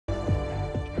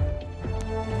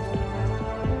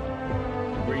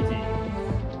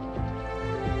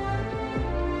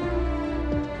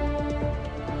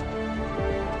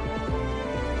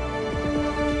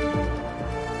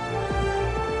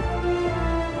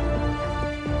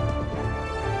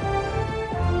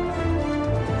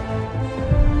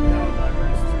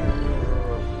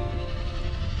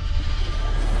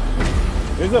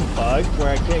There's a bug where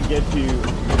I can't get to the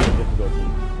difficulty.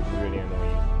 It's really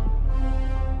annoying.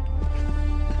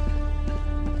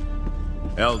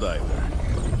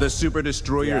 Helldiver, the super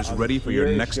destroyer is ready for your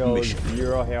next mission.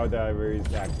 0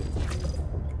 Helldivers active.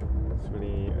 It's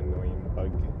really annoying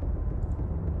bug.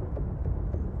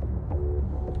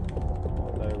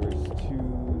 Helldivers 2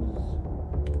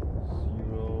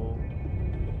 0.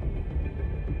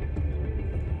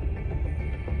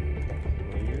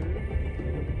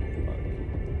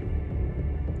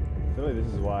 I feel like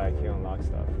this is why I can't unlock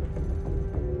stuff.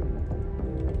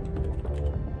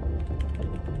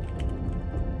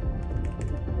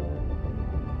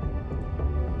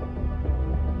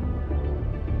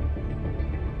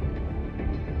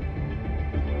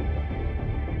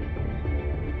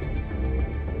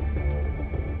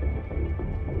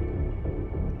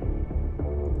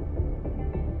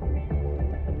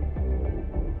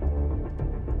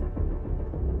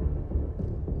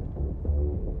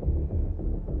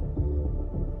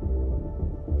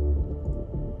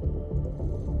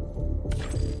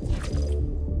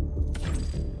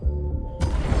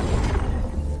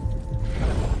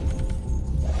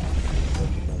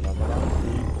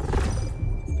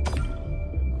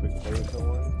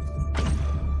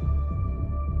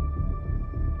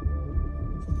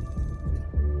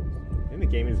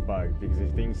 Game is bugged because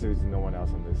it thinks there's no one else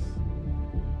on this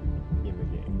in the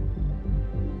game.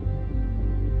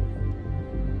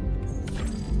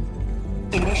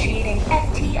 Initiating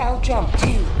FTL jump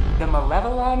to the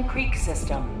Malevelon Creek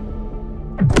system.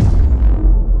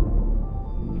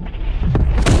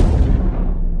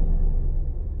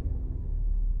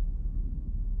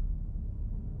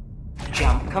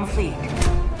 Jump complete.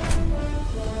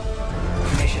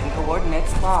 Mission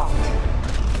coordinates locked.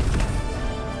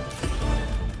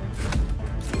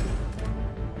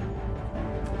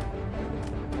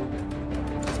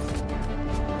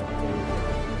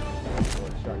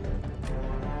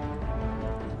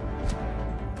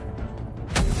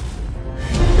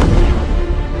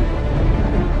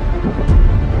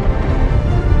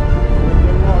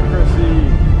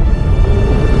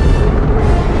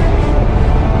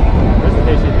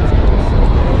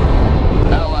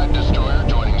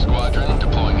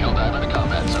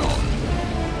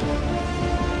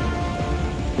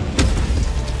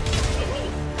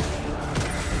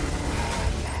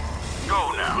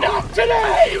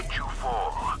 Today!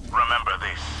 Remember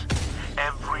this.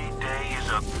 Every day is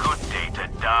a good day to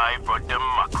die for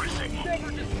democracy. Never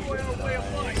destroy our way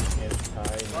of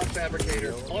life. Not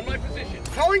fabricator. On my position.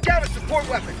 Calling down a support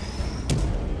weapon.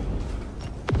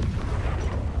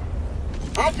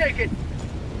 I'll take it.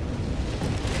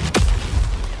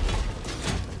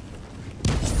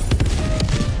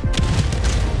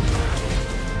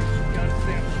 Got a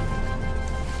sample.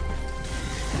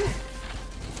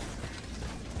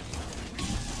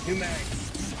 New mag.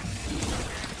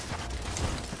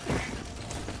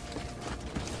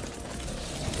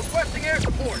 Requesting air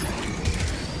support.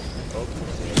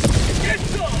 Get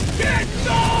some! Get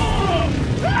some!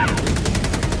 Ah!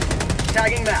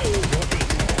 Tagging map.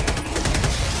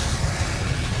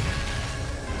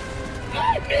 I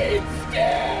need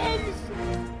scams!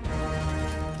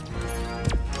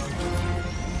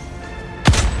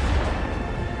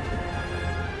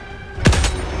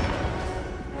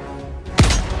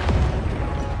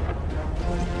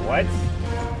 What?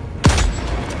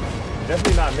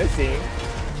 Definitely not missing.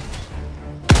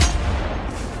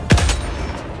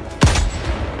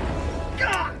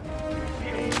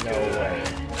 Ain't no way.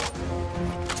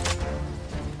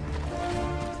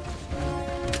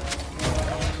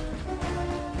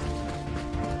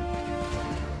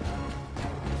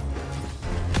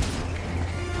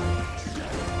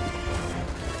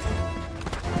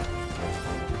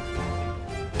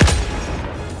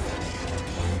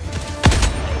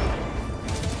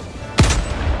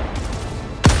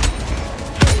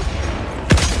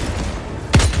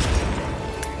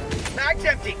 Mag's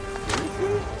empty.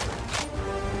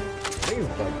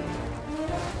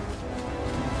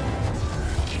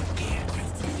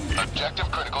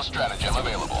 Objective critical stratagem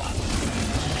available.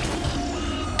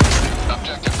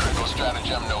 Objective critical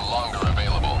stratagem no longer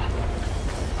available.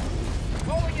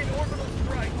 Calling in orbital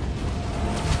strike.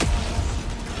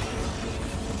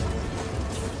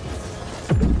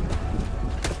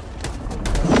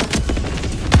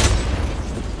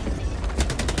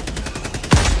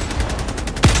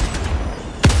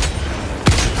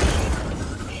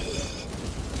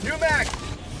 New mag.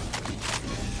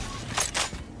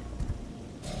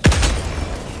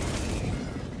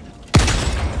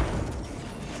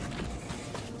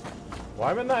 Why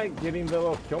am I not getting the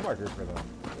little kill marker for them?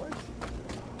 What?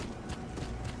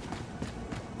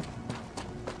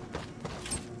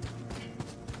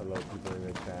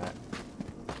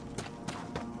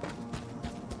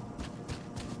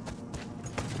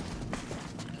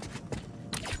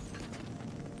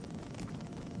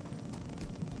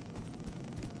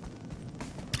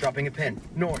 Dropping a pin.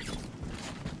 North.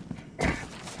 Well,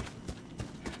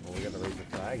 we gotta raise the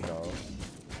flag, though.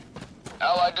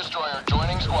 Allied destroyer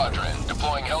joining squadron.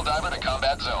 Deploying Helldiver to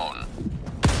combat zone.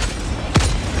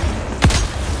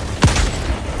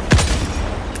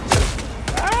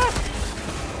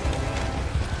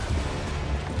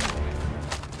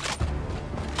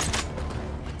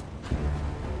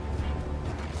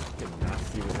 Did not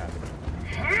see what's happening.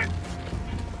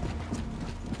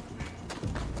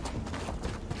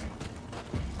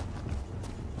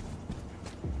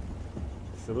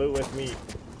 Salute with me.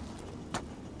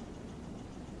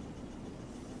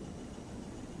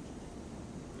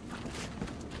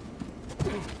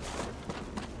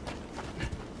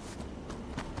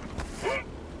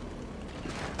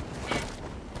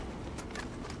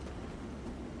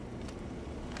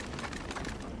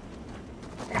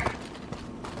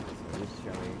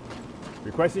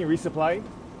 Requesting resupply.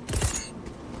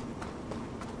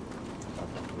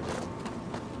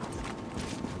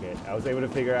 Okay, I was able to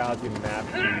figure out how to map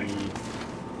the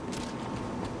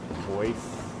voice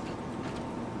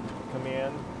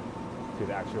command to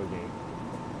the actual game.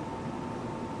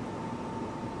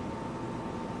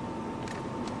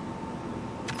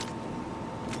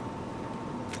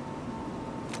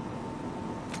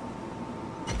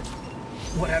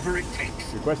 Whatever it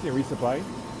takes. Requesting resupply.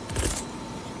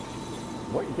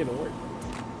 What? It didn't work.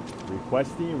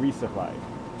 Requesting resupply.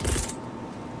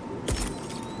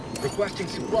 Requesting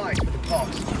supplies for the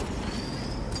cause.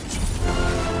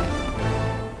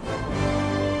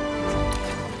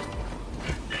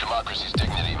 Democracy's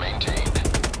dignity maintained.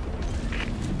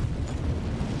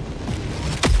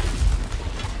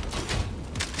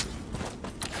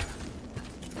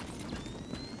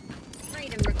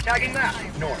 Tagging map.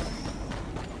 North.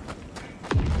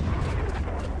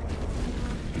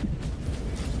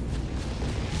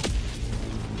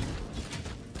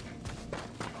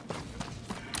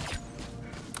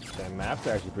 The maps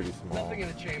are actually pretty small. Nothing in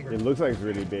the chamber. It looks like it's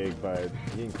really big, but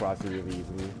you can cross it really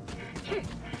easily.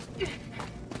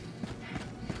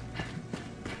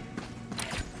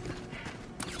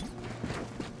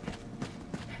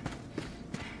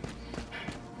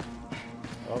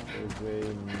 Oh, there's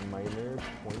a minor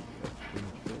point of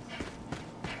interest.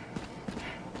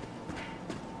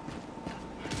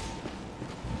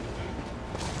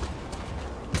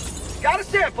 Got a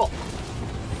sample.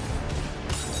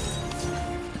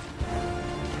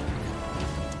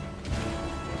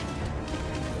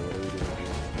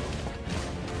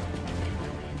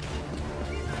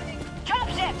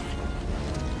 Dropships!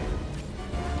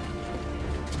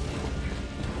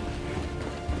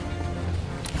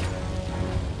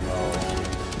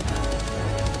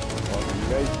 Well, you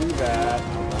guys do that. I'm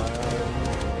not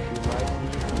do my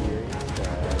team here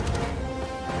instead.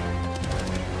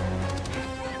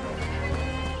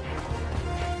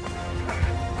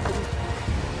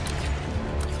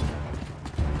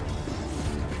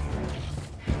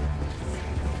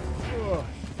 Ugh.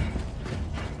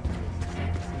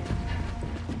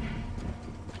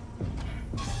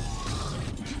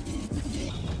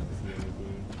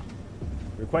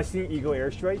 Requesting Eagle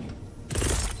airstrike.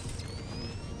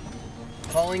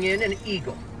 Calling in an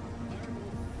eagle.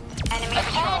 Enemy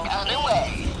attack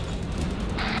underway.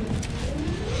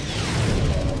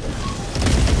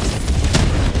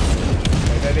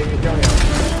 Like that didn't kill him.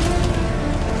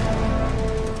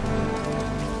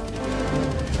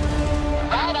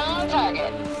 Right on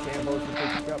target. Sandboats to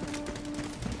pick up.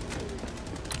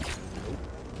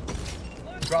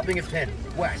 Dropping a pin.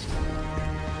 West.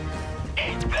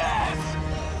 Eat this!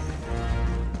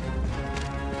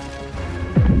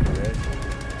 Okay.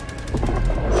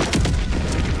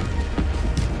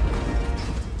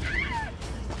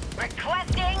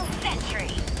 Requesting sentry.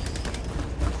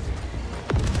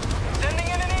 Sending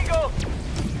in an eagle.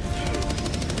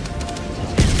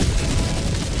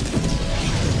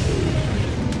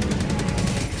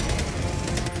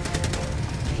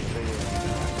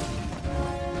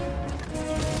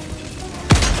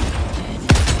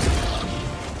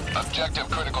 Objective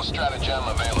critical stratagem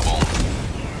available.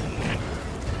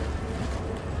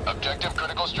 Objective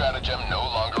critical stratagem no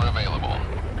longer available.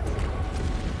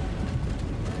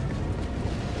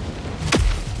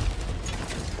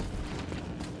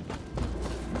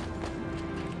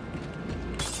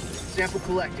 Sample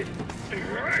collected.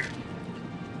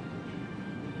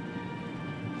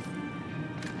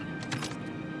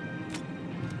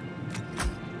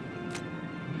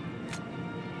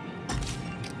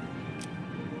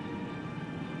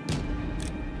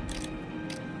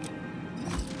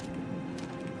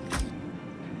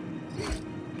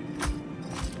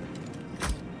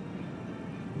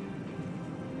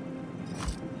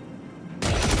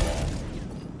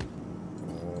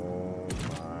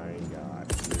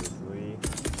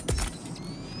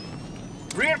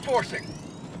 Reinforcing.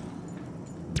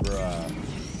 Bruh.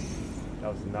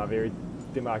 That was not very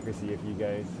democracy of you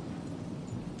guys.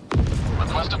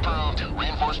 Request approved.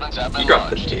 Reinforcements have been You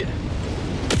dropped the launched. kid.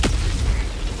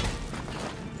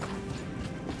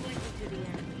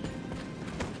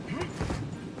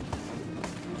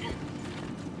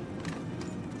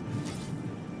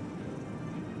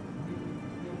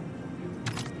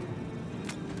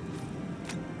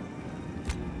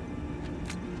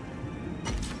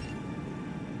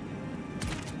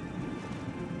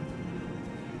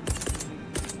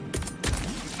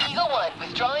 Eagle 1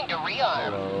 withdrawing to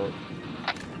rearm. Hello.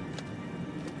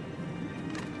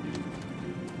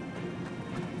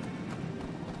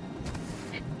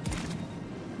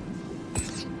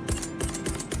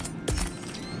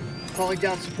 Calling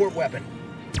down support weapon.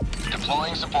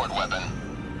 Deploying support weapon.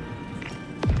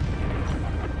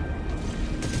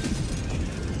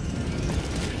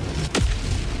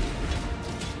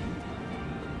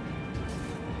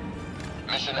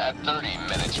 Mission at 30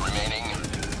 minutes remaining.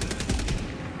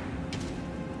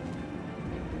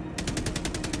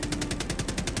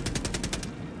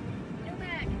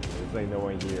 There's like no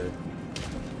one here.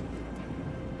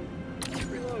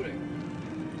 Reloading.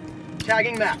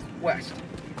 Tagging map, west.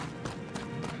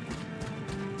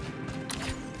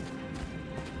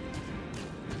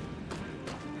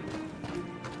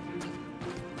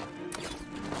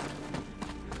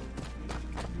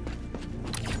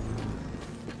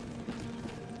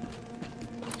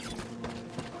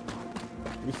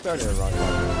 We started a wrong way.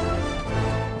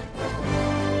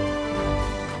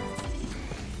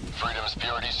 Freedom's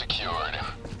purity secured.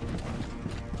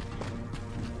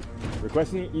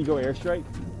 Requesting Eagle airstrike.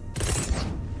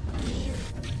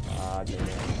 Ah, damn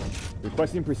it.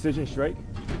 Requesting precision strike.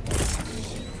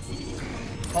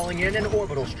 Calling in an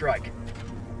orbital strike.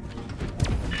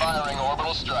 Firing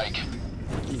orbital strike.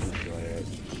 Enjoy it.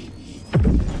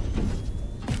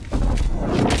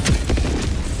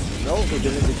 No, it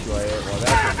didn't destroy it. Well,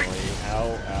 that's annoying. Ow, ow,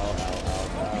 ow,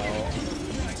 ow, ow.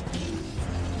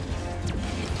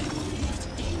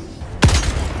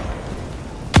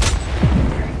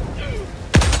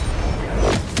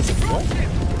 What?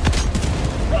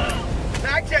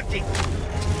 Mag's empty.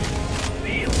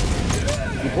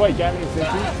 Deploy Gatling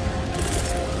sentry.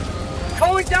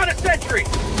 Calling down a sentry.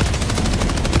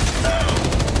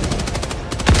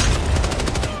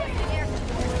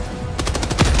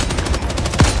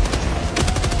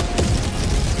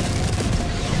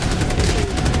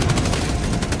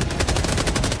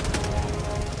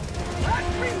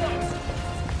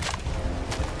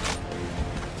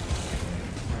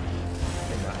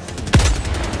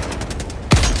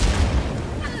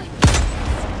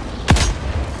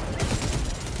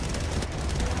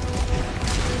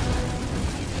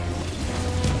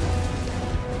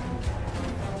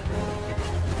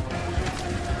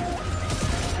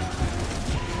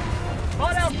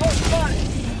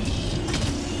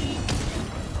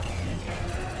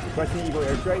 Requesting Eagle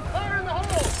airstrike. Fire in the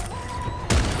hole!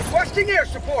 Requesting air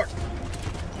support!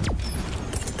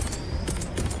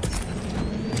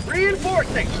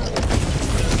 Reinforcing!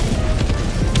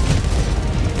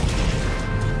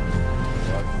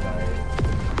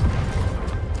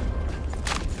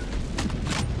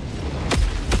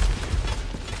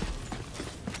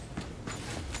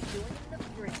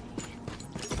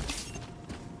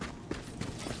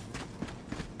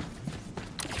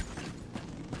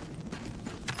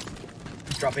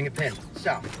 Dropping a pin,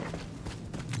 south.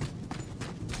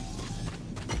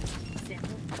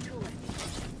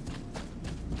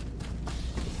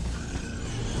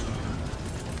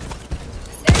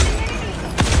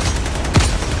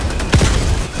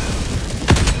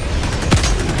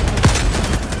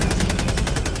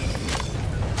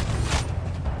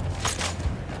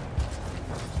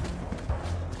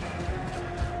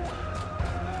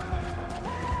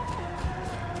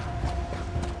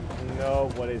 No,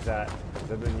 what is that? Is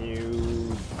that the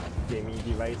new gaming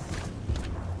device?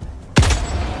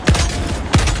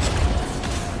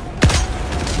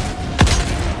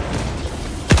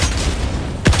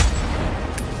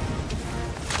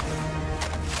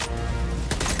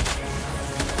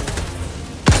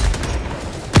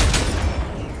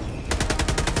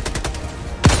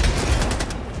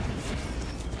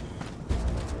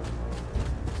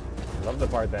 I love the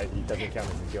part that he doesn't count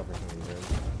as a kill for some reason.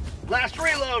 Last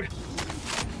reload!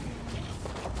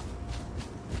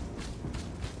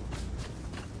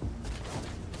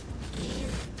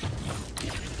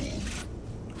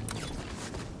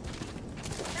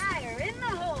 Fire in the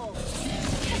hole!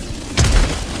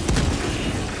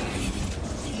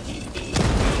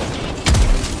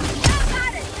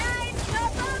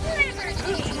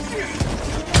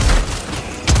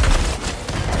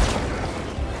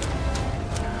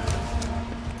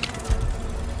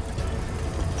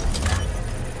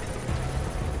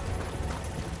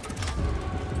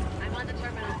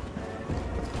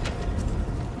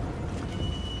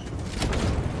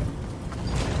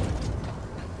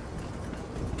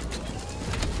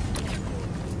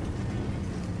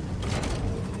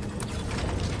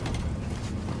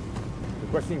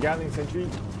 Requesting Gatling Sentry.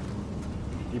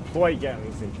 Deploy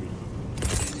Gatling Sentry.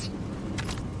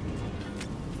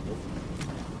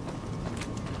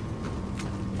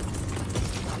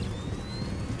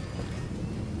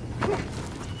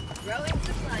 Throwing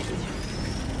supply.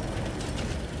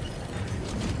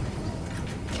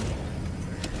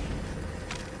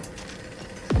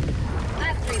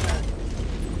 Last reload.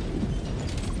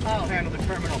 I'll handle the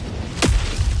terminal.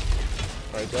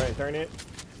 Alright, turn it.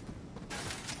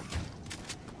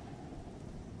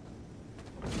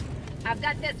 I've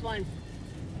got this one.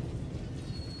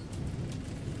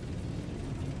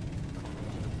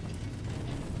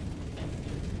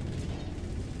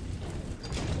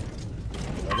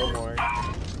 A little more.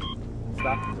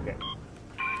 Stop. Okay.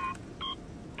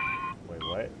 Wait,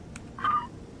 what?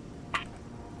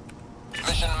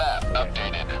 Mission map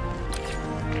updated.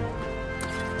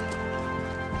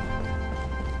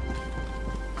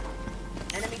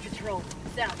 Enemy patrol.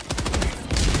 South.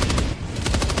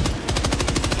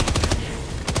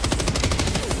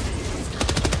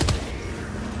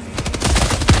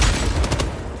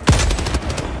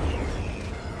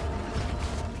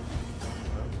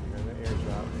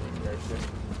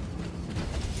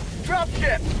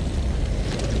 Dropship!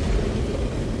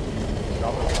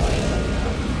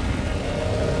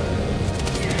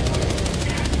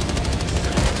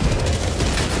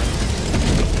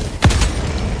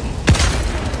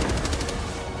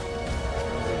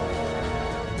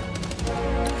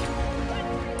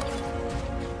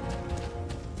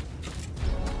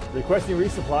 Requesting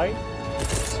resupply.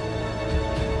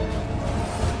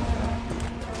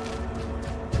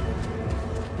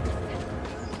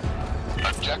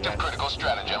 Objective critical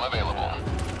stratagem available.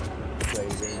 Play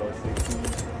Rainbow Six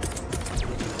Siege.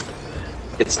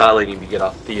 It's not letting me get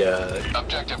off the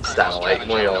Objective critical satellite. stratagem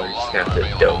More no y'all just longer have to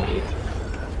available. dough me.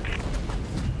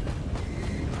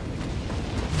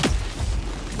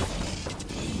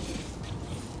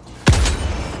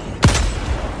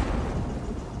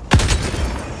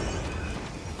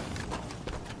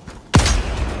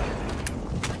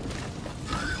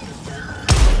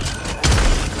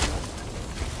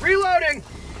 Reloading!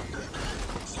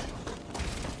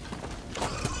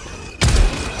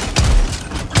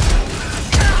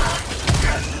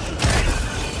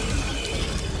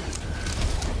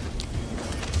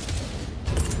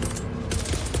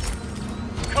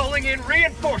 Calling in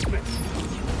reinforcements!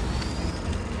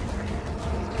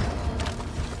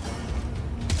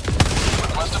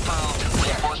 Request approved.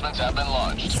 Reinforcements have been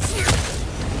launched.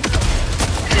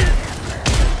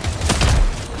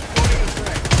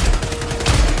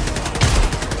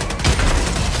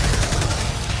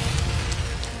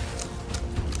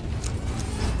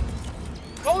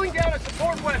 Calling down a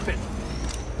support weapon!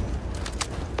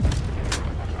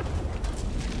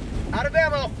 Out of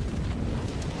ammo!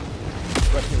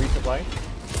 Requesting resupply.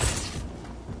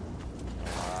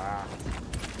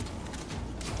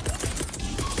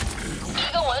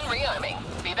 Eagle 1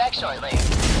 rearming. Be back shortly.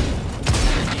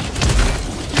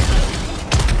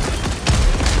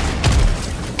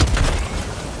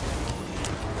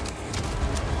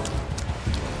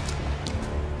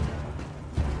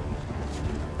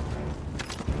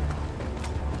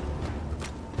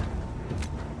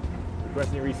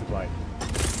 Requesting resupply.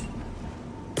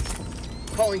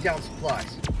 Calling down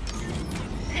supplies.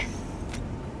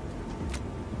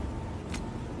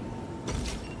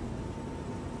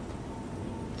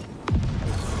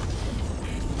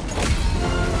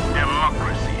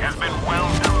 Democracy has been well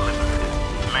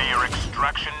delivered. Layer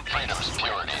extraction. Freedom's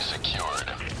purity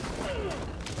secured.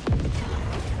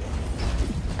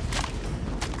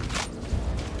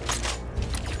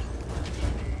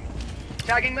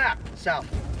 Tagging map. South.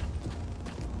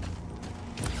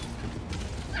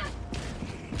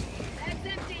 Bag's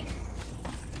empty.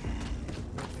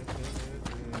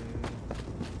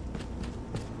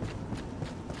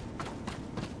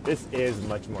 This is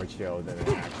much more chill than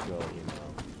an actual,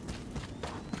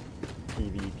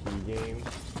 PvP game.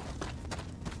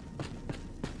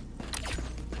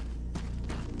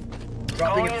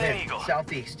 Dropping a Calling in pin. an Eagle.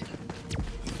 Southeast.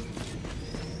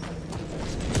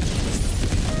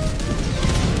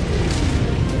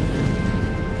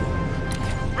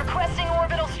 Requesting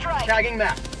orbital strike. Tagging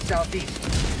map. Southeast.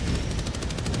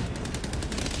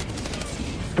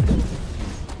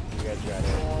 You guys got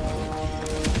it.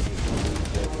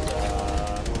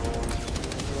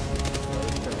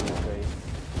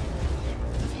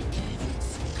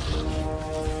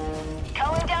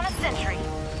 Calling down a sentry.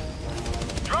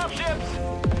 Dropships!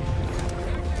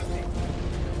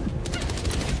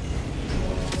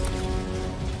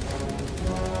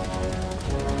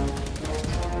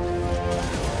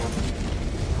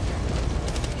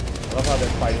 I love how they're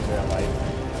fighting their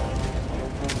life.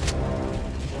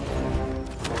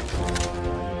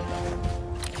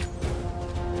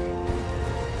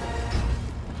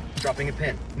 Dropping a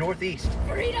pin. Northeast.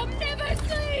 Freedom never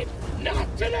sleeps!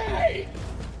 Not today!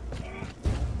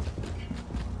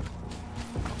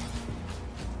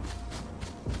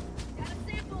 Got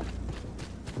a sample.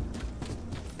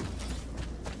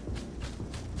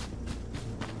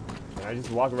 Can I just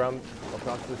walk around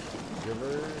across this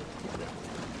river? Yeah.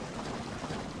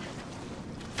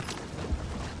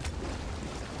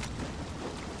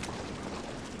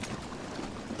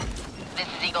 This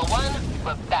is Eagle 1.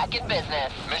 We're back in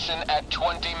business. Mission at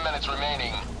 20 minutes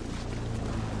remaining.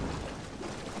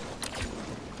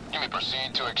 You may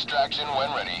proceed to extraction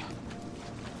when ready.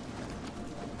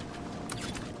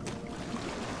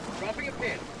 Dropping a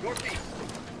pin. Northeast.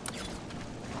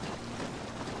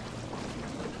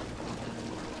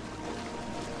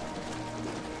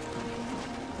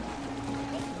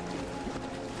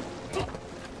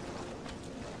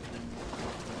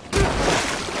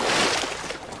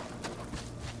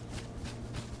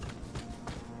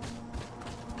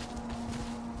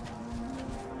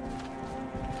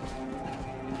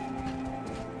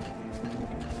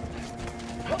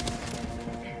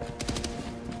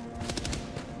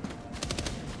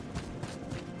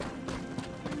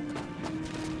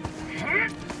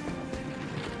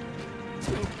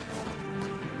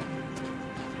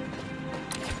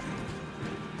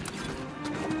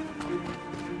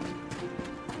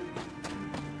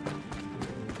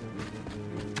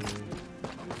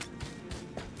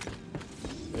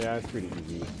 Yeah, it's pretty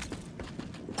easy.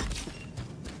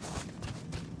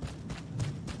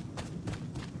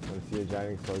 Want to see a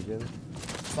giant explosion?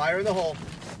 Fire in the hole.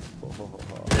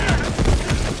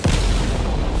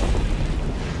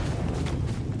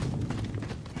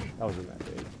 That wasn't that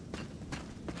big.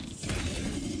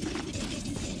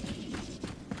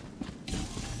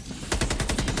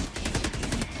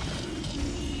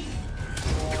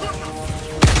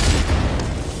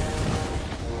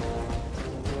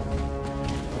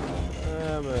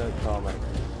 I'm gonna call my...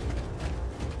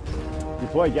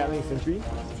 Deploy Gatling Sentry.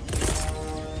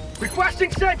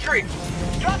 Requesting sentry!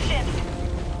 Dropship.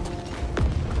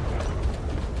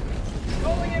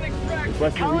 Calling in extraction.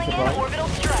 Requesting Calling in resupply. orbital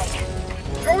strike.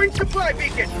 Throwing supply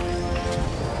beacon.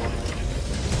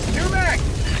 New mag.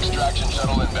 Extraction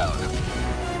shuttle inbound.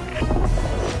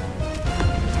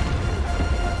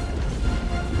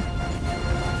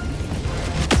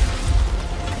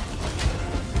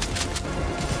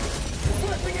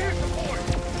 Requesting air support.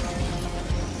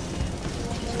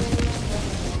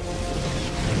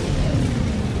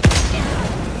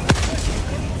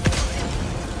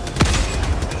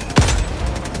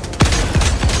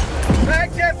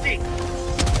 Mag's empty.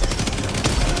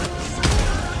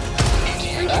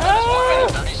 ETA has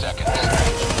 1 minute 30 seconds.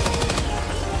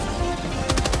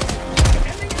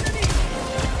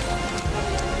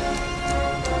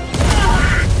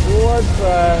 What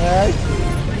the heck?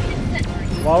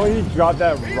 Why would he drop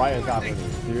that right on top of me?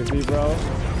 Seriously, bro?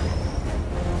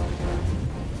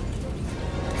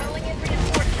 Calling in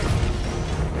reinforcements.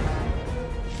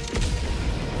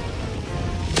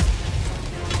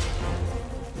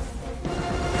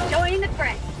 Joining the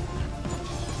fray.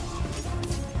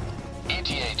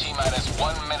 ETA T-minus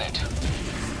 1 minute.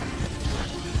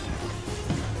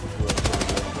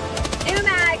 New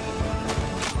mag.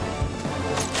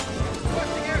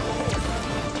 Requesting air support.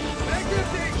 Mag's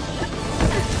empty.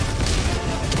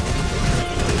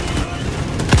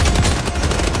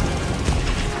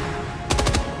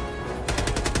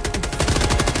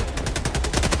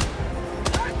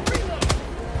 Last reload.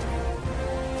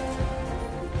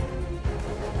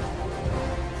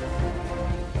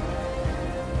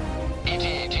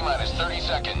 ETA T-minus 30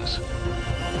 seconds.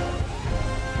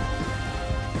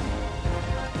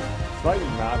 It's like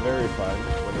not very fun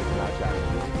when it's not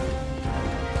challenging.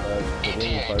 The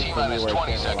game ETA bugs for me T-minus where I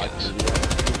 20 can't unlock seconds. the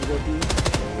difficulty.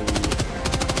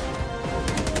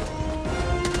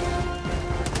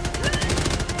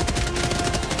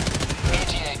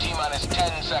 ETA T-minus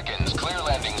 10 seconds. Clear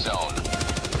landing zone.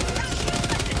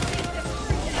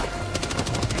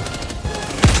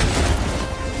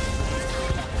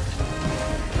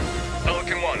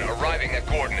 Pelican 1 arriving at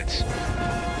coordinates.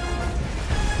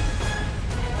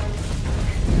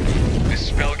 This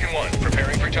is Pelican 1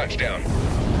 preparing for touchdown.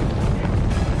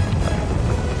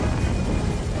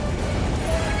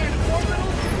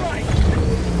 Orbital strike.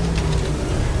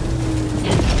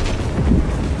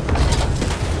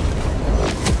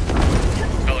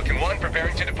 Pelican 1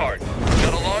 preparing to depart.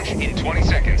 Shuttle launch in 20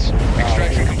 seconds.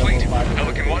 Extraction complete.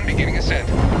 Pelican 1 beginning ascent.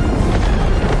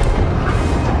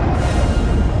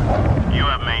 You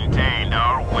have maintained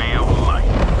our way of life.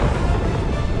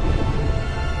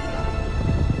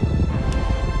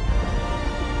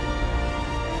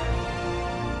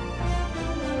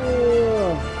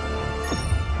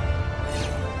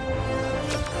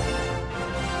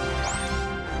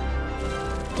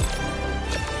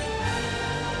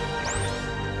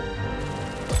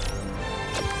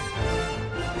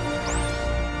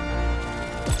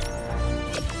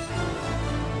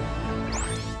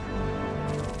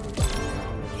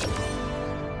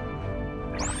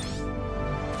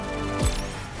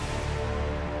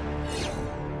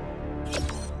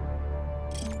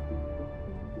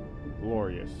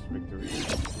 glorious victory.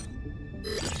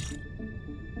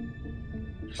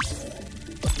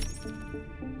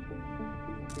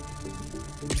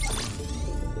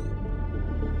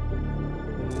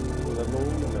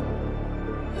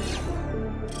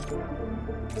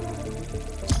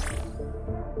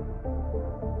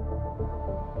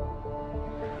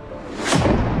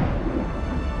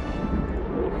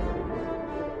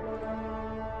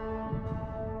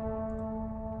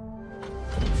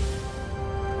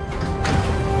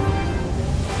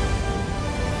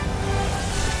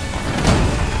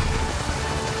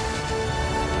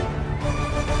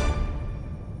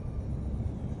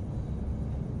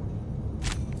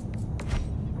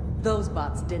 Those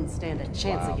bots didn't stand a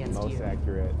chance against most you.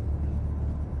 accurate.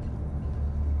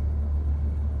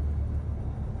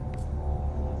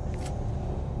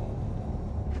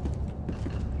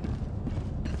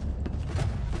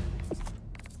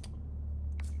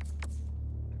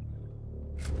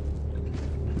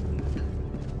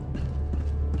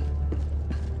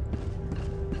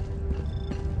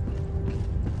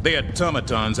 The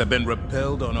atuomatons have been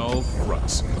repelled on all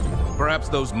fronts. Perhaps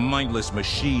those mindless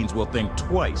machines will think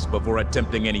twice before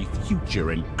attempting any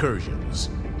future incursions.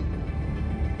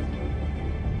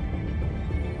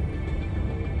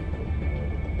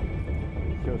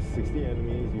 Kill 60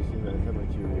 enemies using the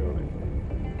anti-material rifle.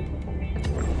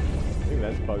 I think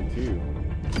that's bug too.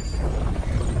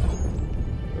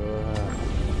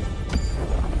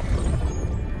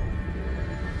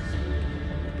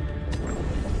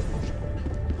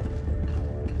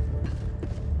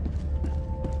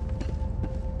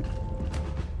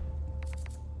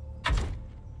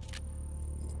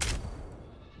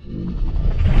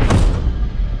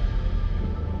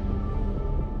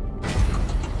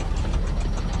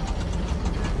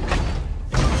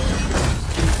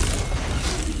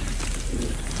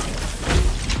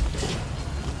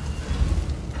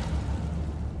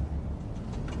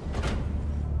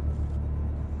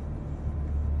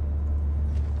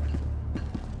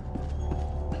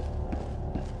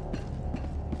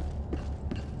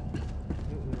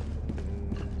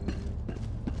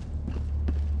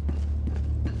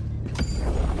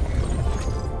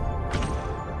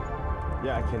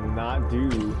 Yeah, I cannot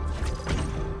do.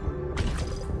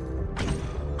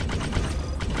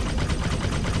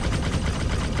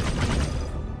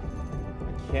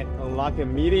 I can't unlock a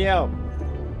medium.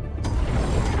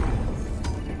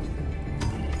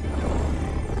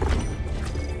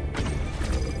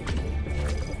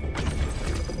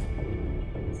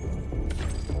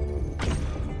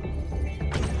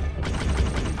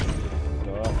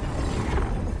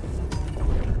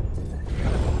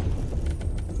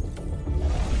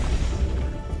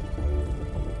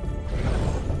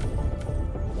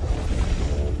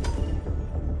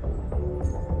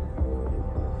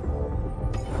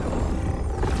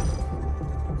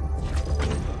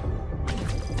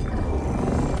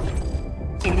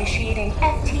 Initiating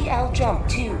FTL jump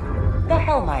to the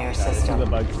Hellmeyer system. The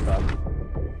bug stuff.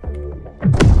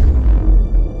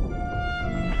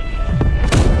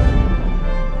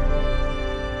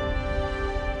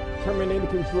 Terminate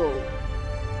control.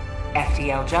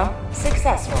 FTL jump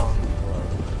successful.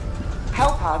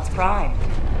 Hellpods primed.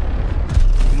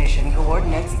 Mission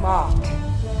coordinates locked.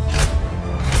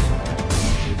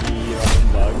 Maybe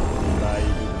bug.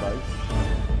 Bugs.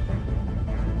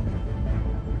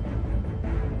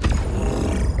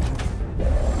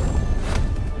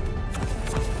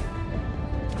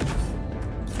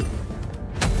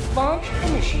 Launch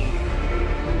initiated.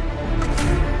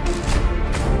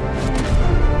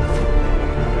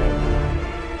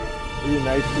 It'd be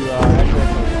nice to access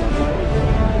some sunlight.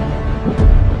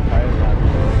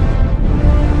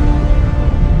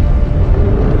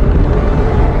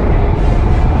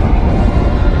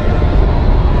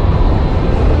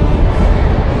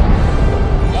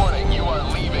 Warning, you are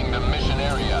leaving the mission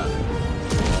area.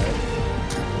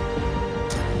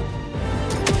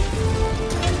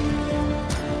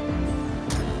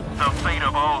 The fate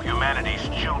of all humanity's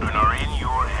children are in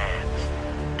your hands.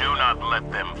 Do not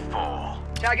let them fall.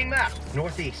 Tagging map,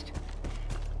 northeast.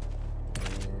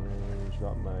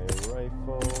 Drop my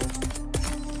rifle.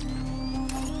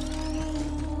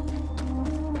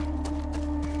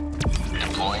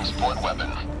 Deploying sport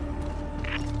weapon.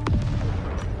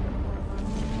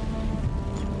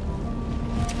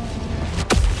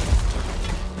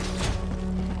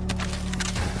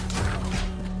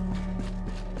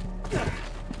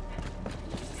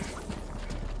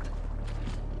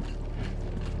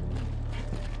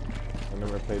 I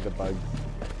never played the bugs.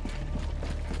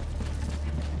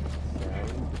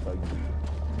 Sounds buggy.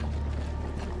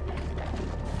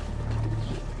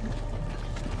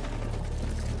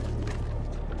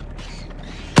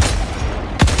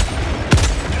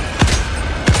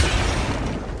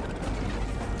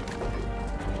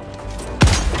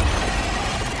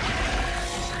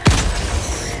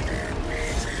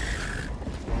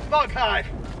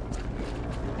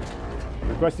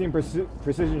 Requesting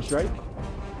precision strike.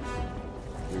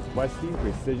 Requesting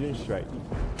precision strike.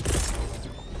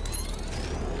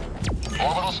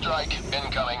 Orbital strike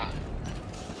incoming.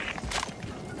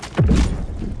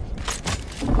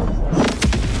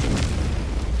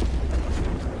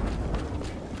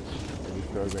 Maybe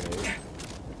throw a grenade.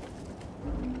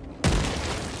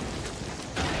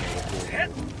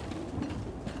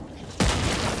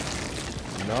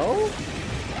 No?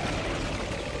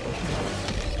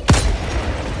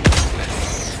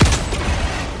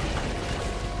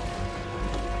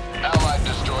 Allied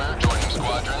destroyer joining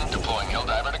squadron, deploying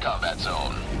Helldiver to combat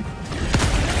zone.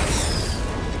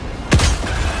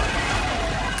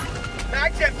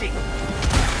 Mag's empty.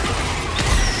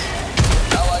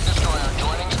 Allied destroyer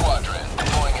joining squadron,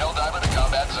 deploying Helldiver to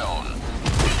combat zone.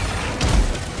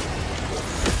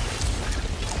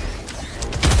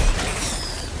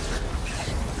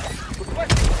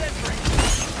 Requesting sentry.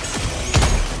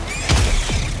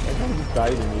 I think I just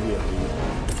died immediately.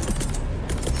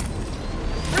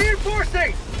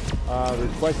 Reinforcing.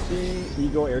 Requesting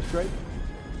Eagle airstrike.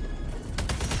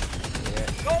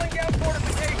 Calling down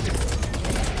fortification.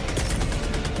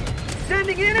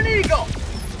 Sending in an Eagle.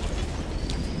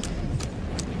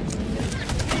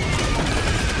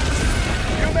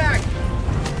 New mag.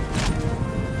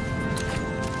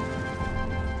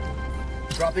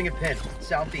 Dropping a pin,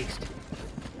 southeast.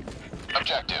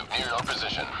 Objective near your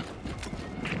position.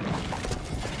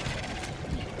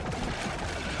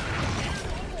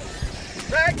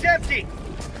 Mag's empty.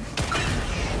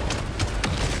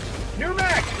 New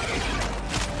mag.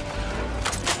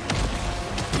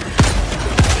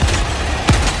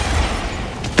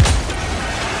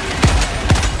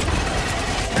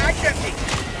 Mag's empty.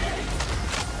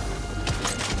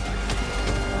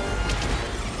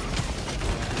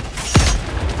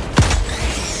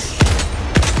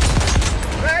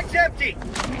 Mag's empty.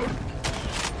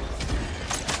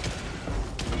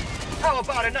 How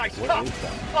about a nice cup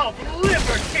of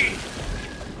liberty?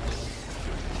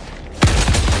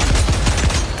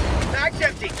 Mag's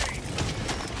empty.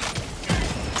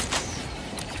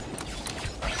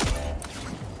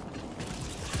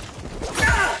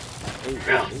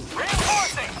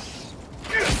 Reinforcing.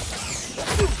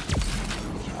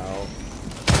 Ow.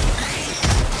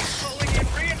 Calling in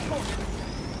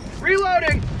reinforcements.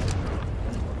 Reloading.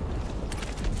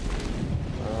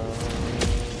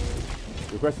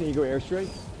 Requesting Eagle airstrike.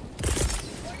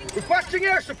 Requesting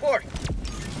air support.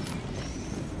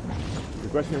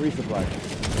 Requesting a resupply.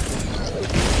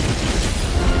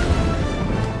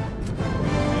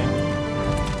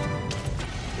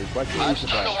 Requesting a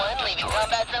resupply. One leaving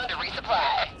combat zone to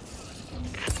resupply.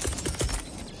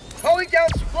 Calling down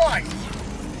supplies.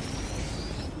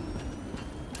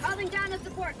 Calling down a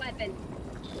support weapon.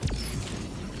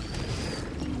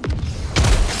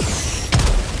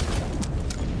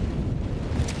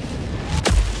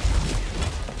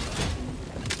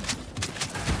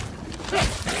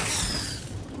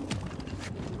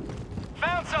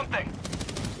 Found something.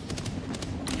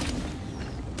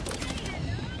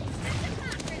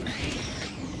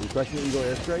 Requesting Eagle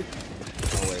airstrike.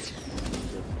 Oh wait.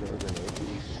 Just throw a grenade.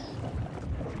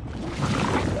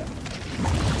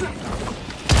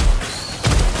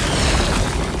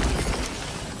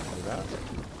 Like that.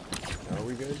 Now are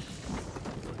we good?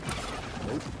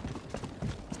 Nope.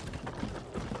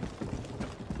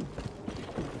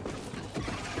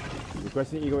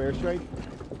 Requesting Eagle airstrike.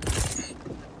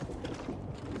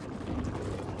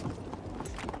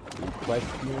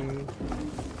 Requesting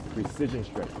precision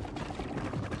strike.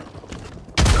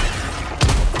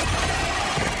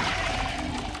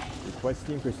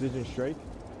 Requesting precision strike.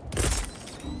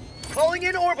 Calling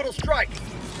in orbital strike.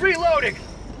 Reloading.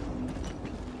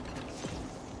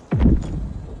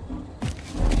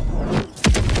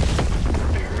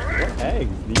 What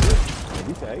eggs? Are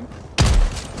these eggs?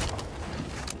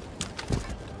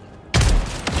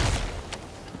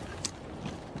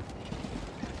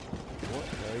 What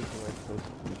eggs am I supposed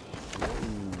to be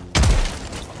shooting?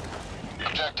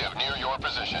 Objective near your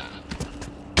position.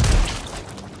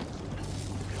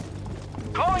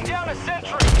 Calling down a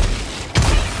sentry.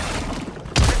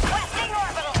 Requesting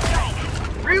orbital strike.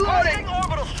 Reloading.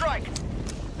 Orbital strike.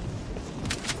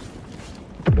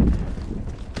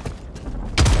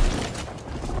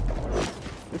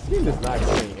 This game is not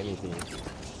doing anything.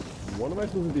 What am I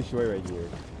supposed to destroy right here?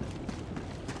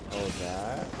 Oh,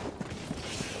 that.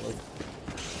 That looks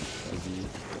fuzzy.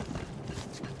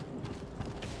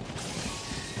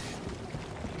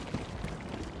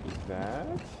 Is that?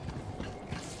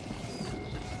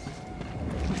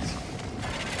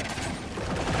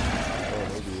 Oh,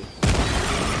 maybe.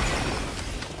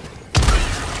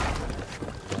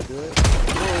 do it.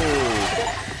 Whoa.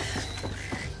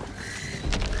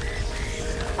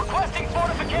 Requesting Where are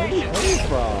fortifications. they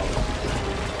from?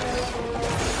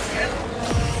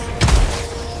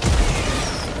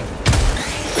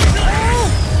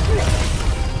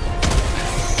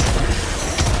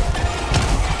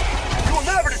 You will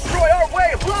never destroy our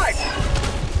way of life.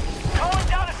 Calling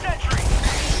down a sentry.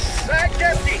 Bag's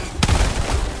empty.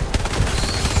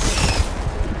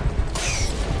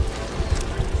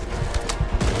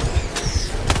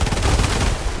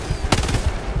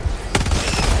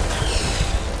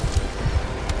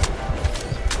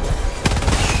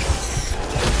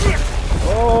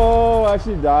 Oh, I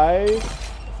actually died.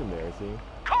 That's embarrassing.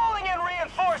 Calling in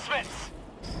reinforcements.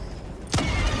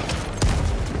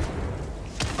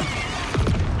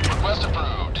 Request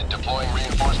approved. Deploying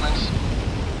reinforcements.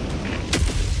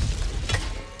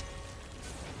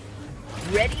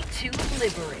 Ready to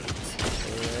liberate.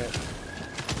 Alright.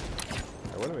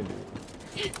 What am I doing?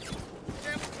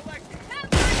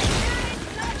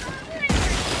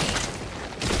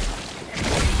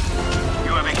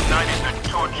 You have ignited the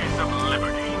torches of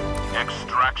liberty.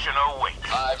 Extraction awaits.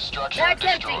 5 structures Bag's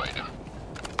empty. destroyed.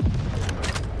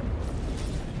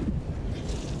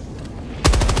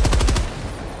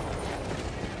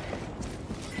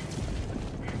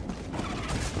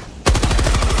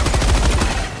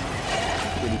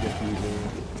 Pretty confusing.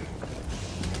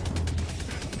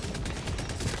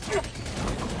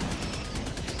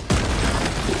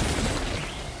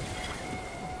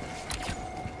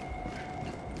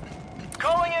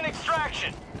 Calling in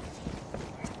extraction.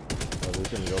 Oh, we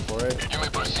can go for it. You may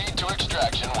proceed to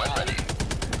extraction when ready.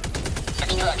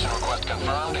 Extraction request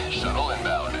confirmed. Shuttle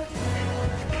inbound.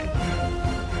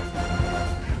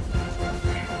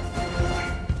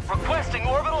 Requesting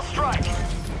orbital strike.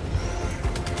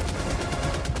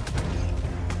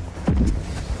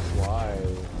 Why?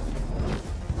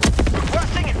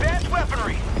 Requesting advanced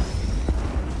weaponry.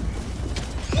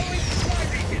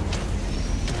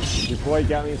 Deploy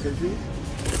Gatling sentry?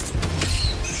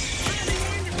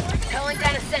 Calling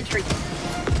down a sentry.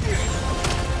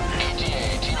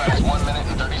 ETA T-minus 1 minute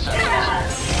and 30 seconds.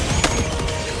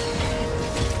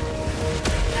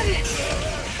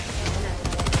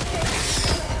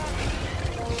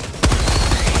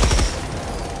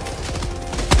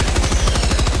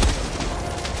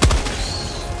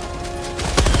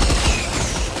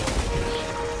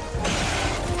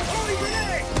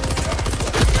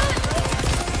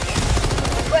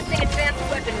 Requesting advanced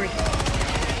weaponry.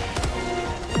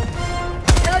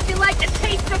 How'd you like the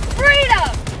taste of freedom?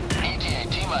 ETA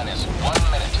T-minus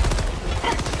 1 minute.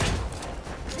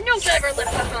 No driver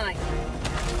left behind.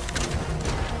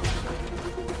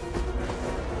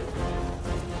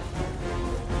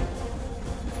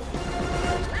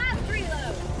 Last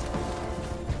reload.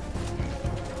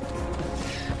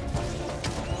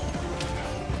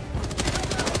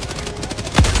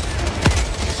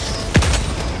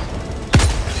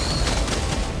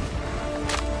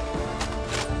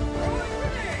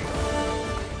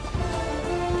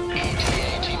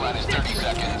 ETA T-minus 30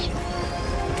 seconds.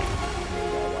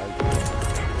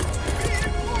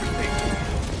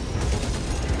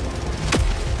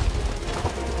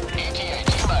 ETA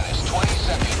T-minus 20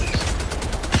 seconds.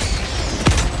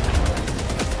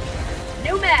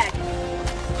 No mag.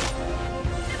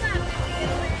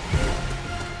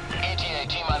 ETA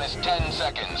T-minus 10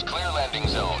 seconds. Clear landing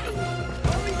zone.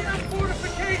 Calling down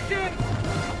fortification.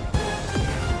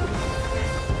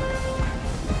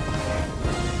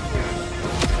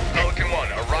 Pelican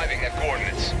 1 arriving at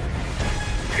coordinates.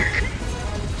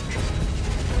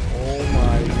 Oh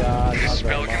my god. This not is that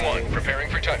Pelican mine. 1 preparing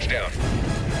for touchdown.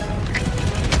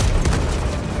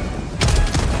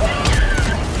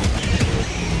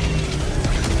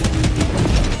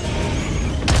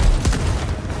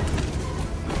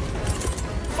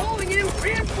 Calling in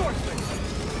reinforcements.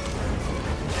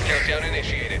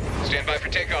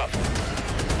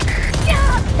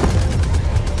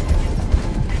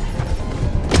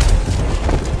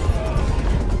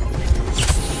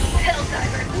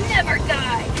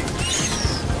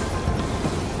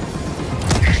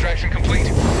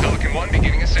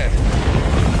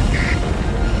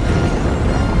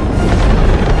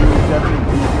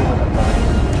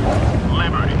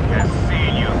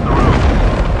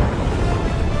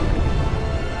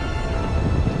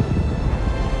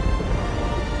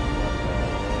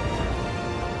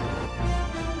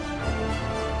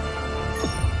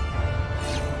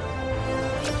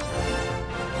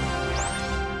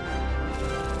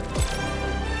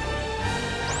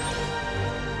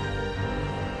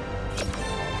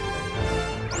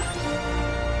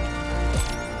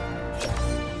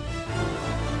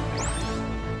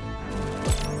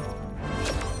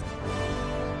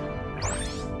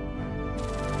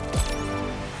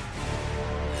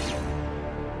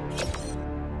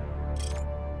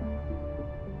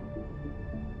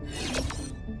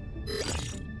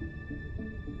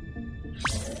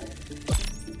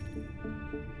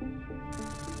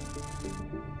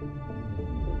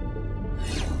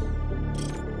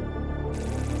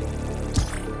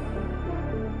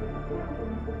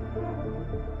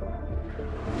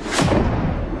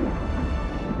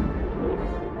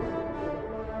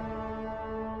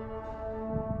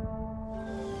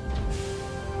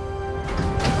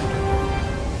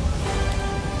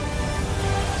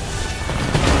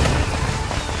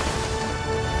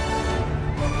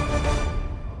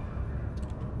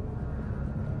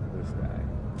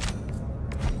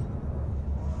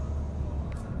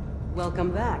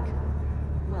 Welcome back.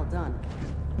 Well done.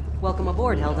 Welcome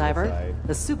aboard, Helldiver.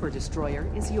 The super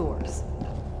destroyer is yours.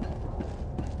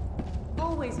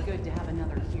 Always good to have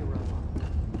another hero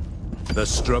on. The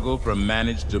struggle for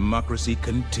managed democracy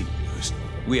continues.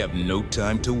 We have no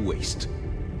time to waste.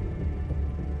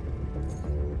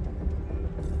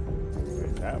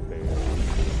 Where's that thing?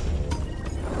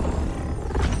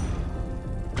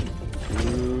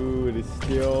 Ooh, it is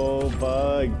still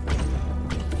bugged.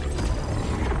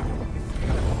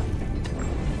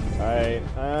 Alright,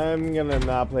 I'm gonna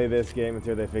not play this game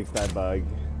until they fix that bug.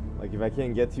 Like, if I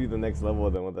can't get to the next level,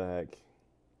 then what the heck?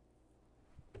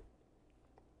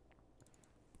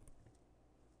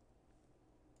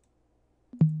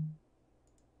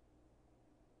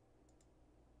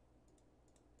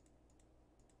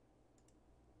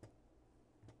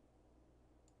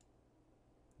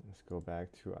 Let's go back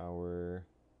to our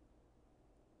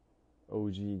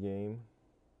OG game.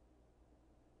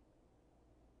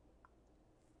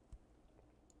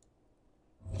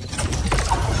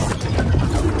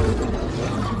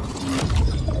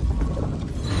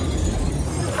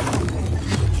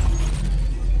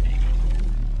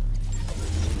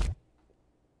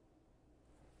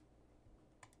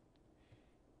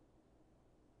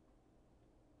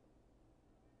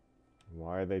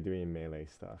 Why are they doing melee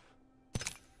stuff?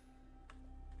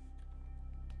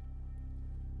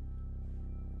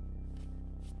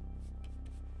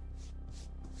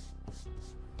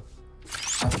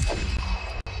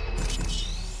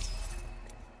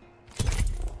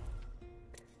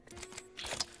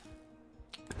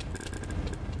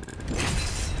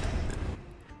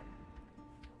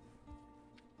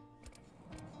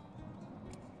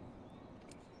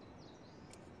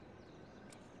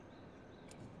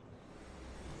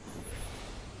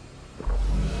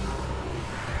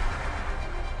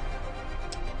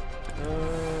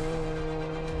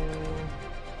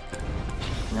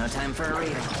 No time for a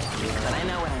reader, but I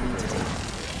know what I need to do.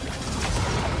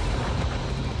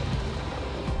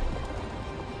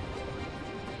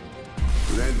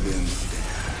 Let them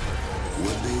stare.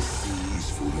 What they see is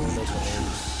for me to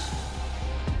choose.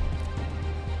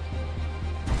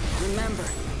 Remember,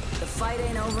 the fight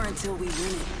ain't over until we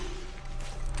win it.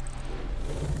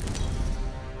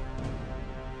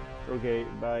 Okay,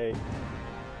 bye.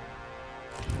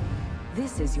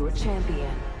 This is your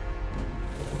champion.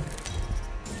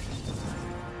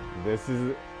 This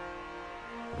is...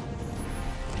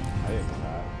 I didn't know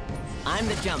that. I'm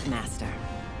the jump master.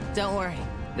 Don't worry,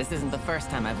 this isn't the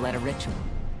first time I've led a ritual.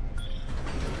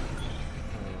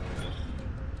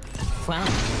 Well,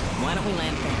 why don't we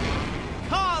land there?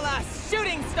 Call us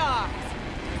shooting stars!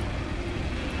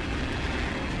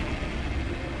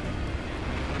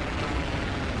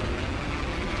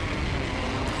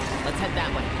 Let's head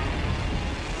that way.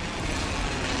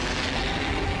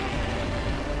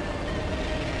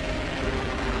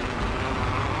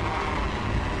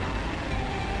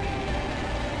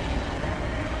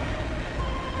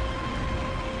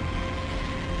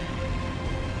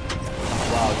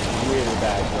 Wow, it's a really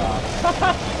bad drop.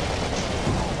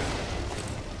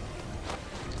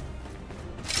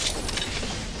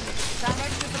 Found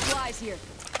extra supplies here.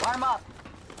 Arm up.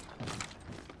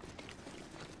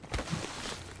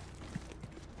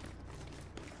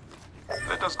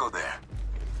 Let us go there.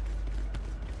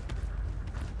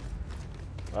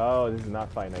 Oh, this is not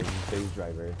Fight Night, this is Stage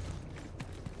Driver.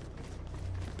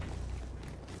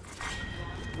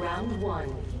 Round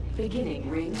 1. Beginning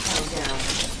ring countdown.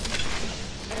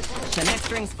 The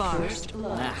next ring's far. First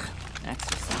blood. Ugh,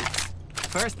 exercise.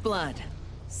 First blood.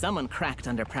 Someone cracked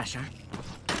under pressure.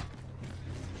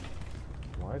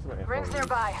 Why is my Rings FOV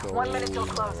nearby. so 1 minute till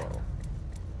closing. low?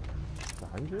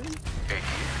 100?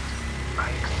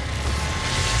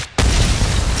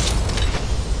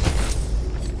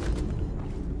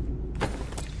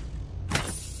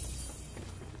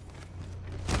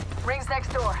 Rings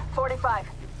next door. 45.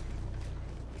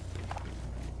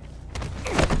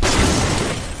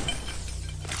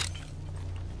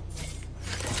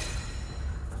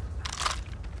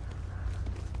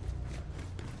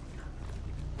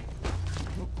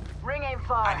 Ring aim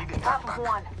far. Half of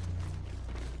one.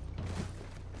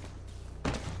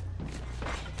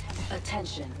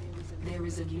 Attention. There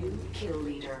is a new kill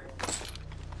leader.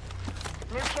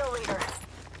 New kill leader.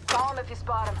 Call him if you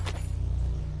spot him.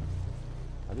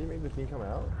 How do you make the team come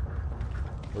out?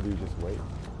 Or do you just wait?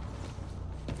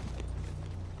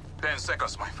 10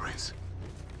 seconds, my friends.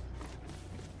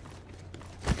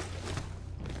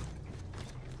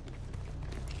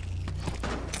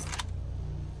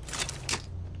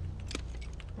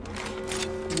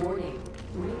 Warning.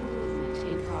 Ring movement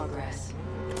in progress.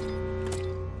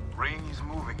 Ring is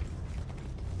moving.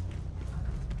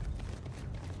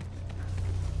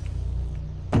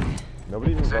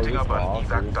 Nobody even Setting goes up this an far, evac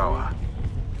seriously? tower.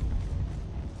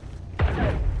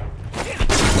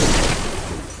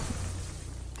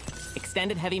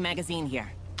 Extended heavy magazine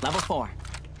here. Level 4.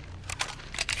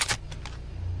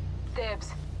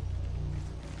 Dibs.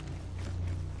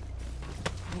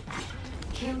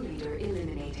 Kill leader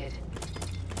eliminated.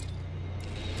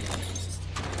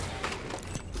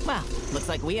 Well, looks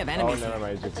like we have Oh, enemies never here.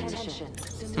 mind, it's just me. Attention.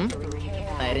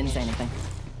 I didn't say anything.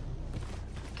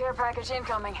 Care package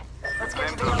incoming. Let's get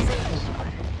to the LZ.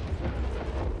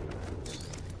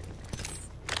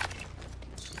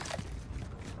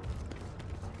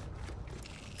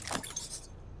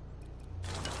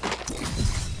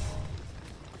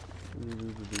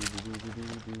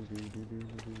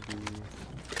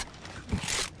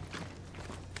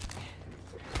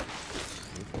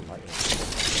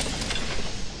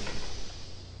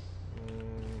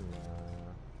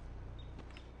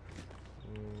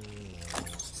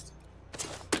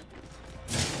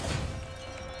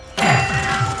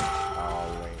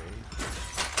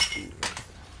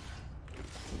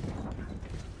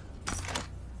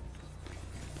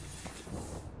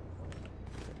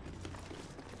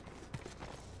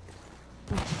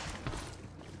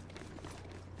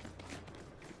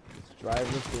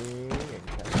 Drive the thing and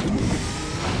catch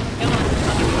Come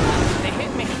on. They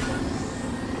hit me.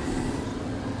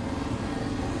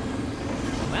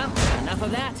 Well, enough of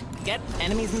that. Get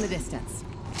enemies in the distance.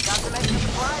 Got some extra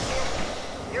supplies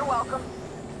here. You're welcome.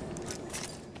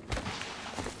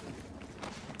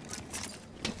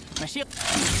 My shield.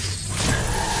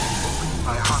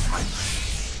 I have my...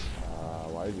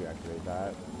 why did you activate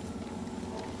that?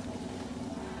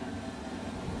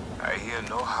 I hear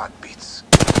no heartbeats.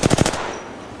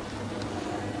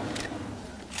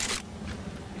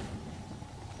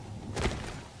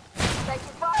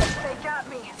 Taking fire. They got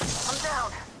me. I'm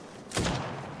down.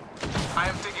 I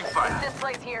am taking fire. This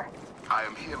place here. I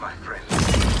am here, my friend.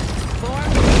 4.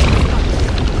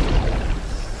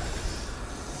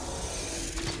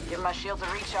 Give my shields a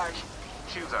recharge.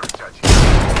 Shields are recharging.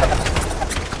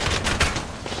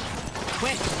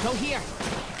 Quick, go here.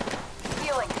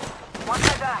 Healing. Watch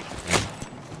my back.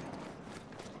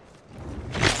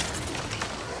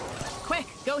 Quick,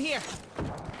 go here.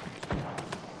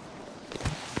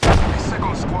 The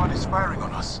second squad is firing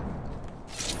on us.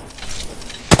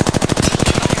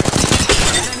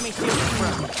 Enemy shield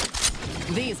broken.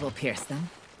 These will pierce them.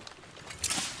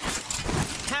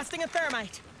 Casting a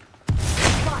thermite.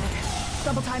 Spotted.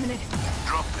 Double timing it.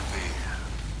 Drop the veil.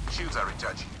 Shields are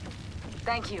recharging.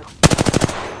 Thank you.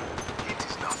 It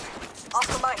is nothing. Off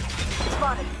the mic.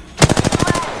 Spotted.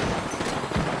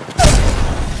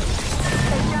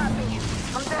 They got me.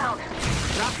 I'm down.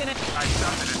 Dropped in it. I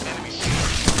started an enemy shield.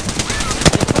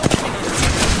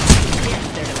 Yes,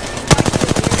 they're doing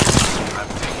I'm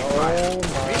taking fire. Oh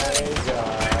my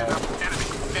god. Enemy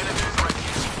is right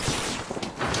here.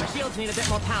 it. My shields need a bit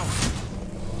more power.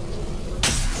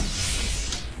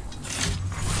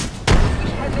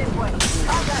 Head this way.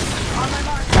 Contact. On my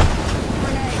mark.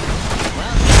 Grenade.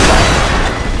 Well,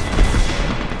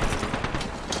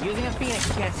 using a Phoenix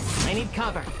kit. I need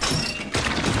cover.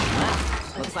 Well,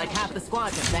 looks like half the squad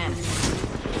just vanished.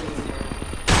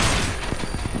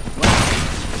 Well,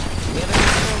 we have a new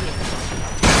here.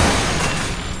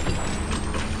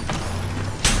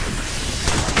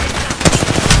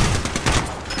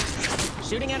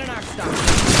 Shooting at an arc star.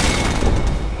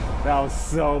 That was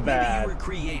so bad. Maybe you were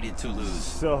created to lose.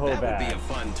 So that bad. would be a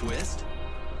fun twist.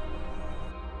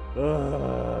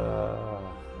 Ugh.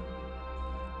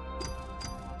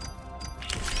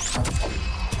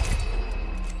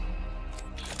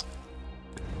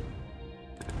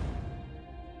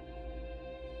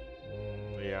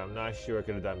 Yeah, I'm not sure I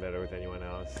could have done better with anyone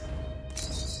else.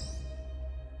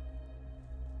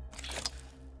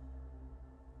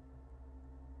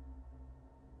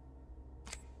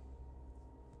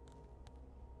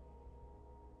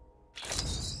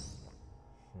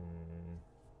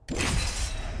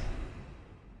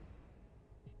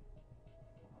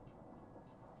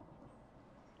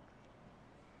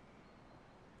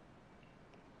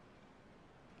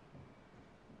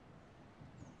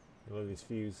 Oh, this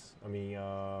fuse. I mean,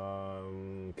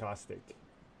 caustic.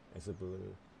 It's a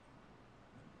balloon.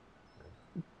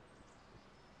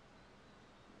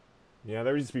 Yeah,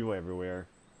 there's just people everywhere.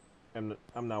 I'm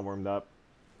not warmed up.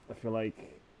 I feel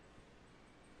like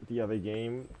the other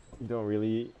game, you don't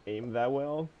really aim that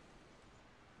well.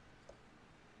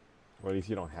 Or at least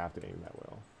you don't have to aim that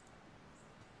well.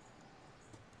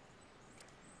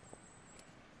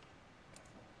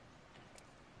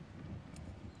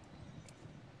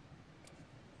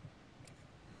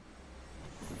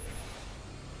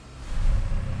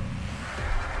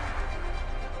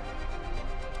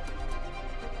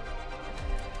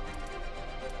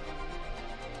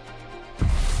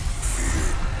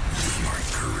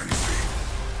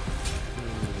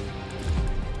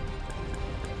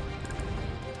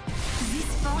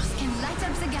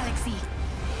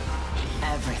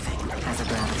 Everything has a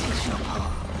gravitational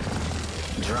pull,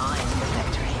 drawing the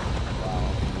victory.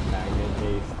 Wow,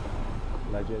 magnet-based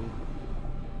legend.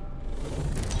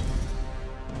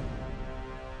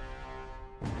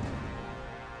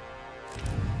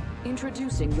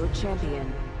 Introducing your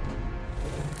champion.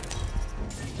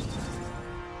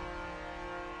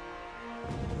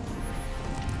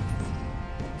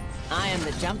 I am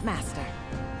the jump master.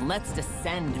 Let's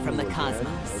descend from the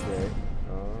cosmos. Okay.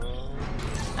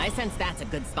 I sense that's a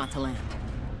good spot to land.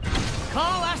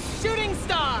 Call us shooting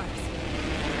stars!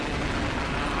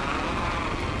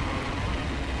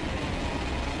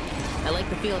 I like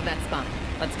the feel of that spot.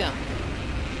 Let's go.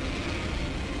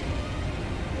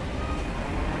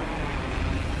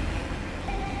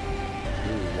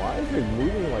 Dude, why is it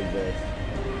moving like this?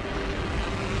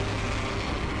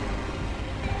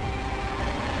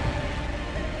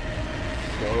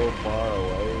 So far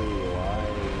away, why?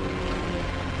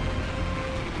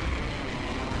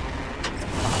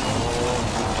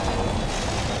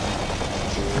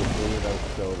 Dude, that's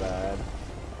so bad.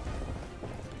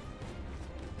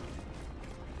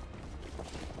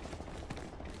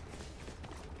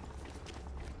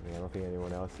 I don't think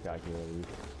anyone else got here at least.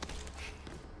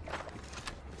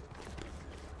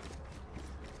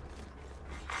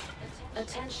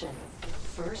 Attention.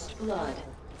 First blood.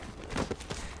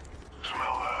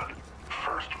 Smell that.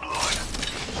 First blood.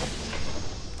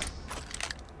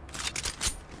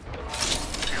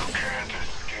 You can't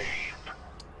escape.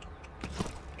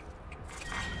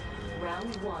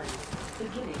 Round 1.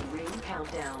 Beginning ring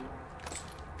countdown.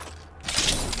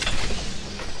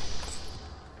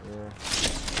 Yeah.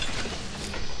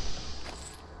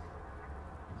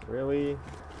 Really?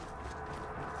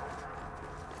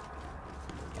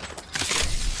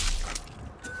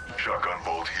 Shotgun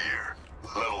bolt here.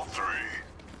 Level 3.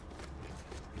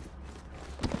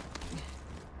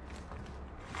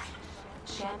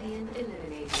 Champion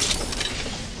eliminated.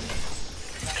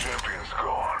 Champion's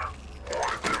gone.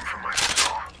 Wanted them for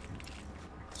myself.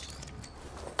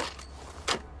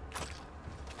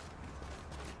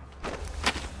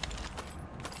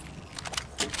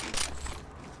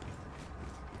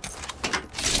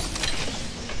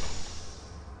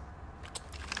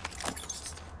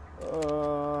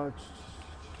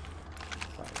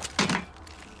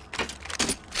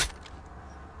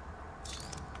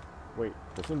 Wait,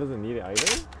 this one doesn't need it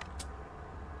either?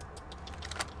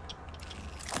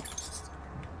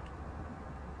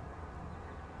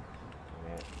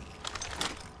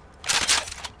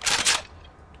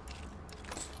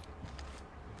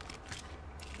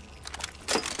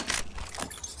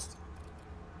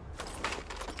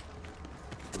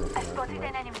 I spotted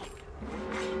an enemy.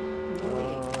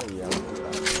 Yeah.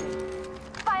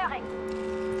 Firing!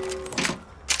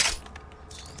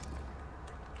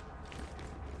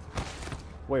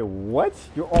 Wait, what?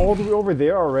 You're all the way over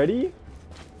there already?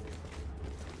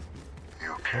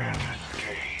 You can't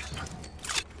escape.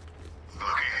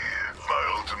 Looky here. My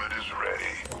ultimate is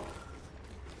ready.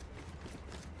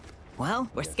 Well,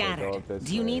 we're Guess I'll go scattered. up this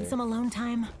Do you need way. some alone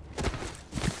time?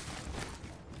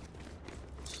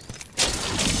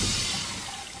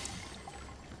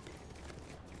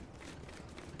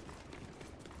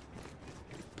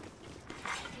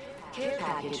 Care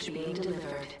package being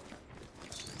delivered.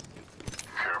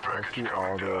 Care I package see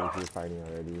all coming the way down. here fighting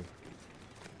already.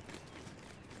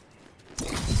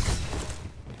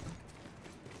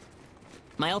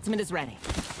 My ultimate is ready.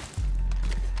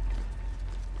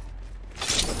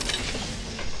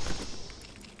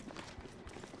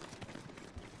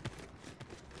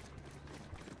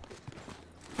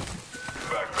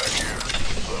 Backpack here.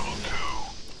 Level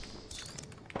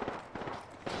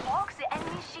 2. Walk the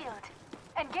enemy shield.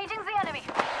 Engaging the enemy.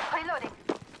 Reloading.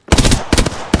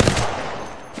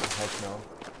 Heck no.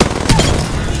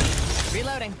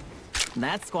 Reloading.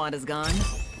 That squad is gone.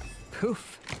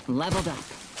 Poof. Leveled up.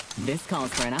 This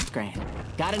calls for an upgrade.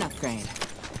 Got an upgrade.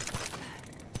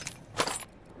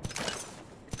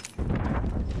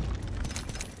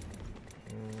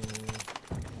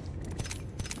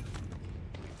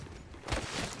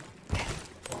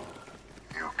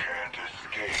 You can't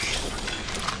escape.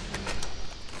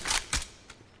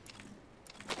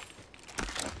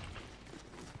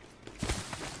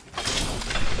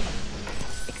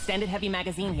 Extended heavy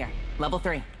magazine here. Level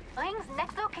 3. Ring's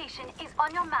next location is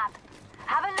on your map.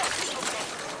 Have a look to use it.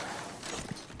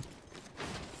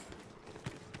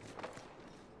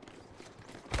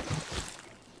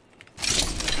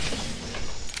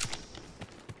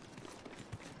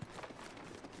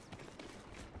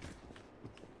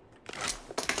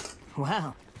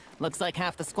 Well, looks like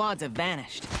half the squads have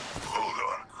vanished. Hold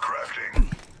on,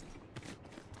 crafting.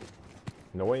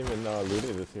 No one even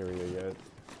looted this area yet.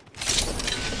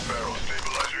 Barrel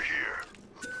stabilizer here.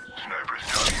 Sniper's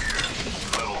gun here.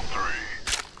 Level 3.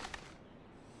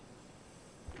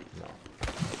 No.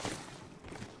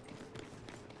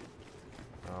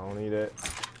 I don't need it.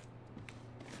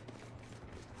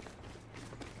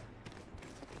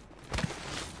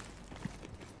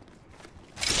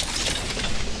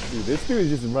 Dude, this dude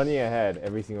is just running ahead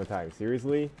every single time.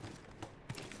 Seriously?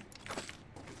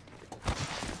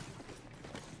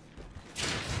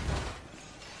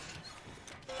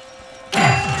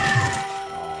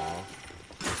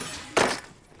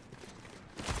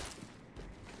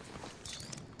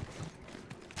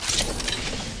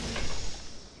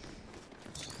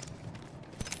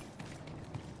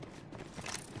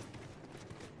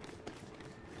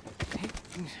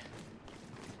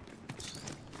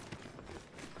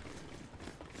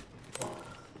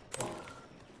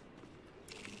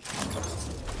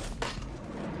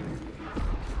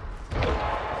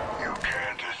 You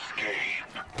can't escape.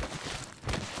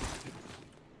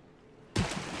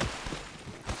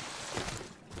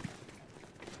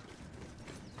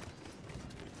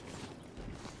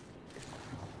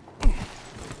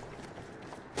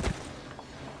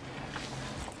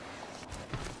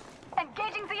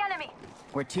 Engaging the enemy.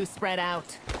 We're too spread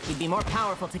out. We'd be more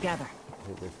powerful together. I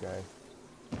hate this guy.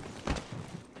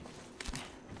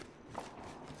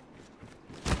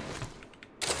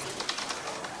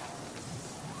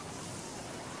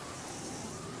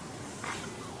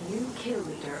 New kill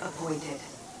leader appointed.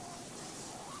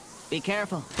 Be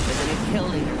careful. There's a new kill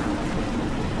leader.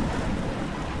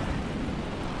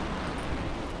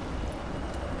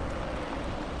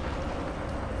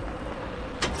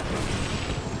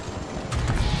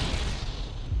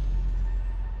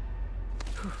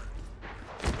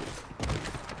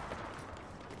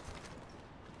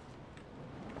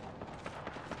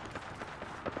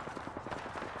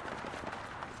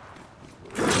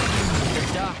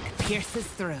 The dark pierces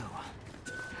through.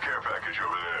 Care package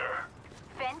over there.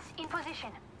 Fence in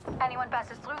position. Anyone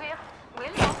passes through here,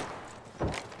 we'll know.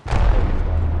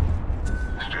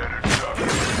 Standard stock.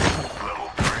 Level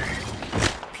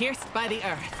 3. Pierced by the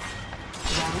earth.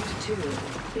 Round 2.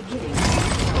 Beginning.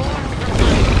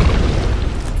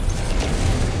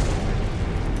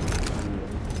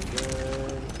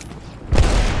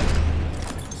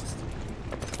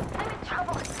 I'm in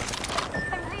trouble.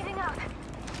 I'm bleeding out.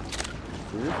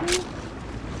 Seriously?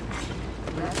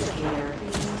 Investigator.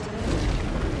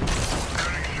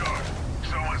 Cutting shot.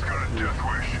 Someone's got a death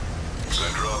wish.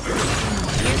 Then dropping.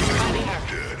 Pierced by the earth.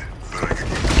 Dead. But I can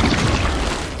keep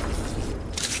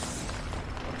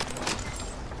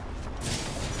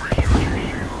recharging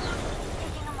shields.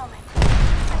 Taking a moment.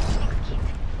 Thanks, kid.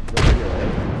 Over here,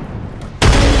 right?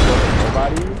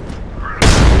 Nobody?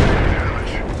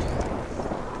 Damage.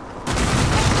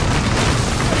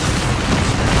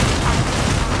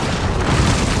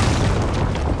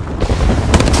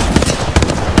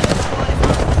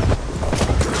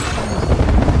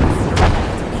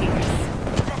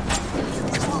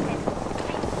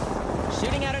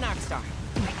 Shooting out an arc star.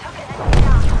 We took an enemy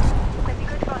down. Could be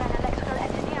good for an electrical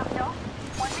engineer, no?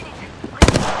 1 minute.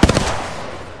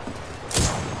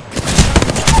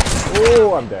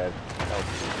 Oh, I'm dead. That was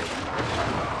stupid.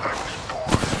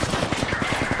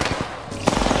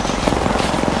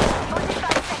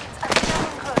 45 seconds until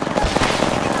turning close.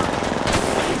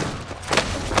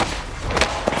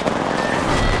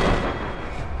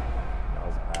 That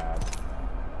was bad.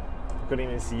 Couldn't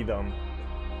even see them.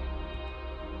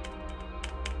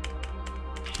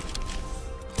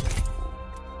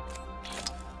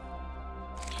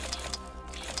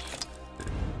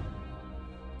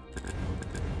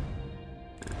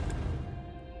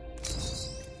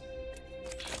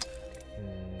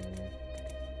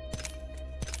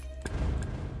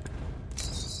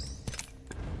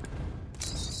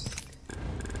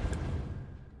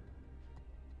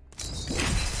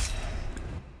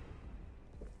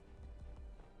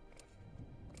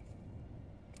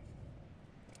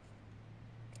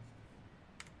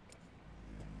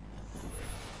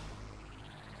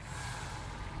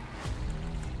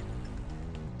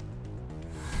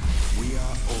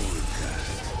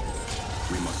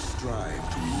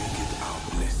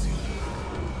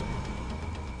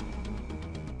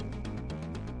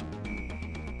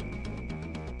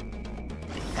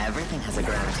 Everything has a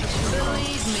gravitational pull.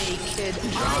 Believe me, kid,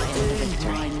 Draw I in the earned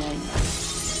victory. my name.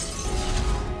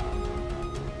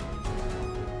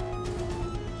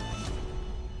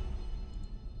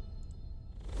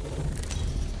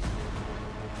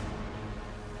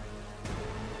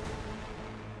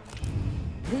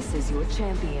 This is your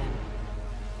champion.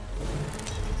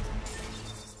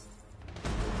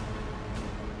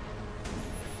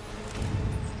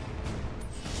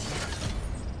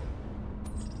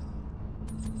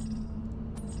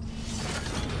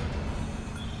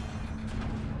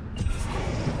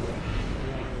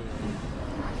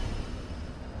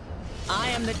 I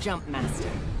am the jump master.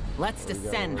 Let's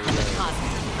descend from the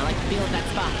cosmos. I like the feel of that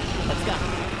spot. Let's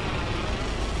go.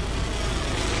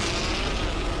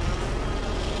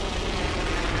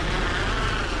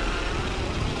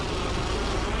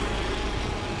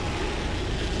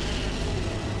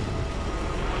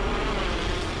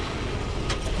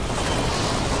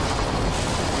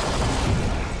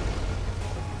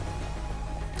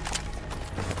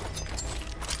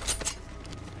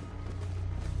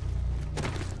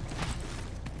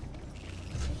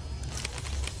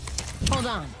 Hold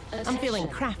on. I'm feeling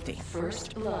crafty.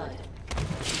 First blood.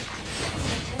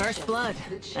 First blood,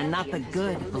 and not the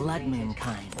good blood moon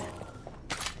kind.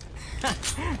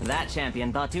 That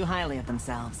champion thought too highly of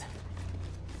themselves.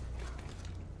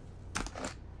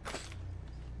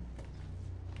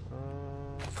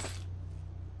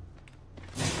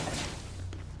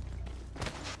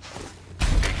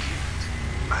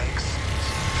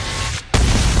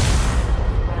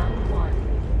 Round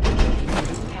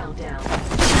 1. Countdown.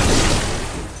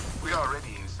 We're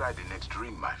already inside the next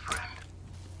ring, my friend.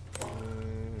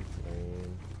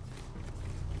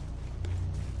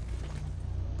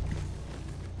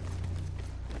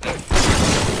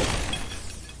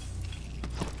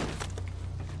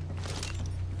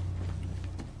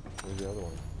 Where's the other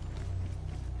one?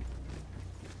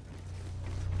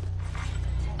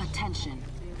 Attention.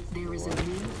 There is a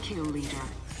new kill leader.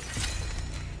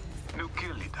 New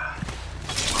kill leader.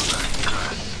 Very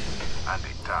good. And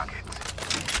a target.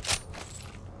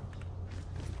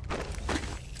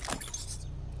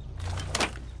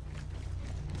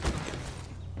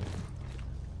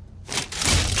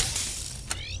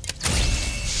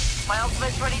 My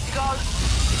ultimate's ready to go.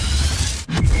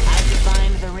 I've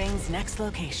defined the ring's next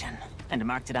location and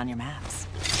marked it on your maps.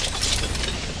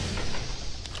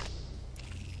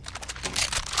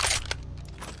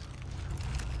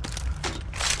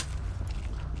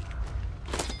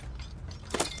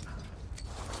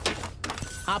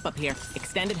 Hop up here.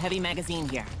 Extended heavy magazine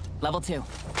here. Level 2.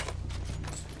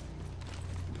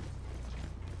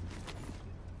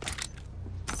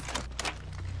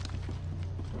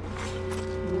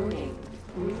 Warning.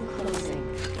 Ring closing.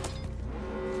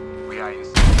 We are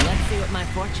inside. Let's see what my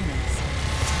fortune is.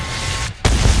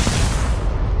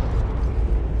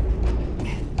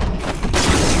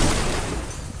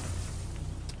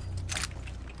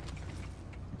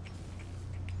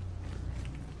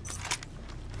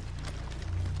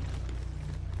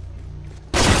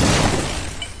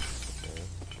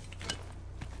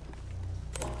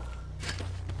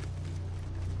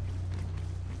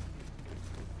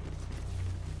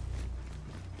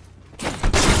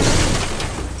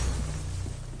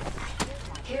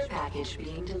 Care package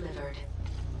being delivered.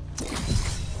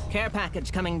 Care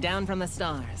package coming down from the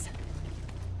stars.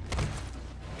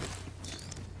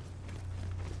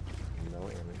 No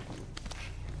energy.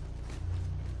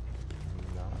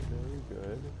 Not very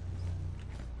good.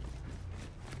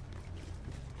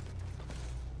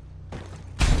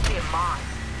 Be mine.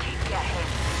 Keep your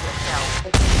hands to yourself.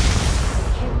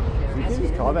 Kill leader You has can been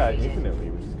just call that eliminated. infinitely,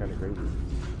 which is kind of crazy.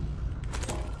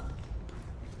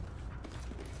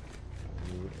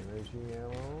 Need energy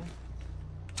ammo.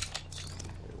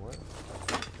 Wait, what?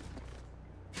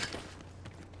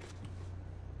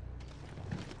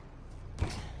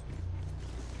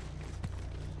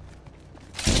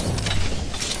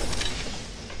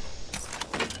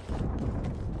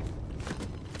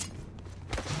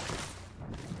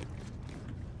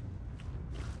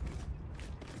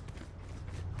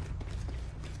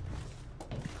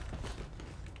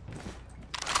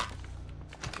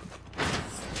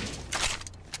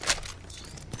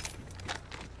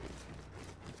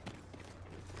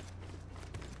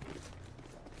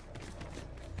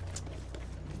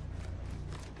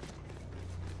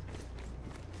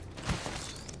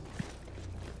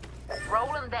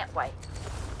 Rolling that way.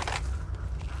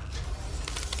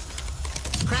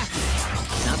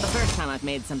 Crafty. Not the first time I've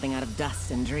made something out of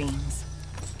dust and dreams.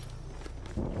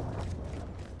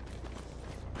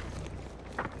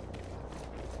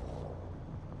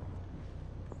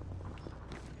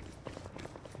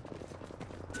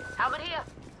 Helmet here.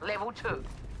 Level 2.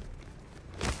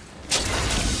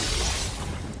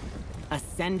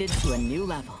 Ascended to a new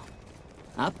level.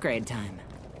 Upgrade time.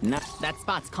 No, that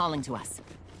spot's calling to us.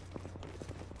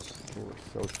 Ooh,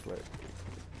 so slick.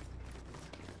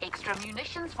 Extra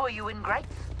munitions for you in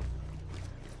grates.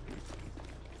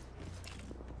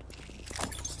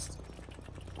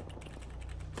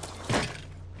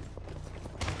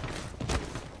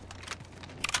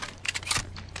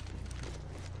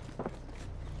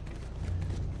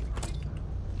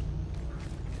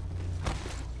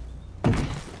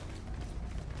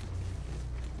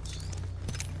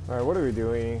 Alright, what are we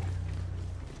doing?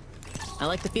 I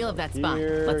like the feel of that spot.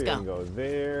 Here, Let's you go. can go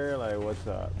there. Like, what's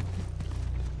up?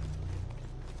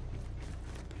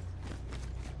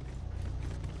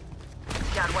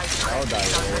 I'll die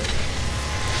here.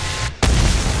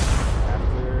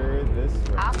 After this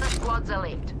one. Half the squads are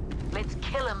left. Let's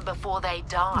kill them before they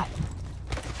die.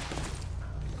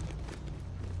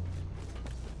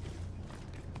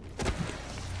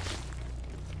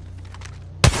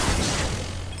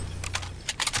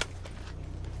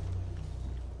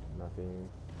 Nothing.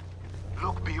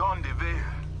 Look beyond the veil.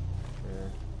 Yeah.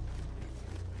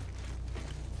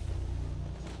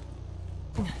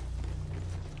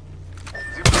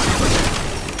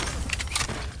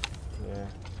 Yeah.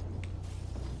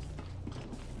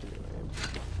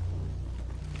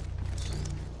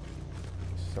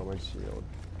 So much shield.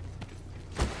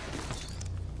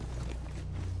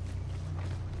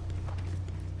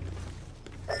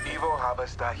 Evil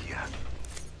harvester here.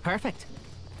 Perfect.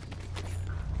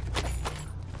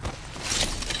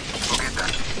 Forget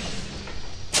that.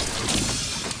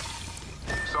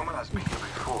 Someone has been here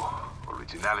before.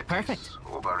 Originality Perfect. is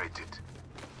overrated.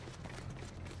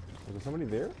 Is there somebody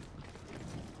there?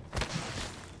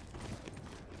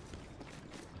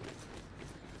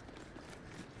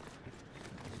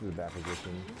 This is a bad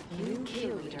position. New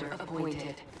kill leader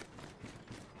appointed.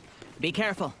 Be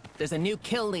careful. There's a new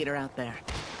kill leader out there.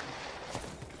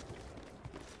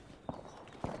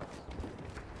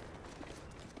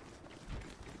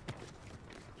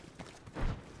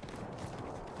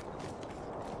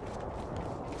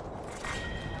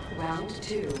 Round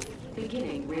 2.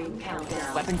 Beginning ring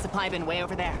countdown. Weapon supply bin way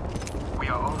over there. We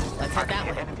are all Let's head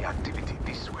that way. enemy activity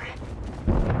this way.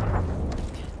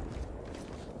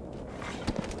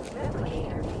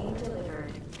 Replicator being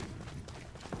delivered.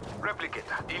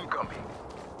 Replicator incoming.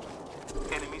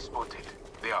 Enemy spotted.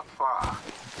 They are far.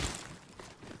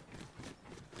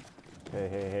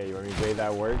 Hey, you want me to grade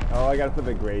that work? Oh, I gotta put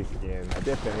the gray skin. I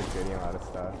did finish grading a lot of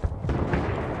stuff.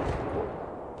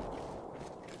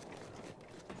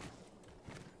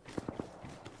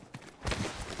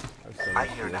 I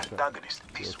hear an antagonist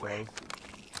this way.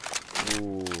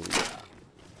 Ooh, yeah.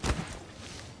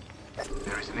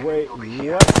 There is an Wait, enemy over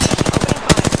here. what?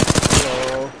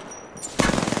 Hello?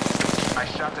 I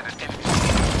shot at an enemy.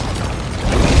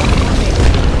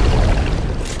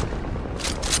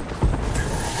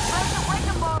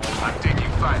 I'm taking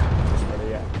fire. Where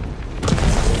they at?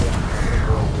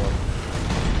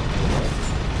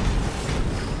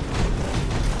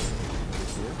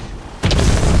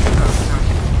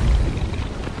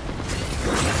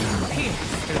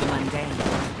 Through the mundane.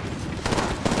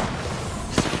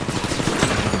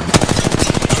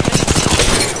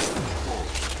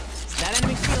 That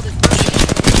enemy shield is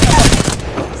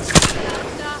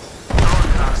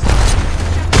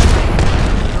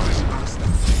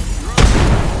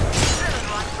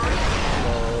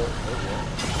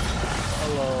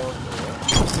Hello.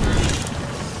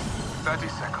 30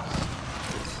 seconds.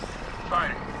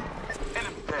 Fire.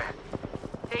 Enemy there.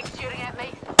 Big shooting at me.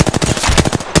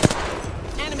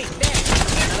 enemy there.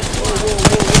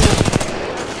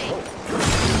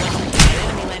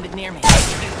 Enemy landed near me. He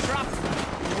dropped me.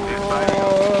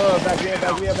 Oh, back me up.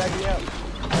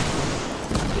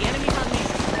 The enemy's on me.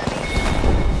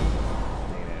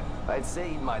 I'd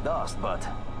say eat my dust, but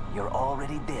you're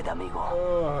already dead, amigo.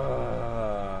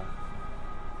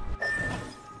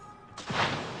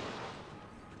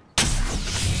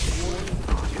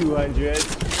 200.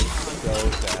 So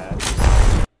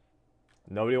sad.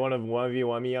 Nobody want to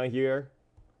 1v1 me on here?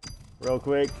 Real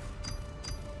quick.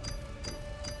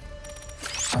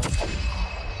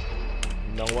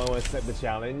 No one will accept the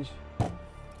challenge.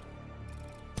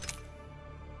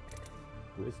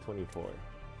 Who is 24?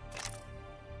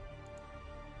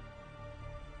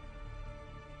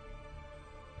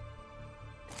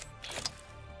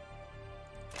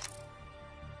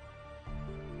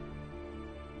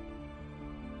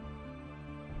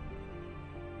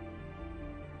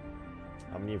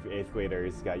 How many of 8th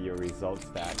graders got your results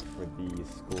back for the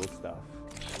school stuff?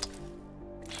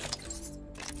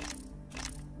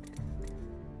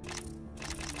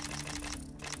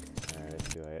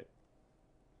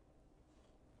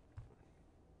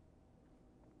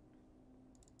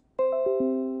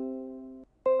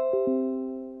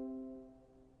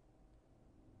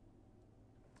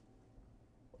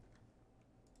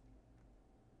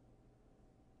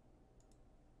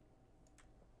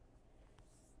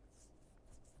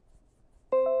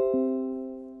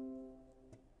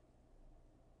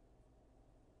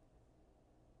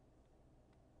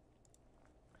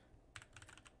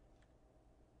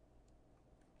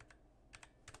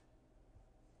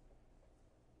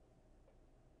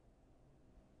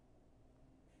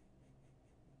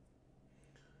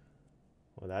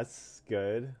 Well, that's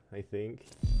good, I think.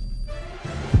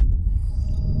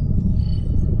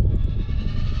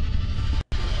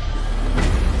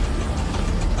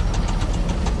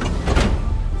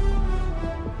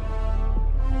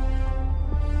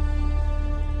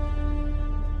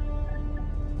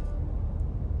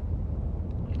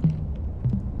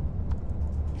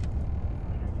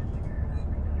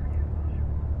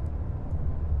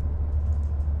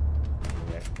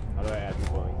 How do I add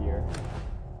people in here?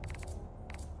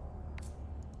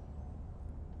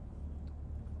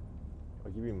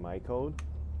 I'll give you my code.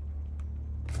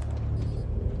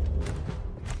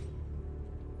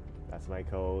 That's my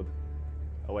code.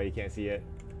 Oh wait, you can't see it.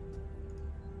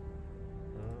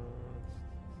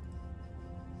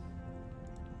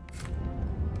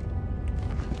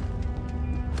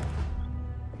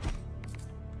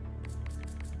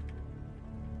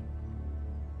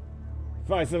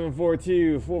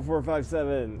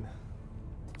 5742-4457.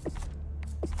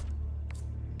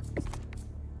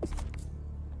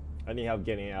 I need help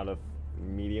getting out of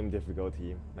medium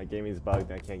difficulty. My game is bugged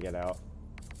and I can't get out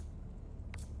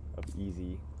of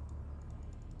easy.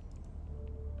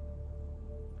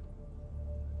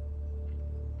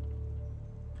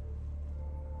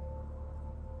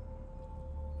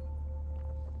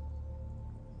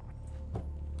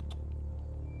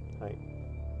 Hi.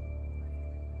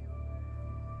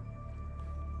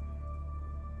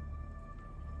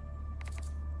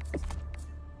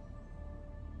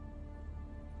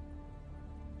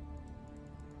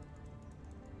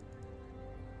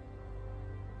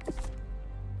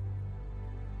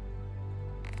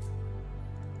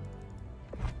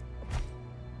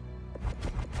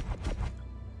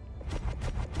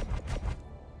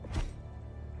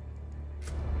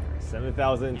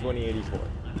 $7,084.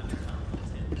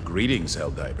 Greetings,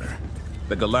 Helldiver.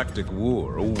 The Galactic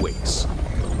War awaits.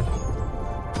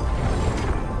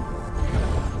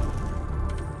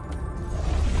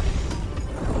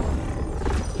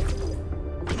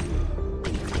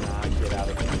 Get out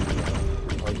of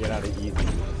easy. Or get out of easy.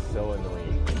 So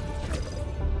annoying.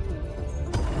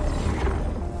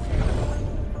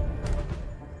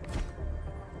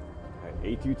 Alright,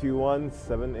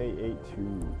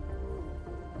 8221-7882.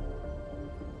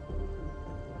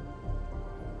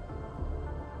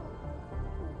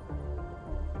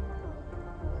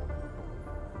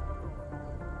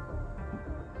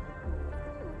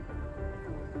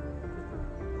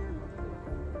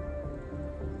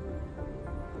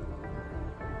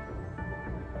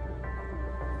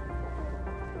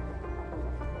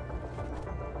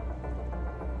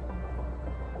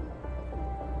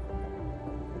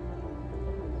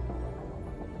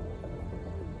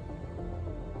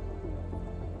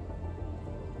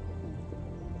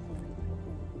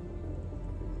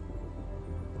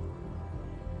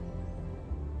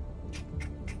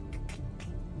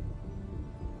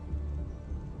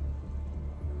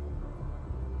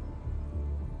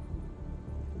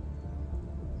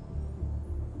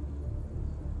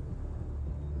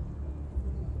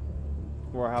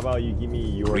 Or how about you give me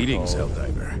your Greetings, code?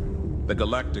 Helldiver. The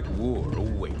Galactic War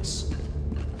awaits.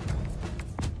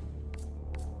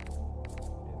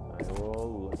 I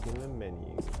will look in the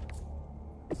menu.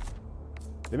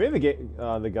 They made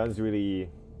the guns really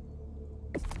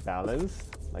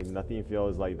balanced. Like nothing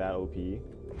feels like that OP,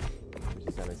 which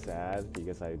is kind of sad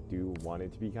because I do want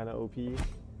it to be kind of OP.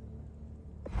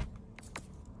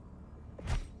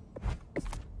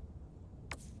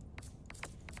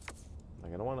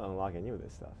 Like I don't want to unlock any of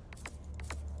this stuff.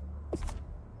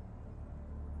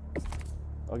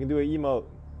 Oh, I can do an emote.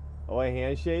 Oh, a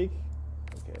handshake.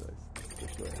 Okay,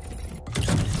 let's do it.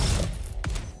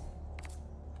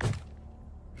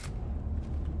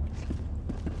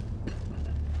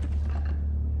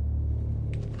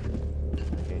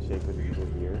 Handshake with the people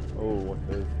here. Oh, what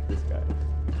is this guy?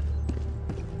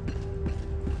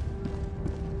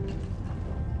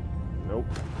 Nope.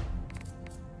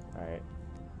 Alright.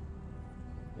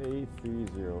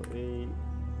 8308-1667.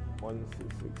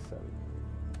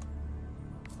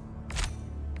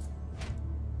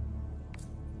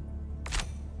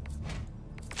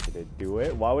 Did it do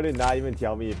it? Why would it not even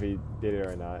tell me if it did it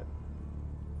or not?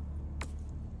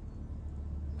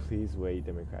 Please wait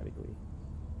democratically.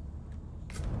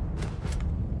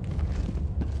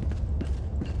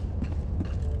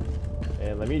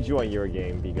 And let me join your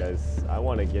game because I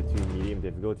want to get to medium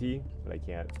difficulty, but I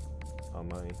can't on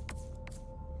mine.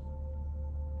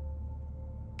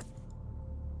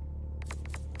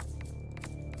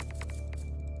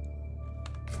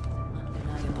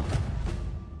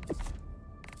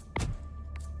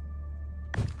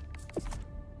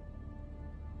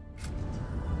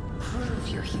 Prove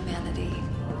your humanity.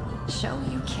 Show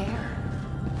you care.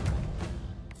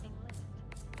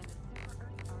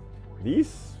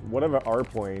 These, whatever R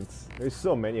points, there's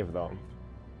so many of them.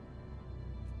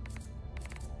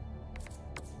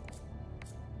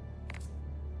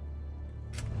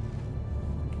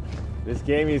 This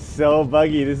game is so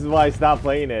buggy. This is why I stopped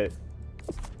playing it.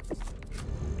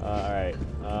 Alright.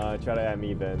 Try to add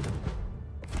me then.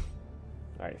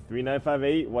 Alright.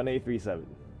 3958 1837.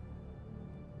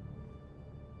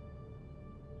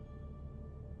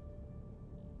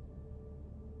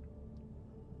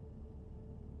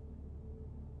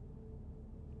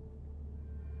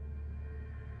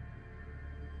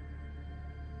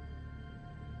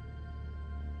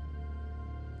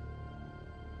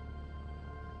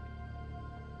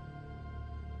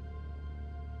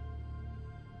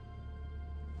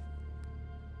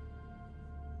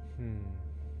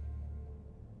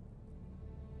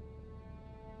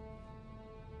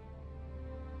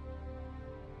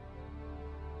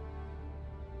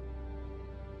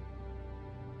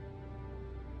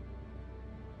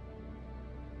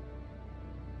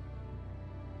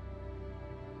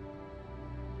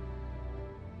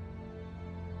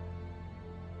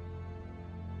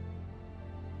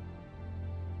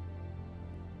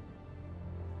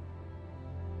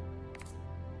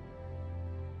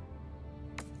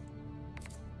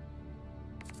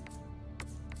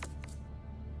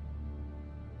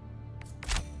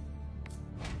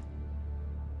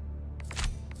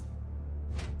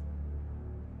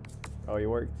 Oh, you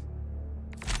worked?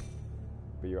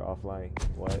 But you're offline.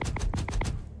 What?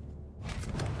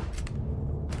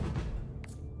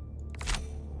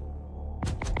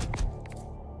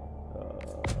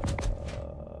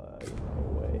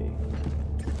 No way.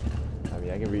 I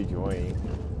mean, I can rejoin.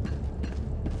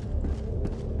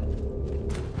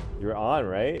 You're on,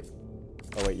 right?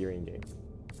 Oh wait, you're in game.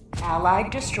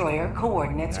 Allied destroyer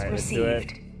coordinates All right, let's do it.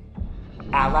 received.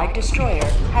 Allied destroyer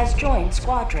has joined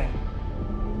squadron.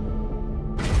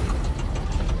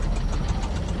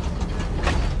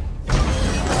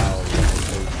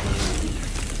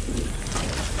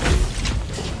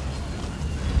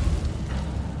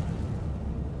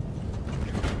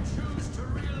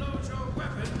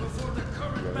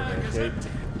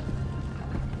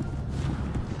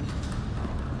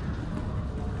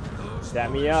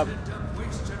 Stat me up.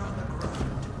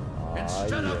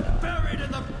 Instead of buried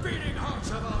in the beating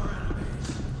hearts of our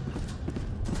enemies.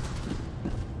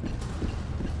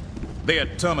 The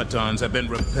atuomatons have been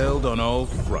repelled on all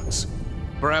fronts.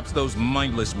 Perhaps those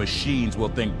mindless machines will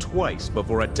think twice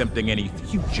before attempting any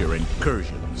future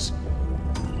incursions.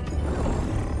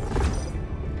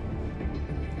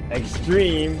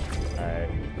 Extreme. Alright.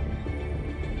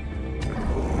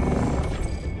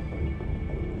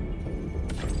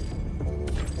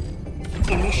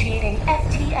 Initiating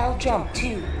FTL jump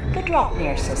to the drop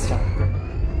near system.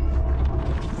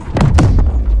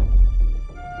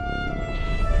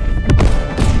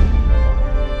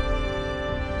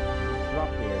 Drop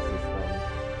near system.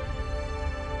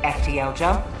 FTL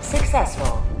jump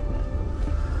successful.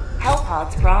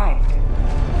 Hellpods primed.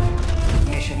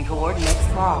 Mission coordinates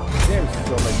locked. There's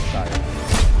so much time.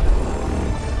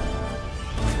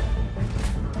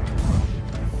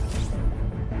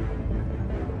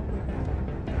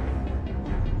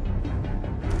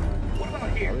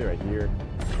 Probably right here.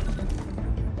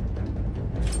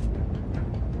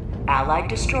 Allied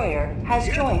destroyer has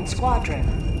joined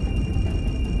squadron.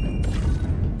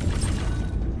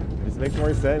 This makes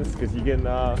more sense because you can.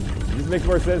 This makes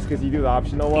more sense because you do the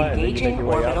optional one and then you make Engaging your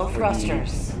way orbital up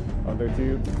thrusters. with the other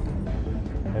two,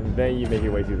 and then you make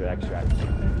your way through the extract.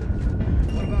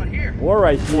 What about here? Or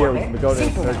right here, we Orbit can go in a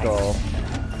synchronized. circle.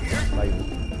 Like,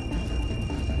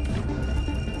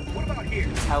 What about here?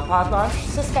 Hellpod launch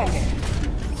suspended.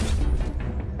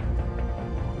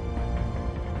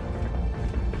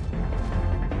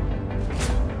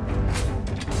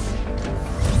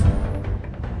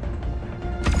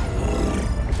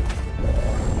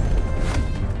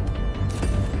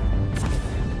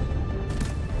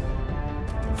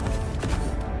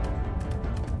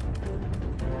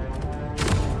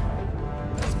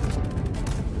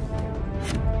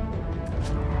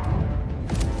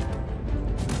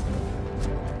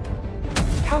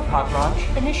 Hellpod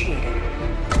launch initiated.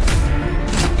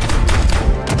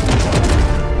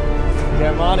 okay,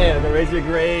 I'm on it. I'm gonna raise your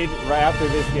grade right after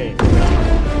this game.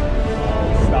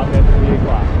 Stop at 3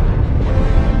 o'clock.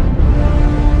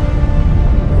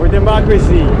 For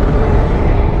democracy.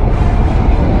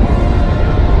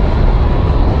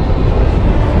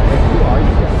 Who are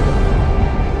you guys?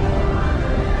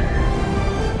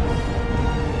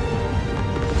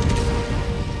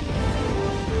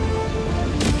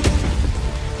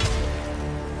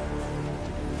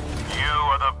 You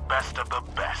are the best of the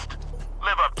best.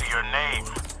 Live up to your name.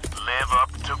 Live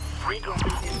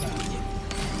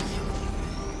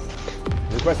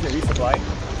Requesting a resupply.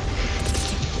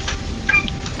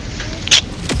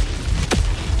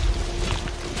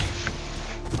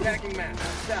 Tagging map,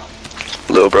 south.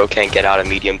 Lil bro can't get out of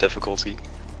medium difficulty.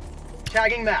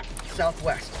 Tagging map,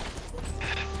 southwest.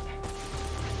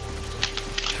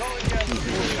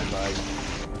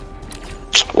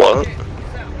 What?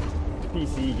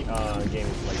 PC game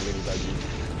is like really buggy.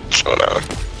 Oh no.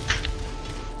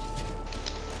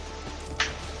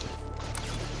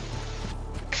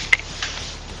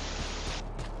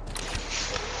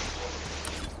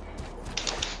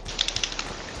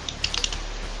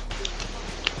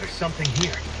 There's something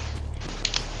here.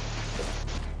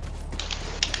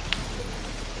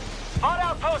 Hot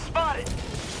outpost spotted.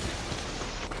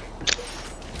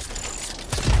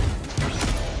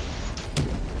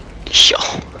 Yo.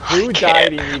 Who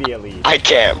died immediately? I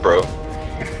can't, bro.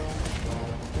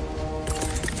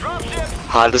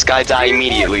 How did this guy die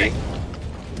immediately?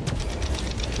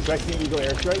 Requesting Eagle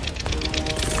airstrike.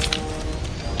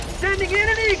 Sending in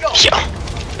an eagle. Yo.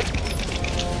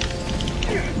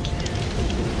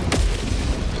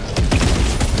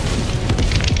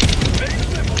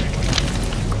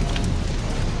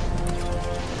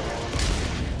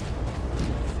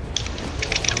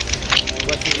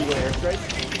 Requesting Eagle airstrike.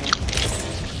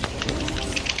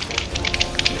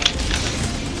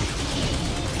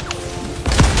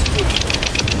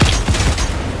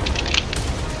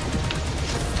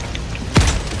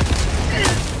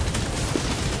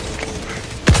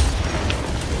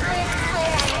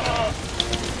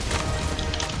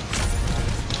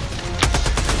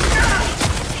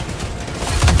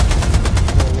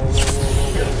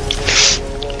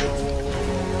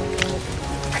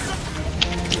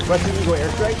 Requesting Eagle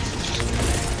airstrike.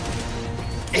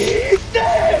 Eat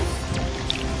this!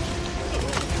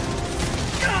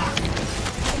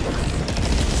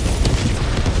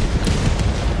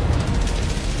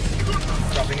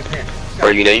 Dropping a pin. Bro,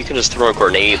 you know you can just throw a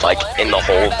grenade like in the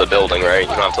hole of the building, right? You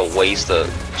don't have to waste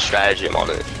a stratagem on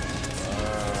it.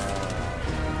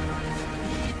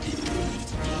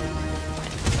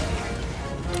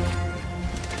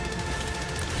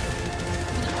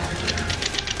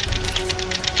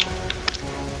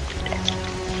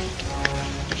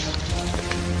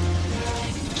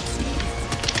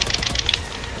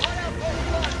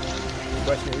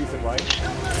 Requesting resupply.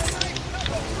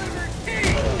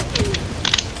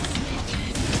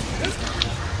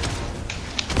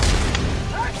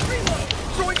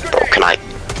 Bro, can I?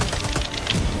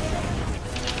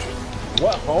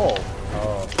 What hole?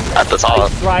 Oh. At the top.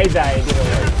 I tried that and didn't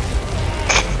work.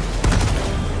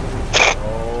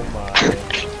 Oh my.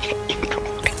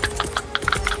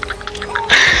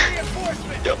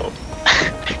 Yo.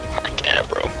 I can't,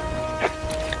 bro.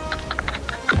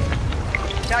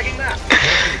 Tagging map.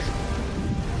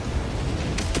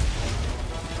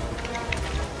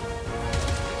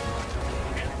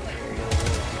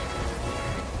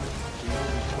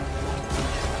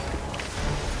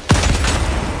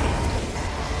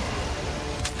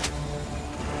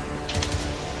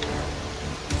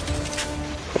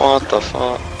 What the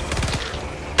fuck?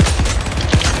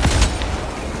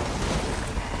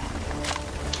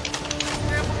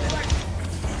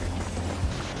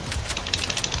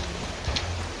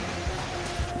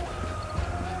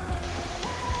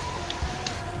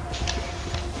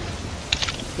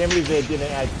 Can't believe they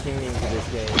didn't add kinging to this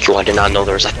game. Yo, I did not know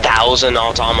there was 1,000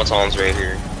 automatons right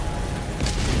here.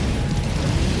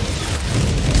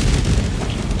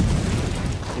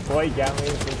 Deploy Gatling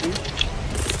infantry.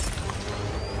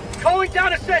 Calling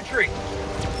down a sentry.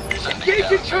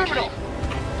 Engage in terminal.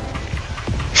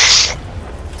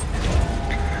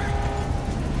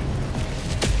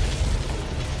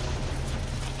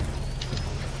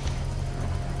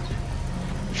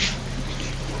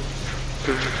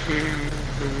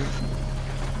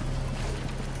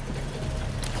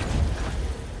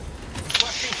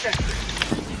 Requesting sentry.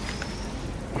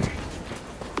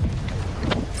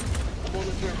 I'm on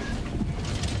the terminal.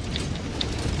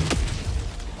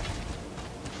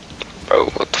 Bro,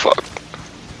 what the fuck?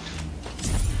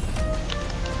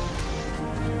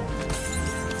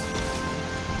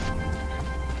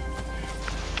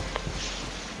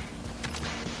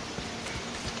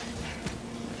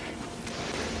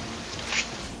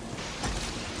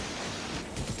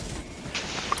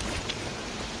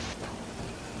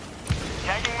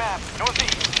 Tagging map,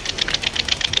 northeast.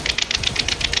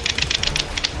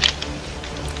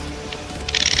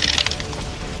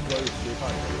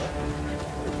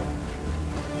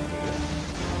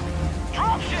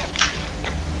 Dropship!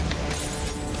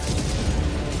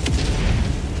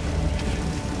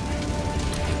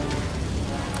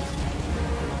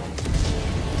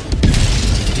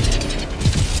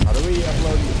 How do we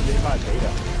upload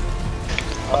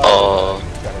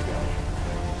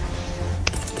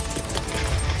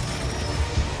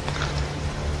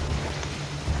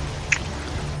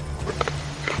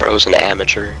Bro's an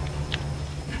amateur.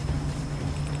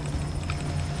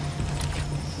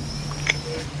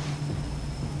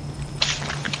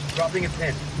 Dropping a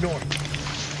pin. North.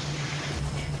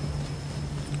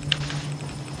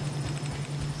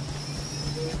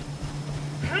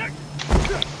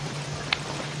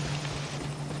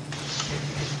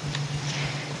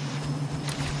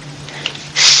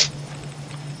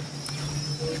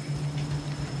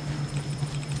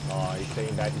 Oh, he's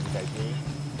saying that to protect me.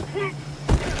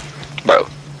 Bro.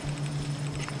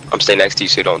 I'm staying next to you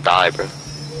so you don't die, bro.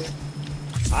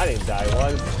 I didn't die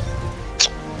once.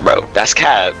 Bro, that's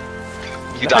cap.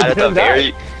 You No, I died at the didn't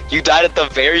die. you died at the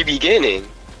very beginning.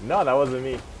 No, that wasn't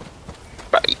me.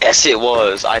 Bro, yes it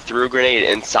was. I threw a grenade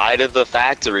inside of the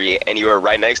factory and you were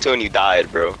right next to it and you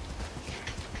died, bro.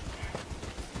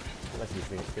 Unless you're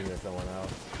thinking of someone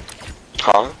else.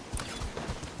 Huh?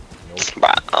 Nope. Bro,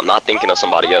 I'm not thinking of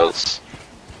somebody else.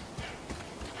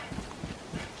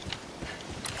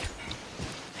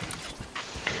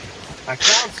 I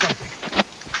found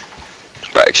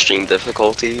something. Bro, extreme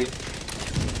difficulty.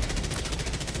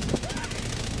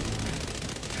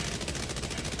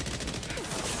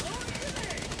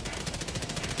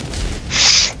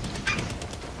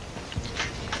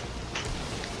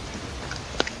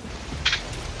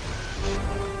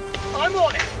 I'm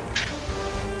on it.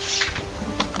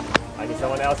 I need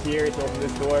someone else here to open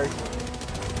this door.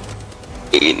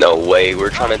 Ain't no way.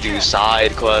 We're trying to do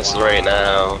side quests right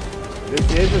now.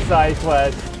 This is a side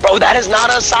quest. Bro, that is not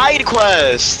a side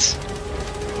quest.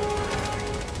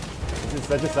 This is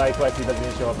such a side quest, he doesn't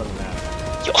even show up on the map.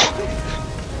 Yo.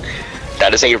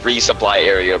 That is a resupply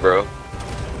area, bro.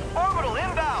 Orbital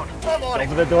inbound. I'm on it.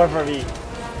 Open the door for me.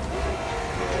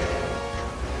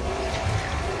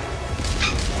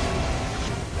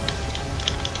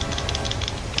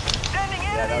 Sending in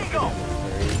Yeah, that an was eagle.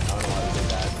 pretty necessary. I don't know why I did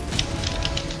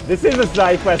that. This is a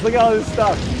side quest. Look at all this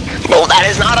stuff. Bro, that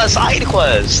is not a side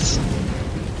quest.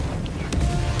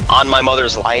 On my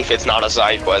mother's life, it's not a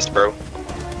side quest, bro.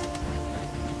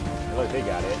 Look, they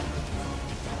got it.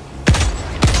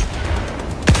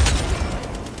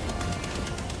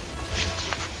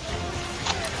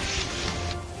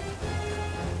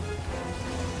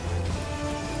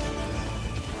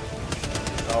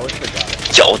 Oh, it's the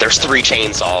guy. Yo, there's 3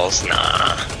 chainsaws.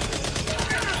 Nah.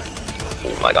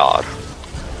 Oh my god.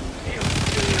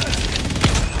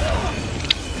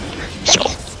 Yo.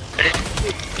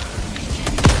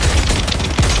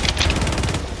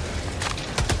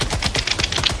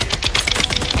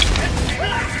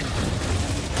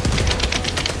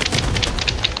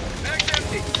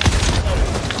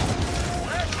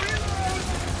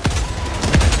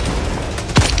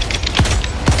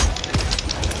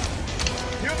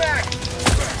 New mag.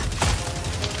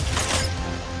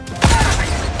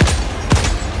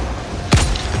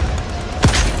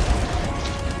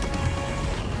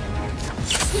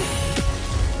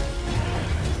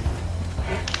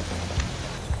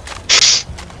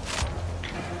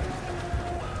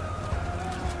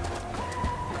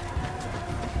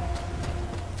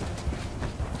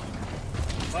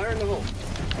 Fire in the hole.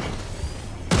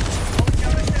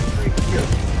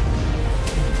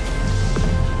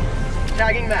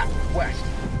 Tagging map, west.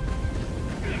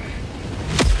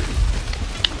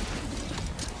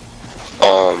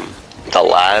 The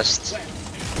last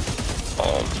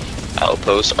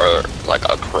outposts are like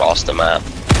across the map,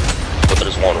 but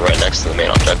there's one right next to the main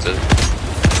objective.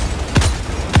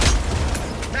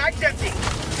 Mag's empty.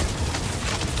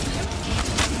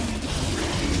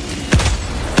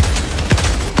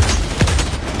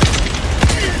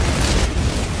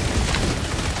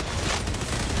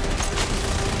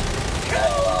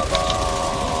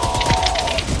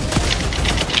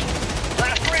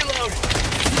 Last reload.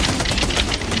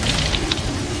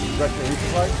 Russian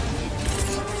resupply?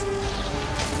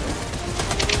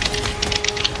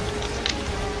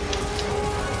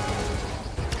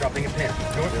 Dropping a pin.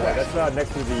 Yeah, Northwest. that's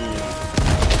next to the...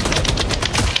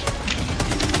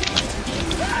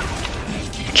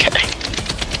 Okay.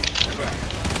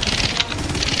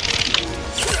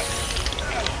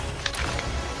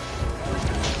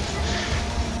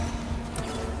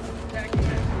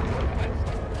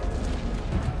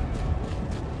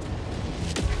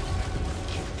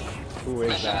 Who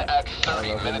is that? At I don't 30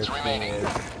 know who minutes this thing remaining. is.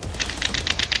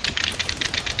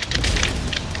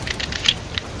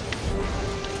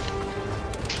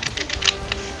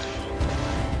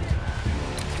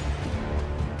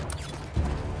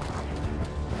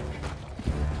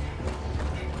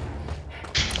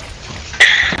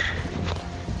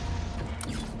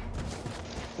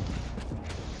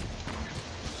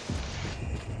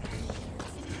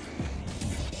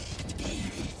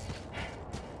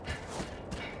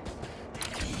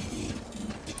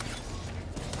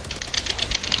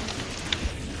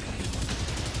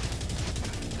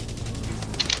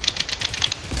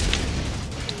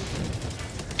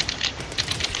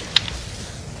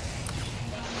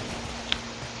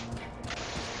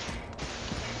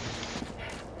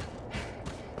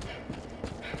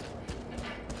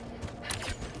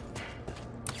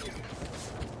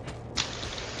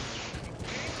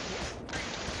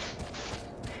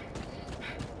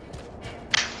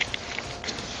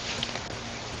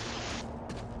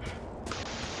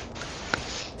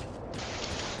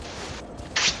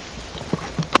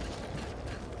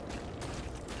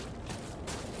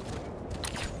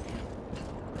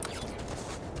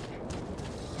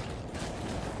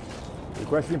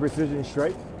 Requesting precision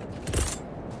strike.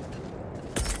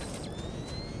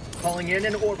 Calling in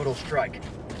an orbital strike.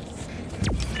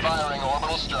 Firing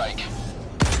orbital strike.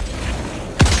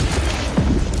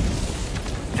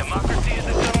 Democracy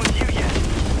isn't done with you yet.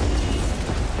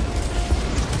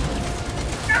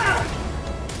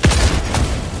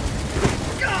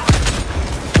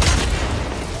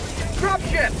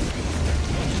 Dropship!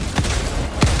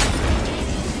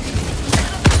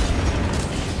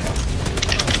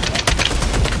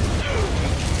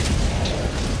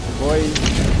 Boy,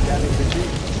 scanning the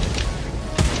sheet.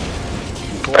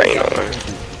 Right on.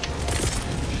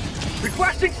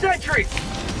 Requesting sentry!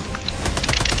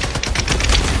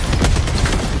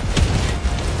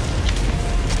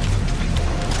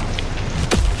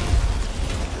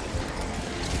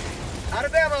 Out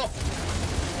of ammo!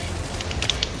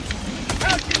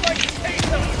 How'd you like to taste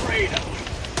some freedom?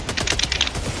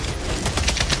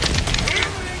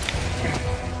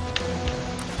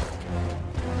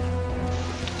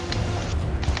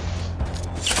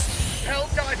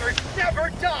 Helldivers never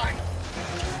die!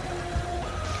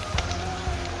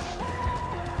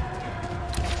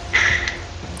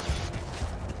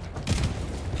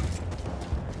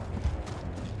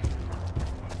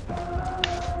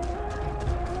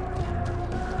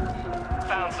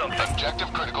 Found something.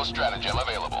 Objective critical stratagem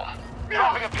available.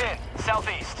 Dropping a pin,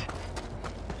 southeast.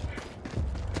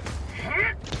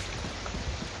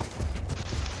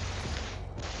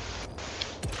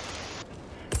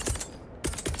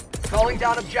 Calling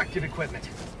down objective equipment.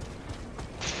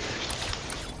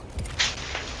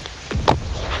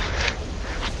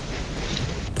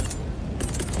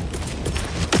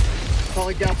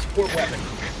 Calling down support weapon.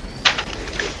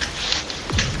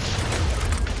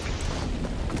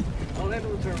 I'll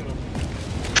handle the terminal.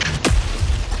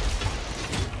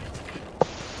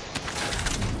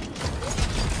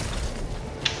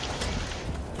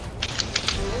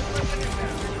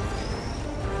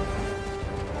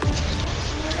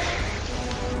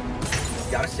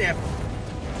 Got a sample.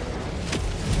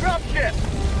 Drop ship!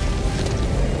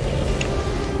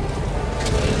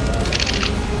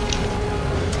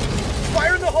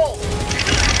 Fire in the hole!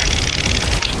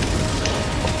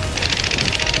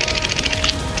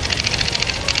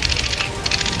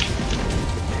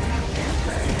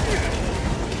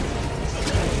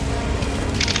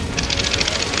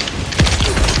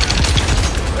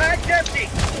 Bag's empty!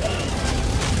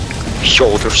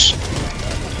 Shoulders.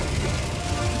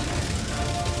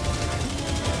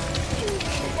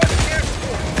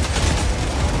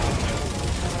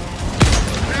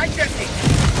 Bag's empty!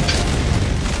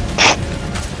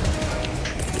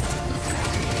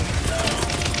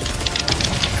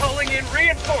 Calling in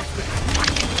reinforcements!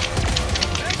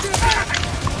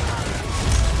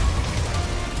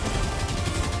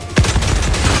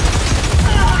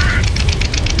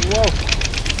 Whoa.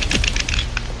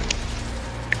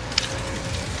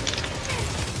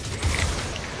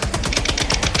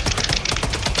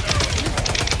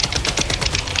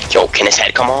 Yo, can his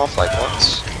head come off? Like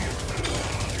what?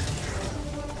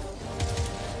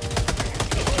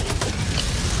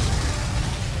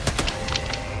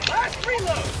 Last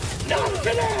reload! Not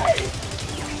today!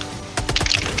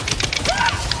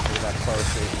 That far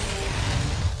station.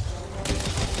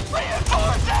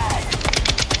 Reinforcing!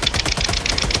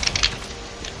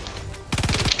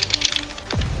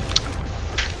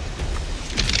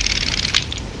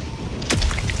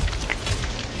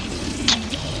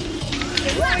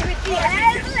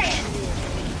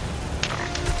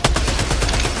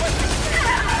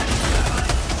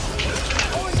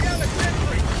 Going down the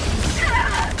sentry!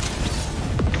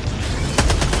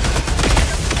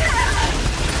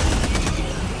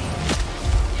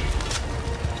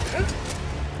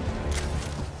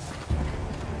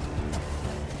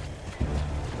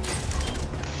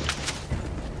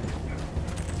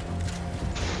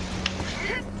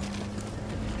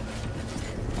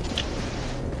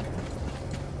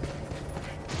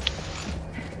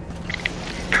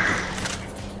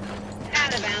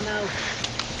 Out of ammo.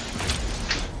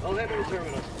 I'll handle the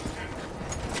terminal.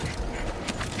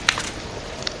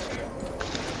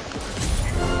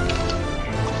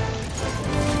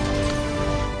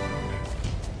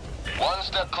 One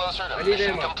step closer to I need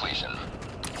mission ammo. completion.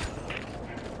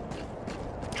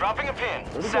 Dropping a pin.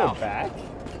 Where do we go South. back?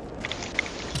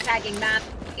 Tagging map.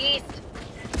 East.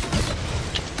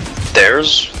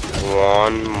 There's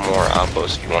one more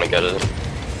outpost if you want to get it.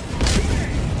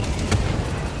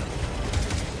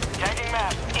 Tagging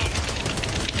map. East.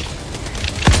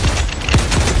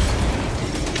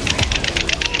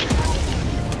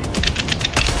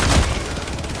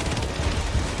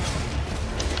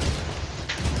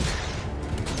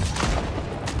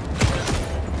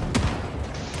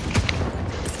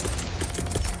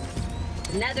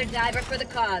 Another diver for the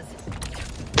cause.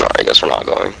 Alright, I guess we're not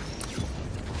going.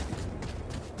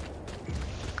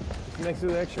 It's next to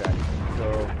the extract. So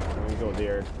when we go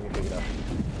there, we can pick it up.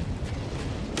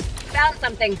 Found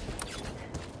something.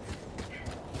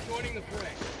 Joining the fray.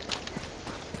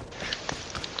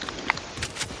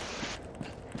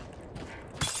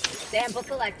 Sample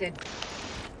collected.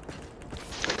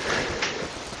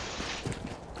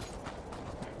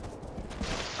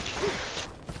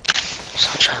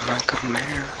 Sunshine like a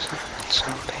mirror,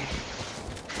 something.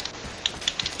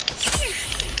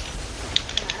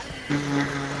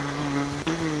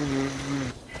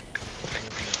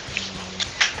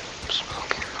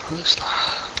 Smoking loose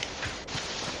love.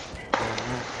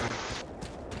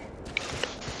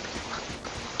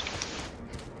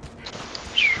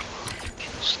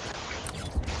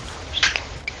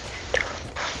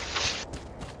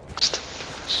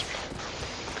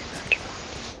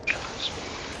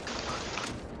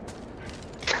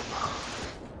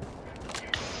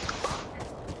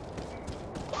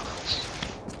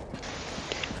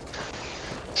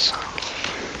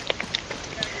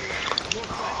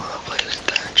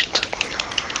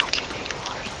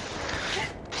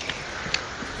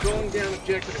 Going down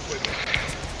objective equipment.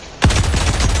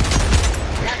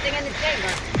 Nothing in the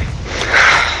chamber.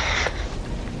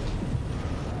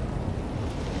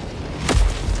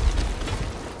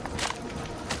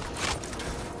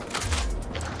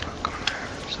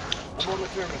 I'm on the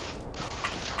terminal.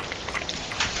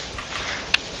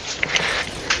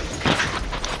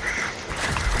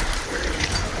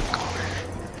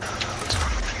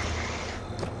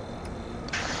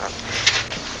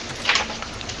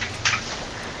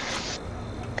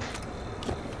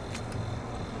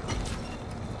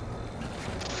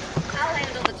 I'll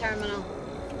handle the terminal.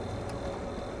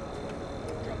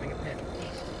 Dropping a pin.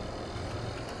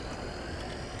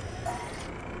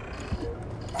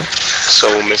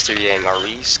 So, Mr. Yang, are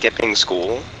we skipping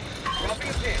school? Dropping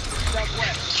a pin.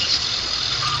 Southwest.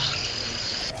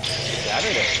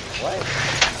 Saturday?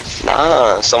 What?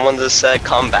 Nah, someone just said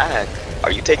come back.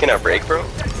 Are you taking a break, bro? No, I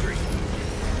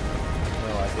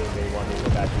think they want me to go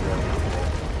back to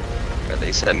work. Yeah,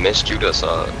 they said Miss Judah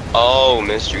saw. Oh,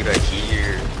 Miss Judah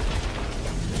here.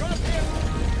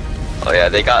 Oh yeah,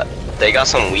 they got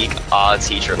some weak odd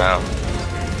teacher now.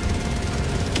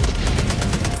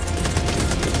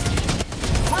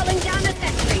 Calling down the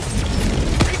sentry.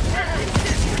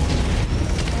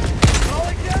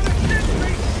 Calling down a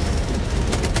sentry.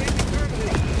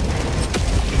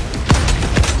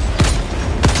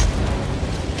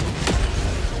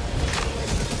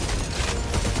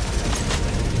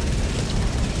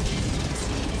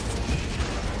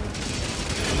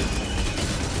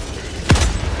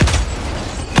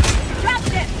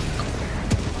 Dropped it.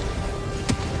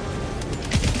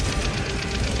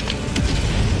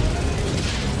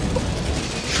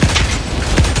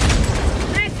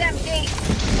 Nice empty.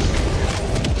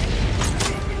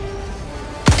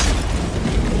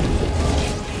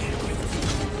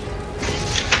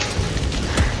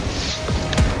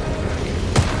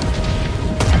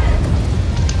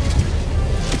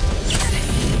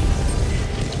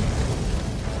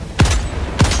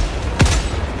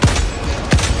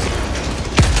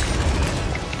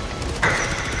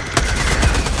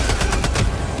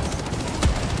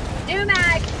 New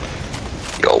mag.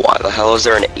 Yo, why the hell is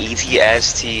there an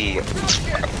ATST?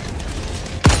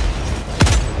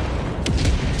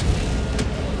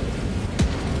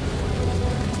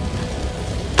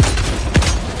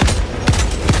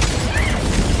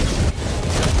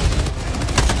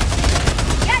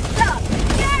 Get some.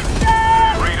 Get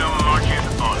some. Freedom marches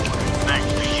onward.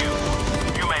 Thanks to you.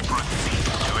 You may proceed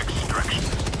to extraction.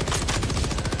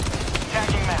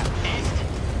 Tagging map. East.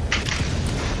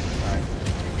 Alright,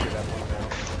 get that one now.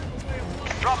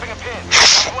 Dropping a pin.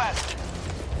 Southwest.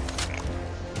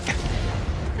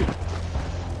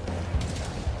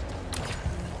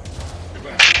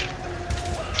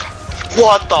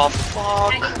 What the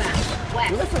fuck? Tagging map. You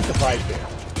West. left some surprise there.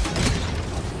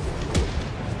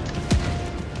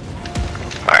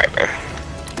 Alright, man.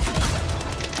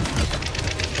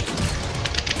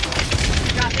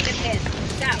 Dropping a pin.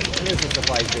 South. There's some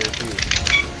surprise there too.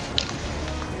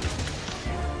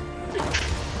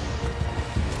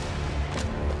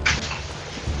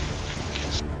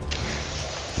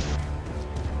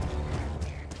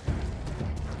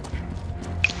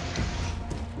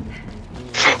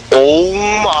 Oh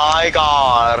my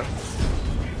god.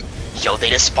 Yo, they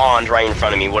just spawned right in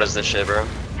front of me. What is this shit, bro?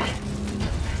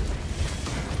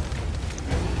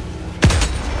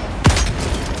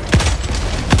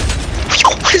 Yo,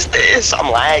 what is this?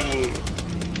 I'm lagging.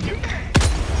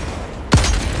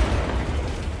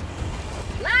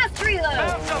 Last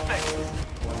reload.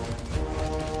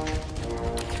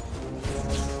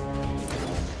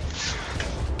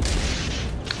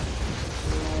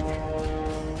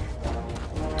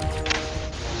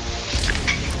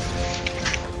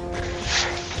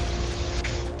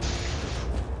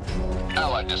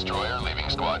 Destroyer leaving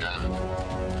squadron.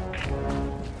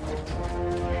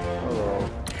 Hello.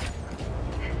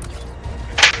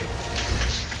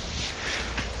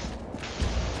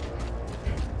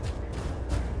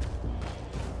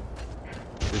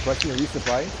 Requesting a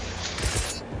resupply.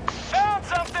 Found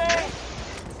something!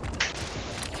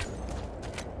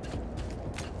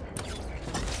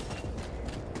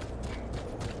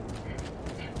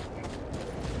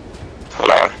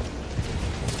 Hold on.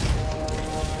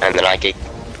 And then I get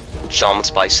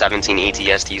jumped by 17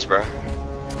 ATSTs, bro.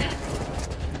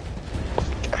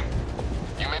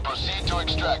 You may proceed to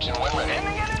extraction when ready.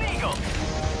 Aiming at an eagle!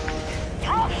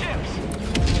 Drop ships!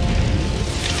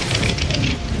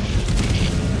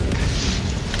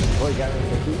 Oh, you got me.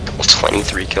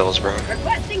 23 kills, bro.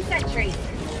 Requesting sentries.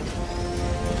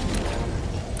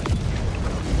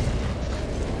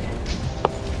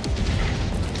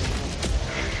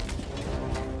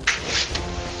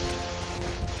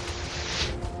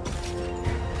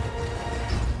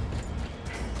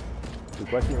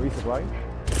 Requesting a resupply.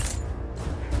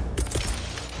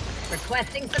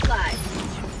 Requesting supplies.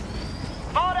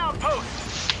 Spot outpost!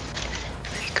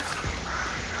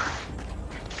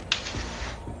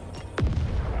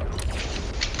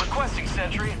 Requesting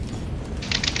sentry.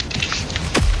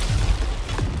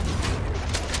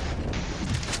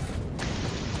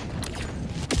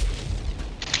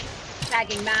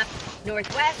 Tagging map.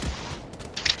 Northwest.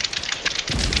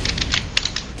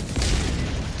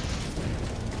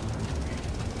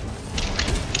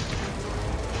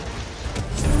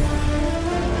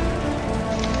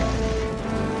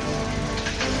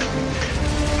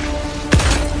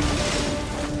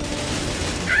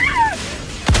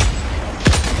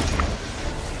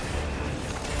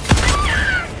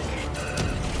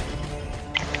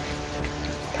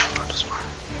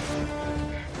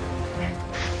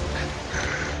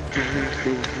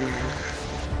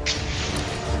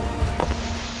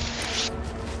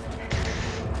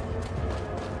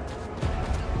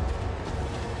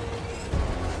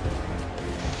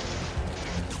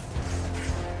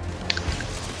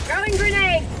 Throwing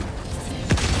grenade.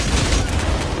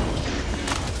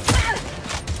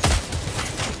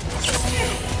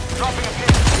 Dropping a pin.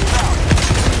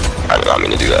 I did not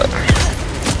mean to do that.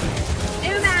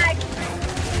 New mag.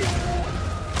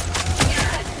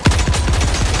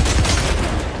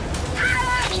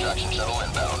 Extraction shuttle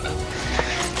inbound.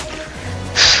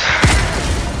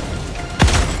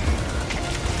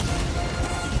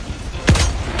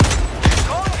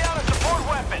 Calling down a support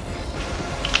weapon.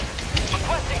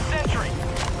 Requesting sentry.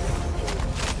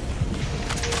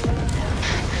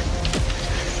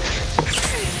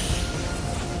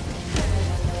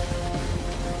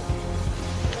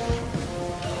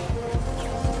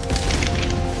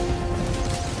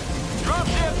 Drop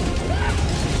ship.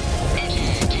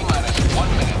 ETA T-minus 1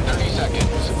 minute 30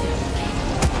 seconds.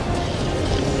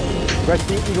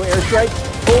 Requesting Eagle airstrike.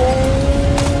 Oh!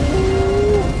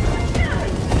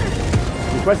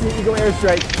 Requesting Eagle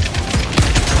airstrike.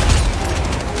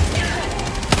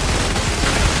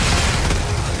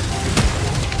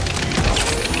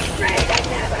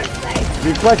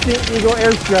 Requesting Eagle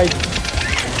airstrike.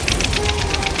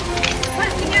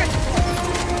 Requesting air support.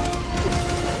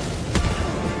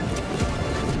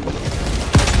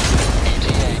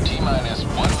 ETA T-minus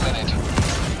 1 minute.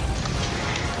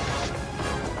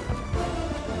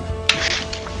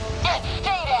 Stay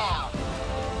down.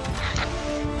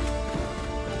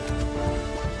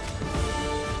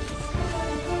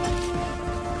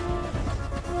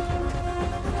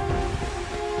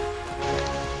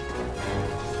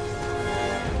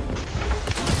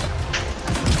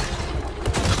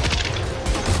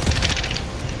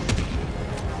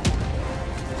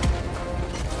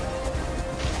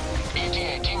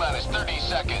 ETA T-minus 30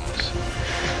 seconds.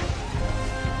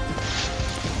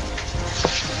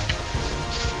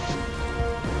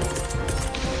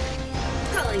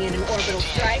 Calling in an orbital ETA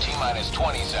strike. T-minus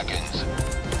 20 seconds.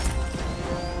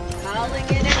 Calling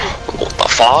in an What the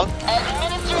fuck?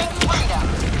 administering freedom.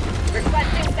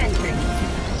 Requesting sentry.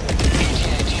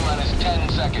 ETA T-minus 10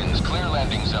 seconds. Clear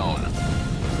landing zone.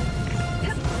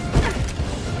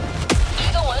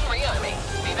 Eagle 1 rearming.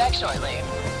 Be back shortly.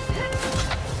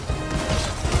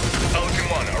 Pelican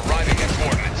 1 arriving at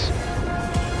coordinates.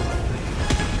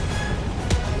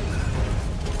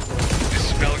 This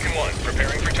is Pelican 1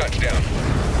 preparing for touchdown.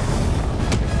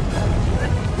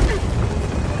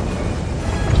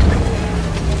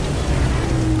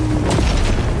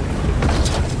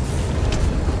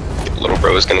 Little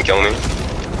bro is gonna kill me.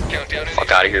 Countdown.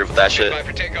 Fuck out of here with that shit.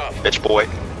 Standby for takeoff. Bitch boy.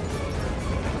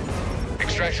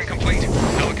 Extraction complete.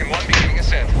 Pelican 1 beginning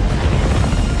ascent.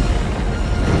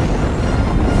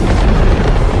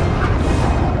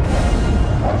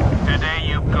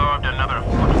 carved another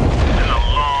foothold in a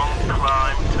long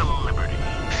climb to liberty.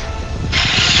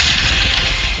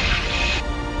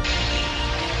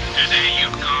 Today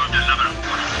you've carved another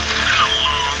foothold in a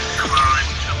long climb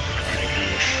to liberty.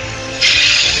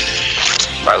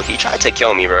 Bro, he tried to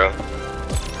kill me, bro. It's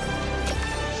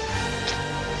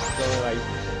only like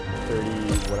 30,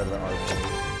 whatever art thing.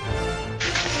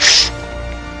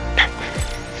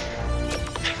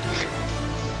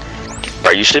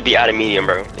 Bro, you should be out of medium,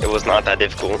 bro. It was not that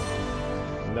difficult.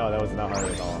 No, that was not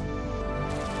hard at all.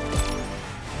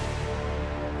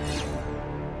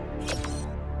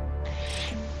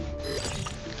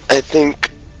 I think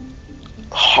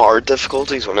hard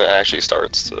difficulty is when it actually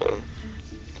starts to...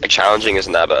 Like, challenging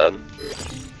isn't that bad.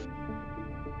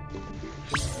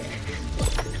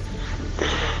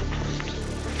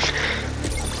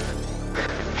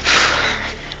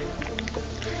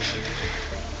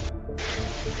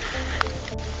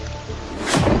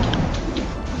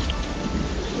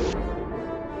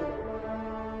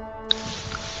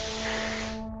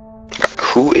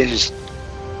 Who is...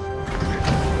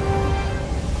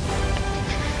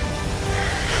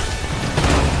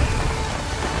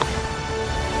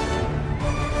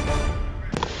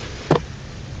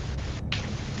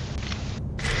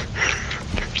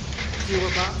 Fewer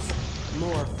bots,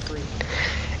 more free.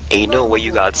 Ain't no way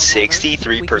you got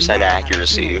 63%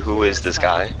 accuracy. Who is this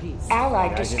guy?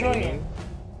 Allied destroyer.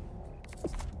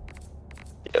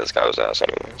 Yeah, this guy was ass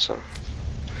anyway, so...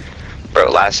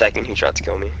 Bro, last second he tried to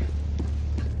kill me.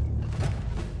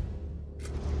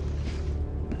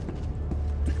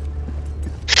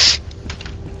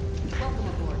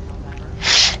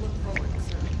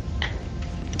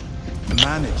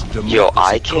 Yo,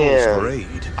 I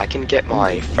can get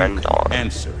my friend on.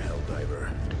 Answer,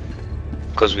 Helldiver.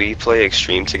 Cause we play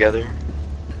Extreme together.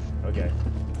 Okay.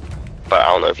 But I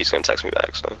don't know if he's gonna text me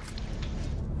back, so.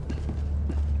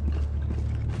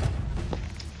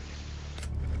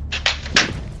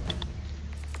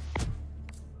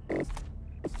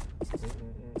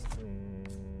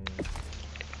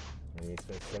 I need to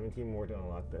spend 17 more to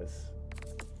unlock this.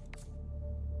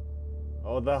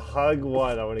 Oh, the hug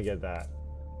one. I want to get that.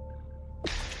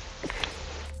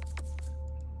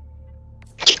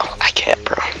 Oh, I can't,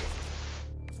 bro.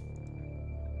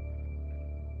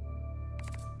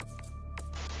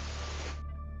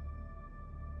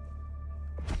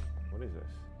 What is this?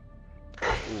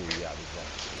 Ooh, yeah, this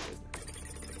is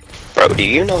good. Bro, do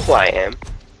you know who I am?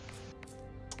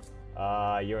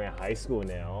 You're in high school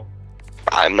now.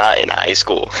 I'm not in high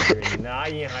school. You're not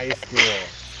in high school.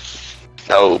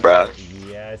 No, bro.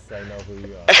 Yes, I know who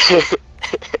you are.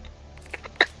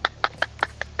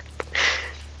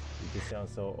 You just sound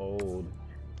so old.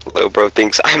 Lil bro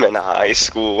thinks I'm in high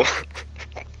school.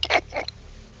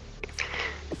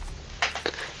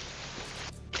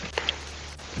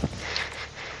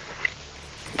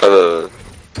 The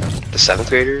 7th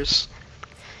graders,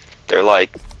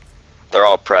 they're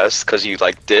all pressed because you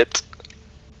like dipped.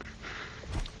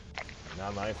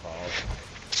 Not my fault.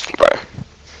 Bro,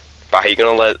 how you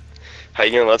gonna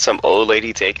let some old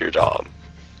lady take your job?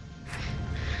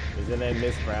 Isn't that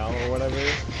Miss Brown or whatever?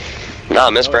 Nah,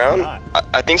 Miss No, Brown? it's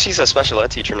I think she's a special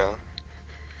ed teacher now.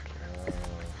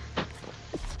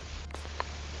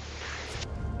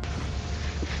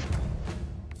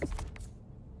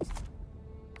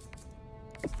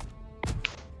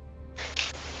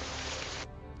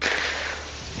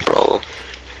 Bro,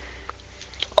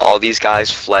 all these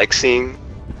guys flexing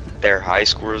their high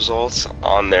school results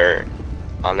on their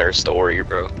story,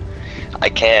 bro. I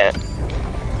can't.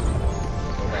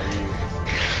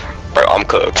 Bro, I'm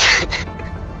cooked.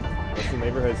 What's the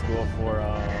neighborhood school for,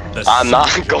 I'm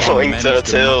not going to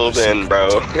Tilden,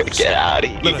 bro. Get out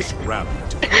of here.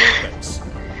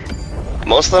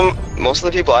 Most of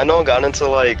the people I know got into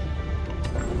like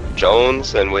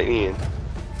Jones and Whitney, and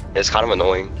it's kind of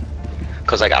annoying.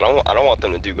 Cause like I don't want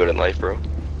them to do good in life, bro.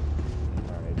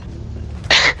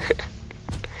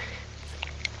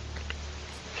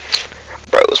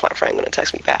 Bro, is my friend gonna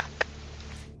text me back?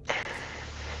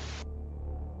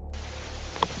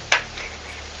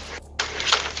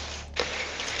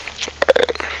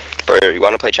 Bro, you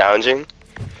wanna play challenging?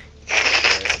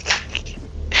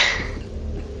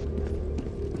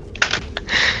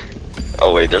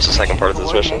 Oh wait, there's a second part of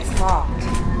this mission.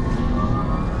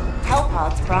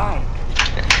 Hellpods prime.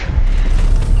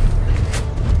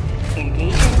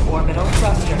 Engaging orbital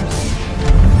thrusters.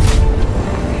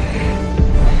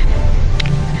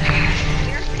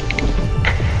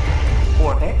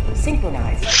 Orbit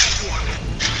synchronized.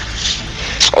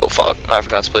 Oh fuck, I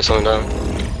forgot to play something down.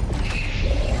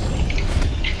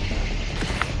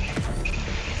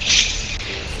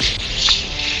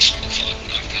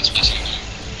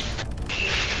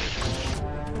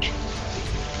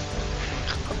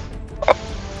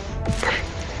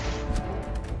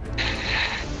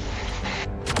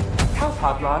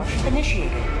 Launch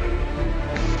initiated.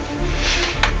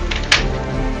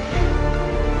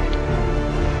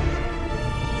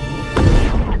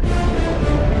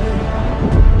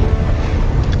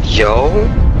 Yo?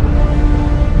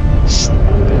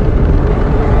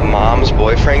 Mom's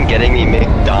boyfriend getting me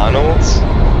McDonald's?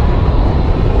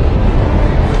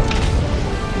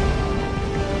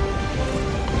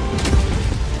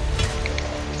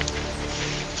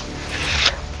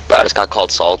 Bro, I just got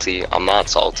called salty. I'm not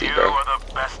salty, bro. You are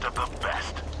the best of the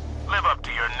best. Live up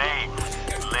to your name.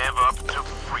 Live up to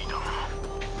freedom.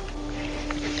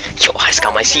 Yo, I just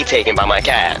got my seat taken by my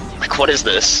cat. Like, what is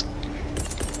this?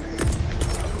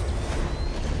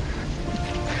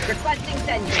 Requesting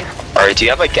sentry. Alright, do you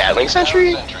have a Gatling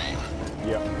sentry?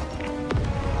 Yep.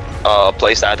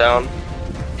 Place that down.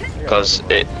 Cause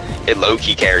it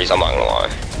low-key carries, I'm not gonna lie.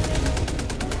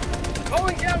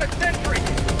 Going down a sentry.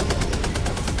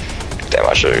 Damn,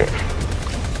 I should.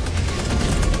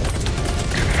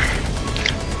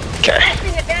 Okay.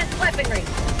 Testing advanced weaponry.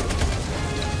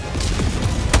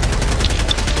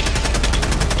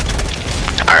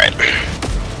 Alright.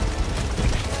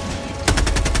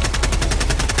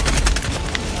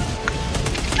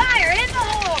 Fire in the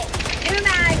hole. New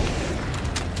mag.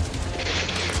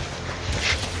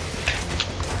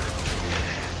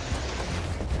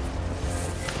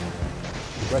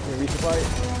 Requesting resupply.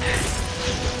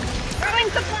 Throwing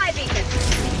supply beacon.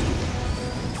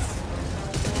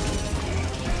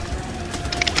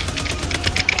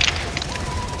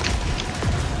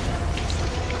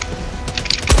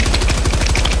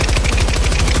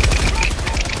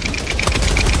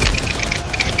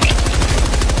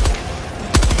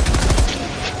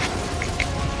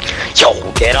 Yo,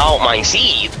 get out my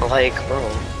seat! Like, bro.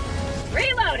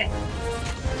 Reloading.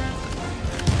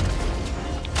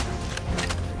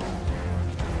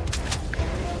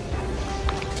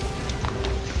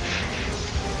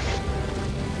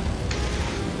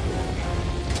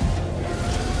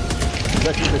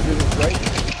 Requesting precision strike.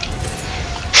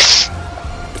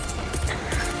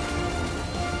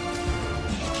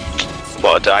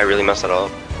 Well, did I really mess that up?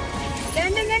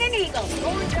 Sending in an eagle.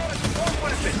 Going down a strong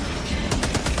weapon.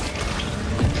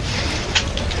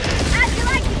 How'd you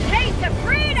like the taste of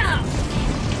freedom?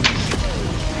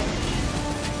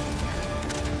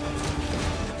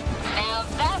 Now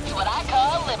that's what I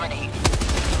call liberty.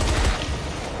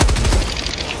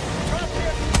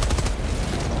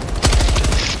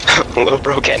 Little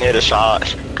bro can't hit a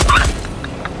shot.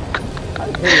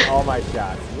 I'm hitting all my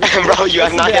shots. Bro, you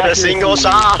have not hit a single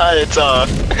shot!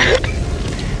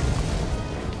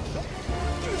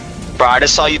 Bro, I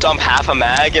just saw you dump half a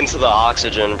mag into the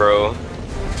oxygen, bro.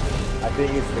 I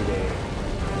think it's the game.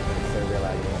 Server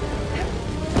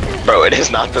lagging. Bro, it is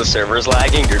not the servers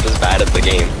lagging, you're just bad at the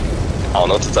game. I don't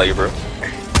know what to tell you, bro.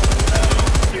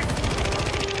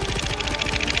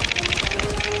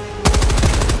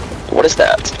 What is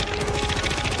that?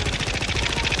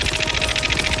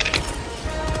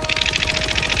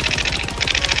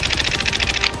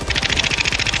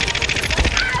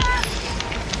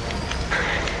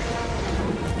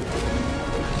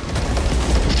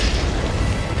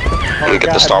 Let me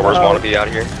get the Star Wars wannabe out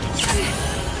of here.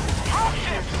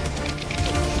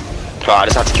 Oh, I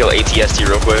just have to kill ATST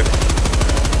real quick.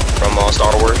 From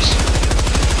Star Wars.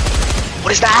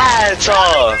 What is that?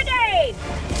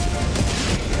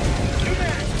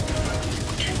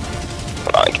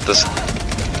 Hold on, get this.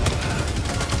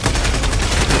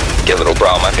 Get a little bro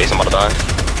on my face, I'm about to die.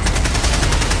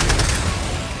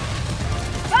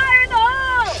 Fire in the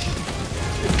hole!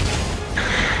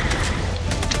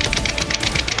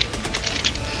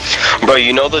 Bro,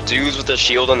 you know the dudes with the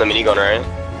shield and the minigun, right?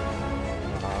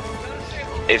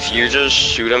 If you just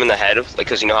shoot him in the head, like,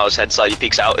 cause you know how his head slightly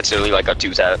peeks out, it's literally like a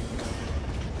 2-tap.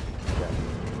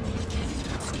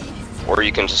 Or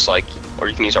you can just like, or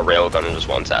you can use a railgun and just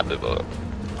 1-tap it, but...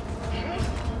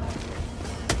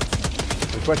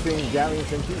 Requesting Gatling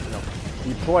sentry? No.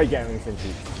 Deploy Gatling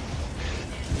sentry.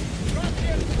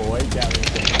 Deploy Gatling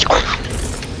sentry.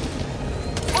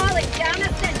 Calling down a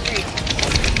sentry.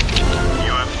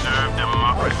 You have served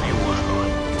democracy well.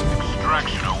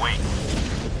 Extraction awaits.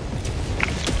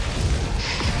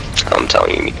 I'm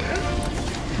telling you.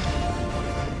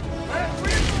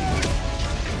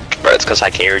 Bro, it's cause I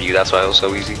carried you, that's why it was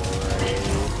so easy.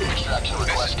 This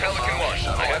is Pelican 1.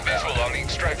 I have visual on the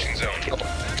extraction zone.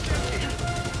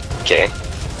 Okay.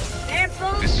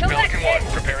 This is Pelican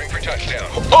 1, preparing for touchdown.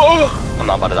 Oh! I'm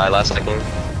not about to die last second.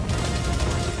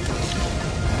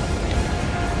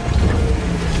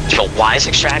 Yo, why is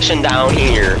extraction down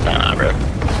here? Nah, bro.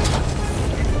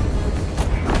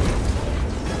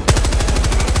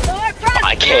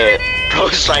 I can't.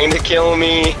 Bro's trying to kill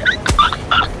me.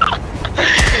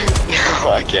 No,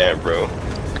 I can't, bro.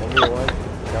 1v1.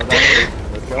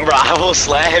 Let's go. Bro, I will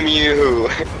slam you.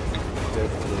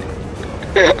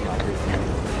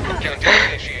 Countdown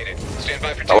initiated. Stand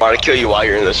by for I want to kill you while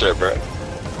you're in the ship, bro.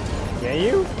 Can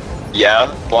you?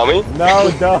 Yeah? Want me?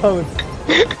 No, don't.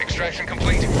 Extraction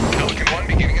complete. Pelican 1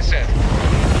 beginning ascent.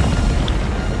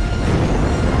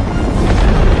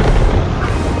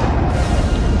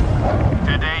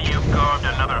 Today you've carved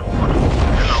another foot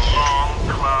in a long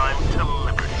climb to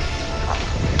liberty.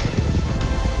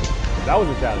 That was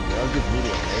a challenge. That was just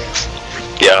medium, right?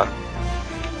 Yeah.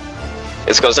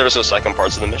 It's because there was no second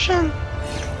parts of the mission.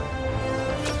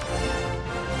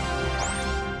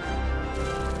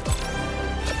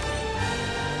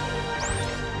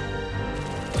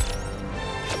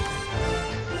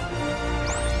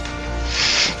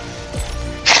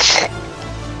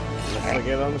 Let's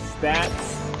get on the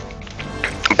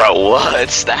stats. Bro, what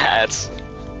stats?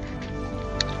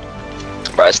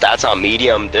 Bro, stats on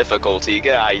medium difficulty.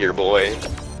 Get out of here, boy.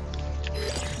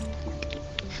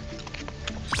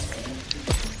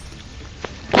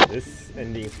 This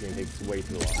ending screen takes way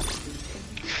too long.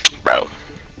 Bro.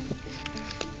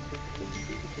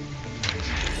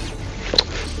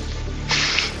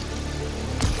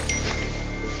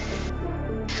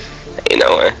 Ain't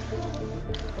no way.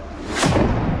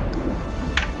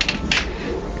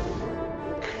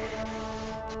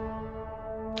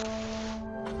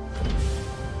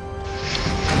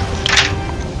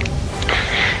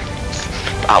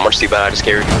 How much too bad I just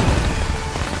carried?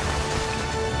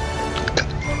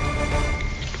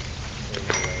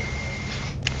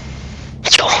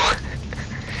 Yo.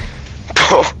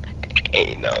 Bro,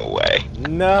 ain't no way.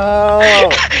 No!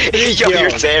 Yo,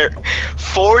 you're there.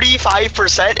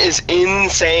 45% is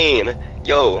insane.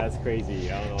 Yo. That's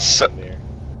crazy. I don't know what So, happened there.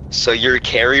 so you're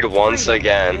carried once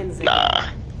again. Nah.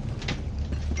 I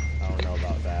don't know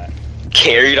about that.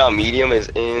 Carried on medium is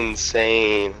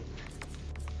insane.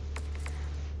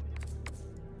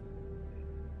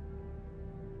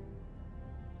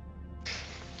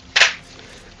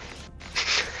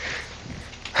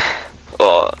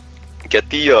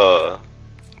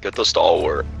 Get the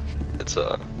stalwart. It's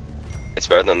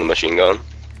better than the machine gun.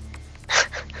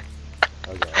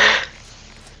 Okay.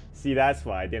 See, that's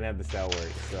why I didn't have the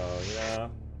stalwart. So, you know.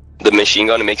 The machine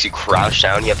gun, it makes you crouch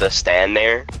down. You have to stand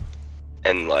there,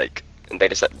 and like, and they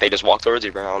just walk towards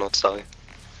you, bro. I don't know what to tell you.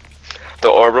 The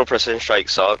orbital precision strike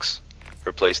sucks.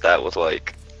 Replace that with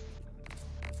like,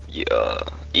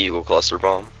 Eagle cluster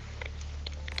bomb.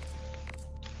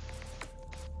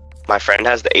 My friend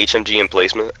has the HMG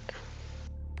emplacement.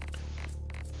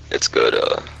 It's good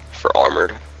for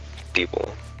armored people.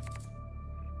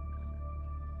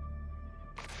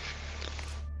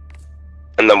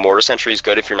 And the mortar sentry is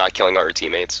good if you're not killing all your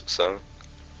teammates, so.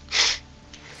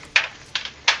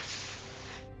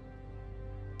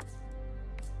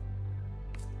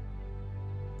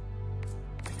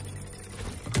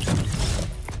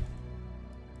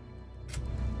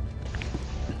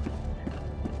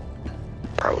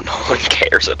 Bro, no one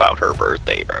cares about her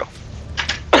birthday, bro.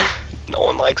 No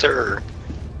one likes her.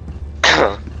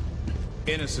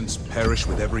 Innocents perish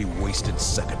with every wasted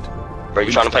second. Bro,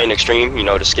 you trying to play an extreme? You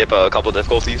know, to skip a couple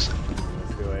difficulties?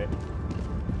 Let's do it.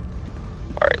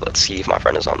 Alright, let's see if my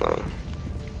friend is on the...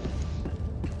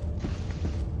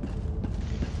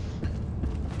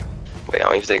 Wait, I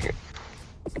don't even think...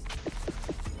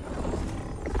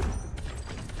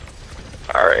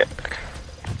 Alright.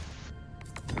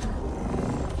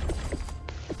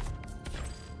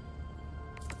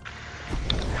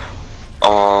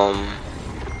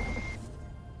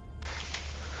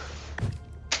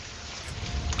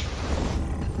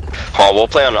 We'll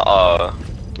play on,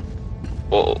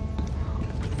 well,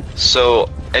 so,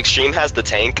 Extreme has the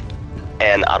tank,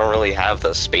 and I don't really have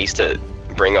the space to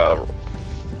bring a,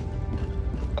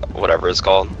 whatever it's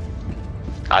called.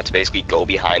 I have to basically go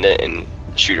behind it and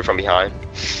shoot it from behind.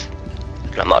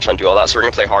 And I'm not trying to do all that, so we're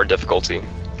gonna play hard difficulty.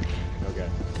 Okay.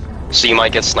 So you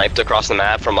might get sniped across the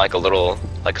map from like a little,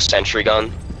 like a sentry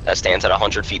gun that stands at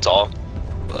 100 feet tall,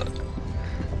 but...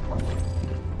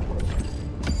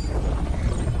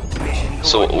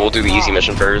 So we'll do the easy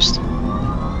mission first.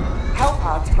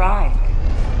 Hellpods primed.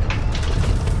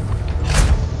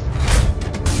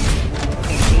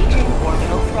 Engaging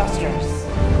orbital thrusters.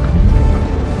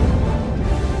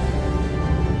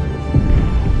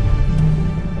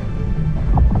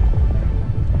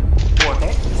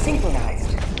 Orbit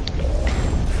synchronized.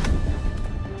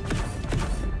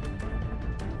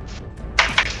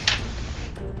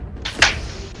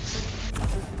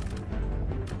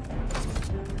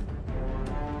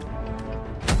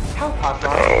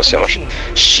 Oh, let's see how much.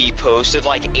 She posted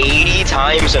like 80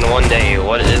 times in one day.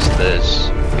 What is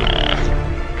this?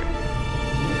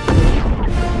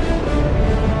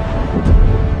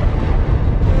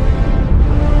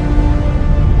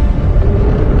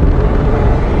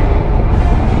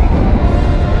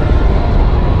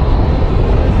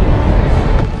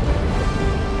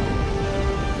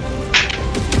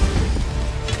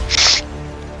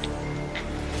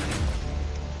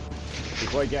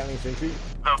 Deploy Gatling Sentry.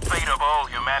 The fate of all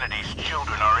humanity's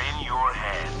children are in your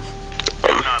hands.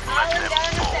 Do not let them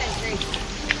fall.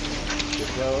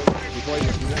 Deploy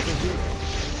machine gun sentry.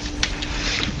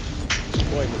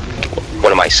 Deploy machine gun sentry.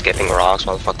 What am I skipping rocks?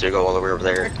 Why the fuck did you go all the way over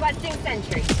there? Requesting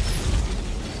sentry.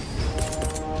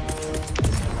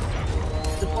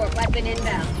 Support weapon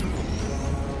inbound.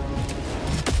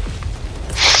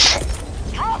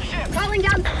 Dropship! Calling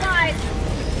down supplies!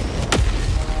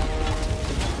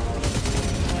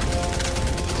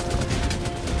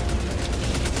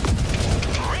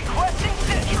 Requesting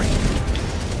sentry!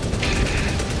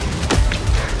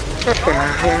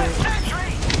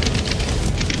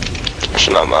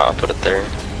 Should not put it there.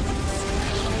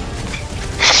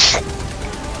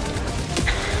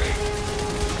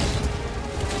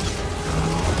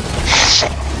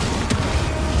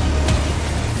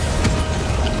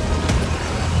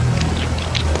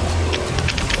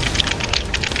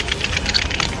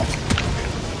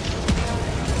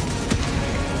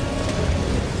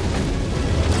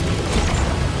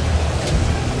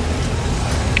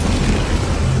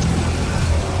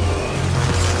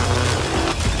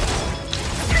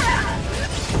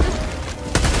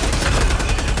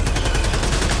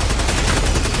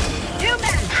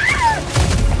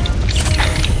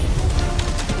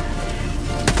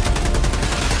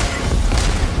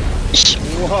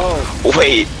 Whoa.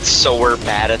 Wait, so we're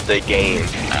bad at the game.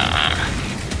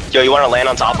 Yo, you wanna land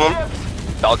on top of him?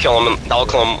 That'll kill him. That'll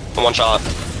kill him in one shot.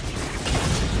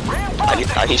 I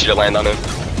need you to land on him.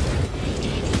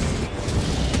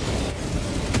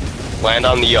 Land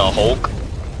on the Hulk.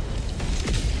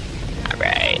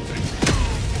 Alright.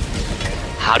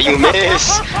 How do you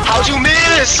miss? How'd you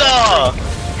miss?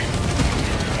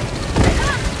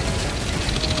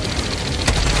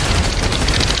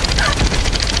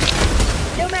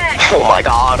 Oh my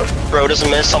god, bro doesn't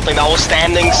miss something that was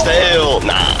standing still.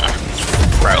 Nah,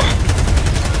 bro.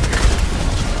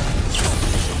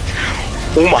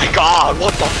 Oh my god,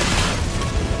 what the?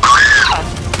 Ah!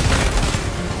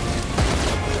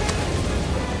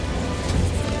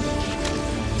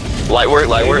 Light work.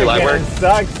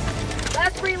 Sucks.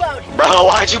 Last reload. Bro,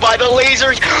 why'd you buy the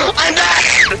laser? I'm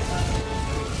dead!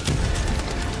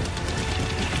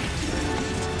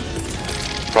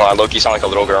 Oh, I low-key sound like a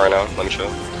little girl right now. Let me show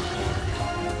you.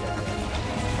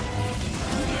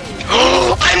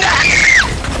 I'm dead!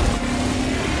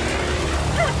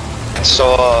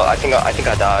 So, I think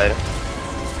I died.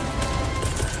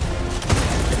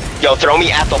 Yo, throw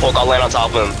me at the Hulk, I'll land on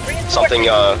top of him. Something,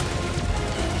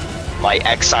 my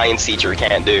ex-science teacher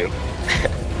can't do.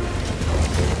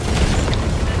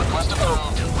 Request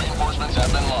approved. Reinforcements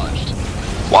have been launched.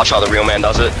 Watch how the real man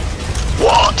does it.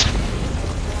 What?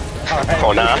 Right.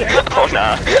 Oh nah, oh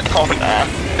nah, oh nah.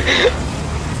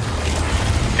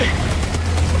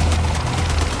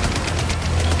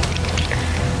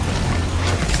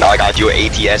 Now I gotta do an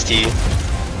ATST.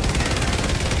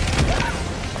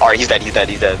 Alright, he's dead.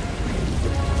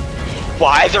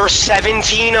 Why there's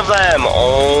 17 of them?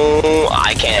 Oh,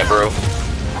 I can't, bro.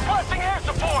 Requesting air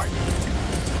support.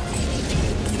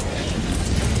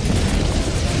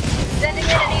 Sending in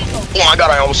an eagle. Oh my god,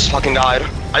 I almost fucking died.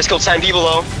 I just killed 10 people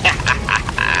though.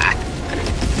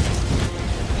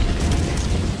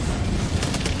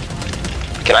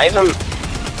 Can I even?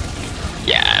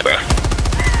 Yeah, bro.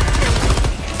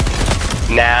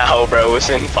 Now, bro,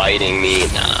 isn't fighting me.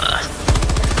 Nah.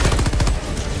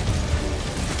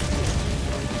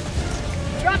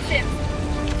 Dropship.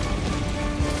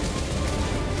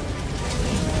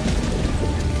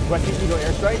 Requesting Eagle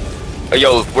airstrike.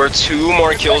 Yo, we're 2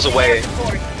 more kills away,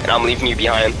 and I'm leaving you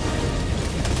behind.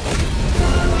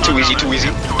 Too easy. You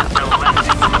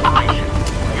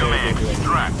may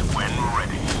extract when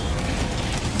ready.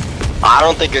 I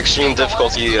don't think extreme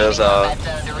difficulty is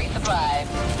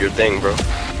your thing, bro.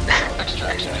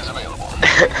 Extraction is available.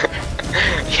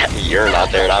 Yeah, you're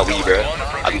not there, not we, bro.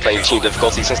 I've been playing extreme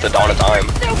difficulty since the dawn of time.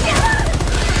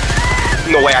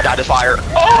 No way, I died to fire.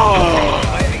 Oh!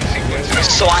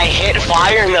 So I hit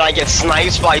fire and then I get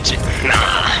sniped by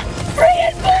nah.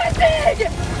 Reinforcing!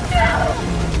 No!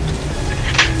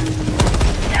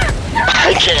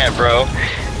 I can't, bro.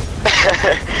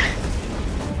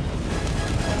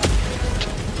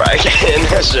 Bro, I can't in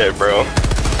that shit, bro.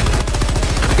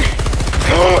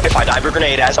 If I dive a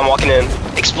grenade as I'm walking in,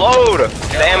 explode!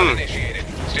 Damn!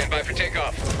 Stand by for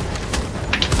takeoff.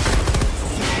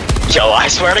 Yo, I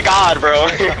swear to God, bro.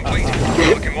 Complete.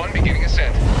 Pelican 1 beginning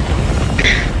ascent.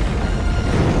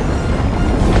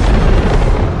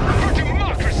 For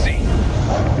democracy!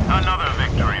 Another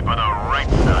victory for the right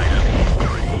side of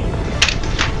history.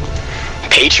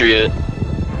 Patriot.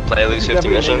 Play at least 50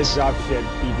 missions. Drop ship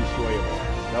be destroyable.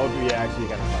 That would be actually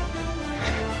kind of fun.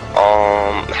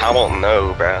 How about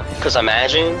no, bro? Cause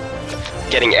imagine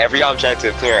getting every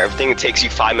objective, clear everything. It takes you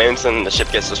 5 minutes, and the ship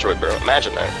gets destroyed, bro.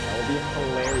 Imagine that. That would be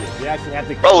hilarious. We actually have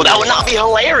to. Bro, that would not be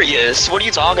hilarious. What are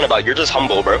you talking about? You're just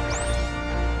humble, bro.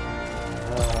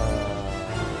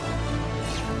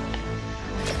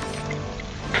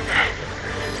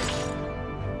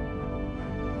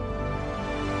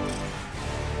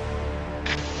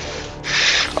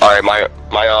 All right,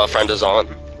 my friend is on.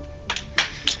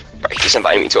 Right, he's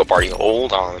inviting me to a party.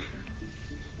 Hold on.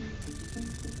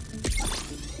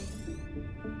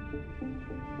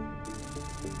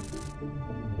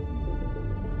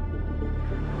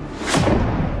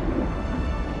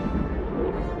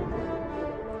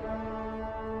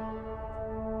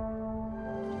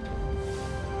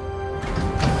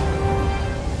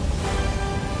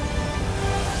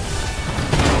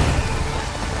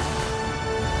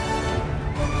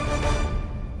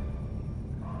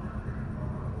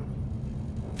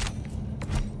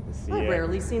 I've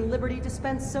rarely seen liberty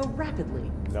dispensed so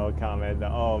rapidly. No comment.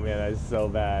 Oh man, that's so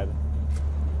bad.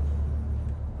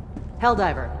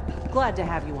 Helldiver, glad to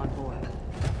have you on board.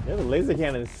 Yeah, the laser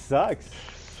cannon sucks.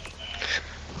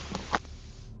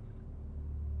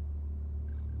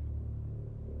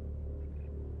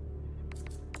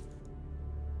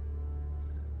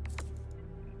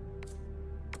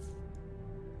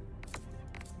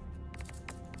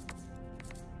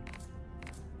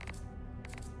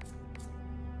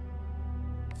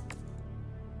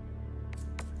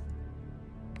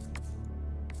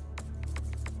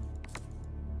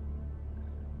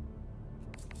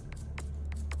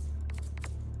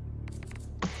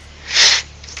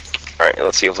 Alright,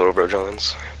 let's see if little bro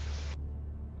joins.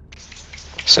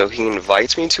 So he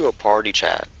invites me to a party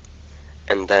chat,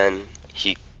 and then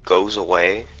he goes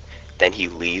away, then he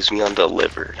leaves me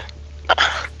undelivered.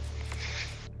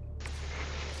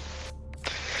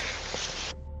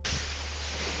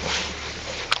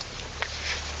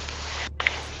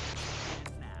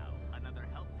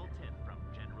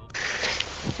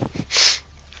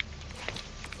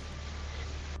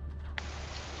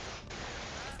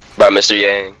 By Mr.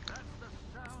 Yang.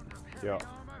 Yo.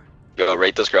 Yo,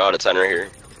 rate this girl out of 10 right here.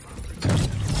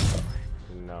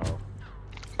 No.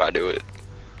 If I do it.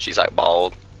 She's like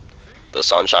bald. The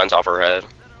sun shines off her head.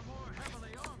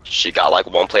 She got like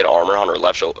one plate of armor on her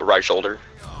right shoulder.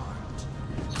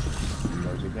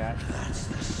 Doja Cat?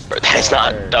 Bro, that's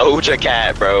not Doja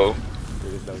Cat, bro.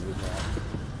 It is Doja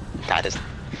Cat. That is...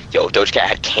 Yo, Doja Cat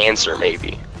had cancer,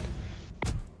 maybe.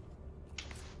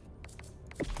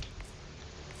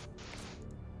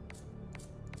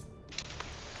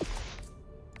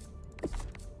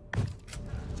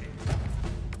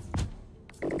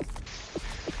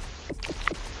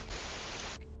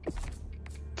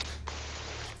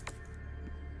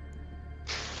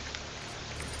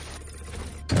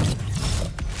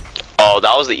 Oh,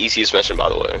 that was the easiest mission, by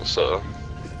the way, so...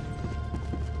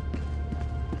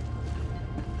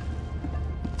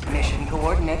 Mission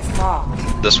coordinates locked.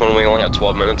 This one we only have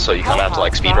 12 minutes, so you kind of have to,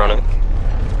 like, speedrun it.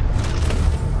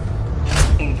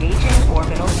 Engaging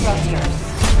orbital structures.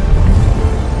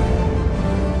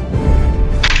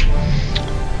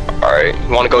 Alright, you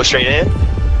want to go straight in?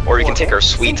 Or you can take our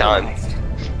sweet time.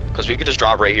 Because we could just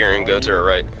drop right here and go to our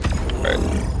right. Right.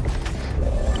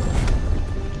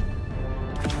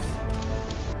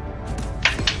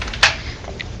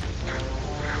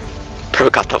 Bro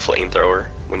got the flamethrower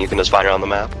when you can just find it on the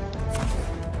map.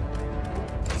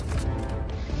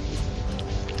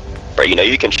 Bro, you know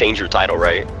you can change your title,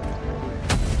 right?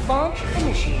 Launch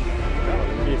initiated.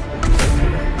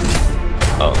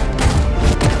 Oh.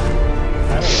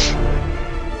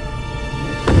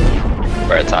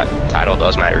 Bro, title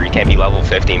does matter. You can't be level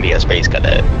 50 and be a space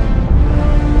cadet.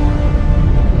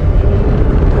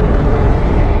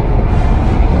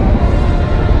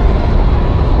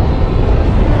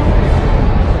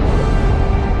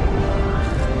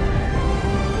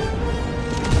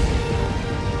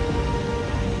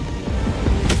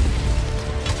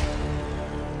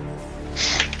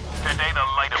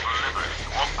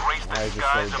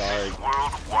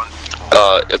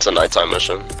 It's a nighttime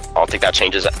mission. I don't think that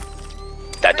changes it.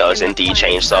 That does indeed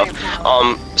change stuff.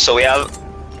 So we have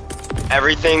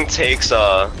everything takes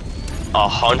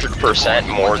 100%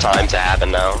 more time to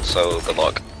happen now, so good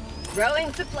luck.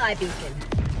 Throwing supply beacon.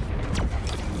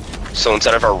 So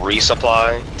instead of a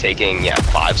resupply taking,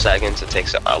 5 seconds, it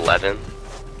takes 11.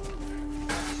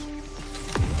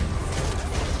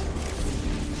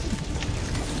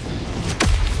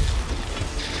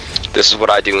 This is what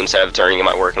I do instead of turning in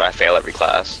my work and I fail every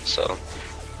class, so.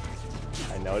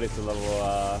 I noticed a level,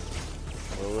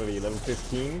 what are you, level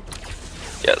 15?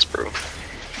 Yes, bro.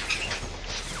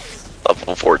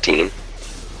 Level 14.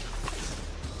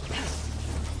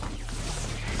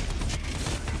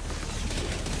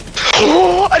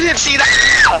 Oh, I didn't see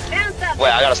that!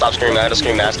 Wait, I gotta stop screaming. I gotta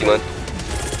scream masculine.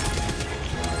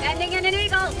 Sending in an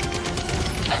eagle.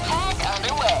 Attack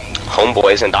underway.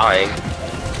 Homeboy isn't dying.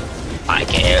 I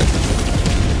can't.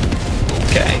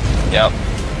 Okay. Yep.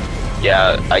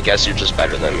 Yeah, I guess you're just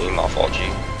better than me, my fault,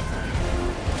 G.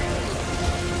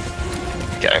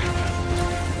 Okay.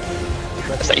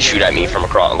 As they shoot at me from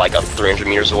across, like, 300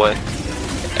 meters away.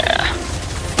 Yeah.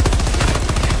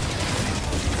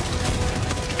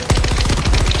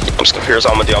 Here's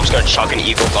what I'm gonna do. I'm just gonna chuck an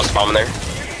eagle cluster bomb in there.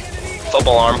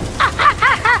 Football arm.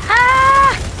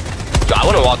 Yo, I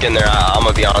wouldn't walk in there. I'm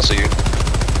gonna be honest with you.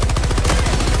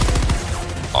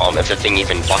 If the thing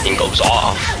even fucking goes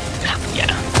off. Yeah.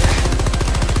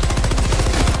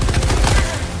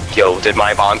 Yo, did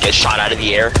my bomb get shot out of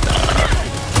the air?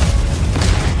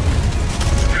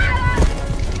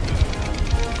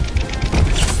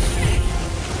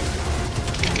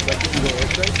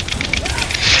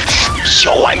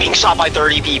 Yo, I'm being shot by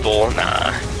 30 people.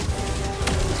 Nah.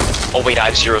 Oh wait, I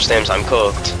have 0 stims. I'm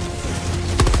cooked.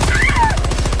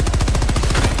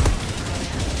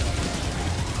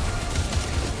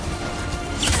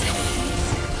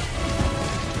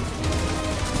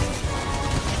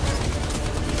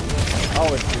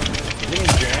 Oh, it's getting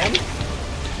jammed?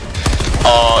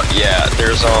 Yeah,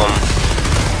 there's, I'm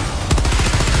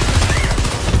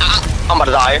about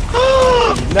to die.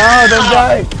 No, don't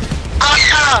die!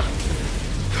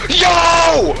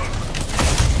 Yo!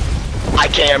 I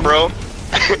can, bro.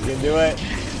 You can do it.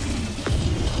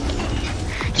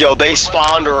 Yo, they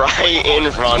spawned right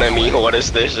in front of me. What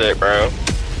is this shit, bro?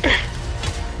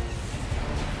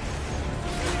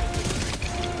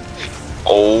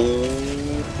 Oh.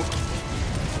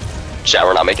 Chat,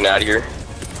 we're not making it out of here.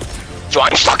 Yo,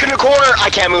 I'm stuck in the corner. I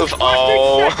can't move.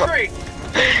 Oh.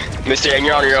 Mr. And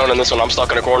you're on your own in this one. I'm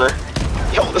stuck in a corner.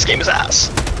 Yo, this game is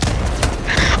ass.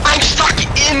 I'm stuck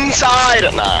inside!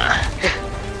 Nah.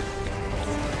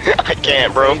 I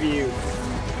can't, bro. You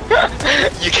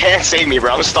can't save me,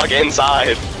 bro. I'm stuck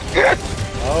inside.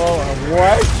 Oh,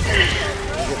 what?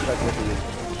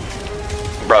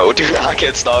 Bro, do not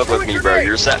get stuck with me, bro.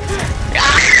 You're set.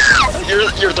 You're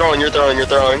throwing.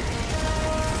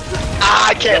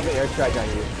 I can't.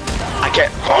 I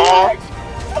can't. Oh.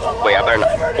 Wait, I better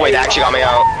not. Wait, they actually got me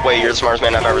out. Wait, you're the smartest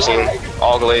man I've ever seen.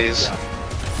 All glaze.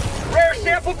 Rare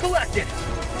sample collected.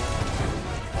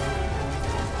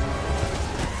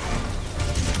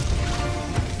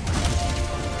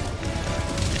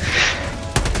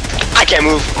 I can't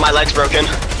move. My leg's broken.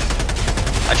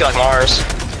 I feel like Mars.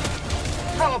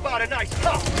 How about a nice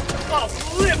puff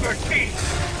of liberty?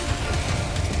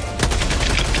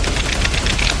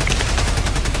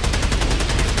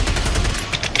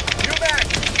 You back?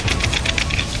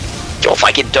 Yo, if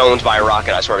I get domed by a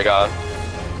rocket, I swear to God.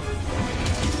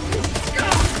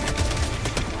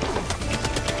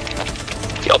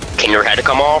 Yo, can your head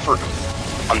come off or?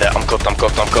 I'm dead. I'm cooked.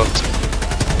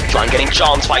 So I'm getting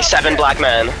jumped by 7 black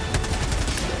men.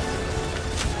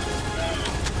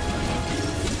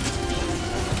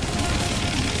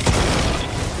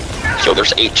 Yo,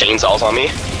 there's 8 chainsaws on me.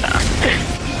 Nah.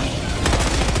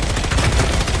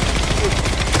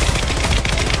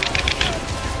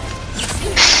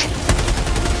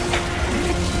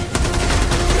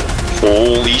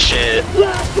 Holy shit.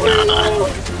 Nah.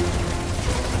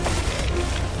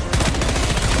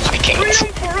 I can't.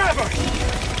 Forever.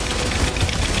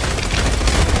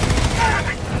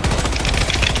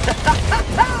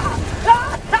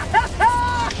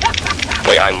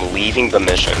 Wait, I'm leaving the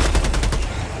mission.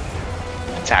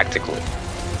 Tactically.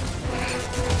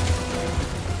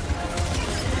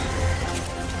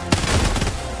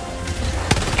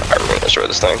 Alright, we're gonna destroy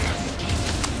this thing.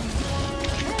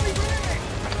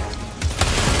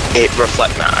 It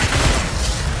reflect nah.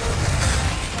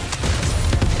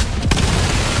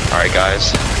 Alright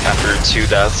guys, after 2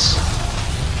 deaths.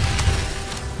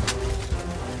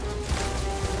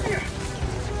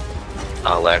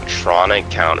 Electronic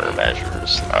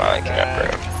countermeasures. I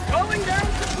can't bro.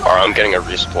 Alright, I'm getting a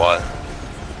resupply.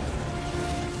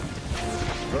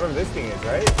 Whatever this thing is,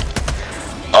 right?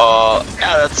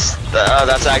 Yeah,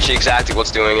 that's actually exactly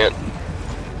what's doing it.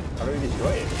 How do we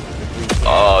destroy it?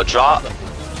 Drop.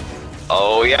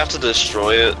 Oh, you have to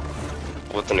destroy it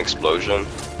with an explosion.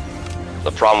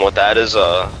 The problem with that is,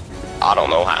 I don't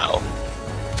know how.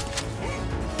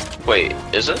 Wait,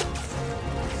 is it?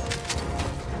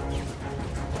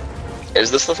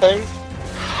 Is this the thing?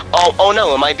 Oh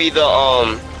no, it might be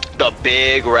the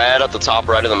big red at the top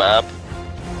right of the map.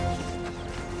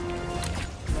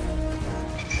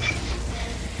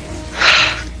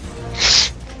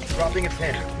 Dropping a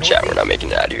pin. Chat, we're not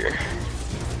making it out of here.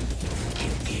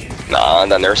 Nah,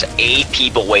 and then there's 8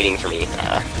 people waiting for me.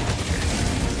 Nah.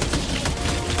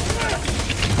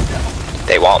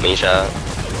 They want me, chat.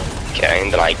 Okay,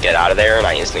 and then I get out of there and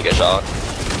I instantly get shot.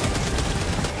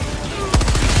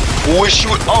 Who is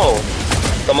shooting? Oh!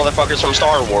 The motherfuckers from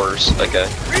Star Wars. Okay.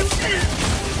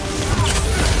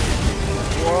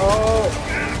 Whoa!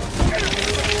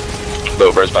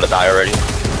 Little bird's about to die already.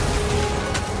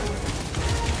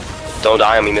 Don't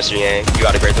die on me, Mr. Yang. You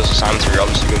gotta grade those assignments for your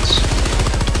other students.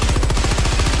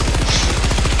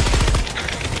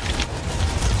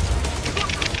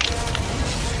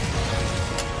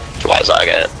 Why is that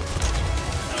get?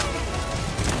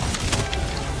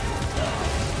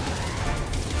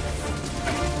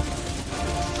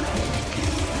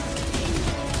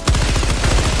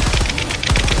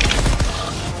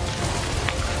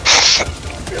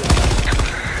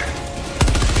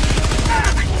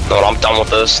 No, I'm done with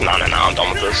this. No, I'm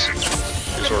done with this.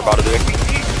 Here's what we're about to do. 5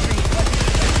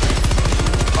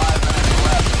 minutes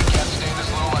left. Can't stay this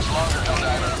low much longer,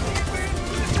 Helldiver.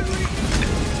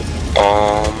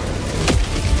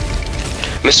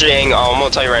 Mr. Yang, I'm gonna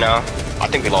tell you right now. I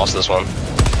think we lost this one.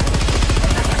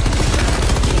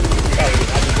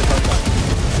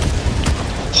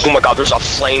 Oh my god, there's a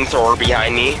flamethrower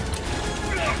behind me.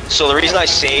 So the reason I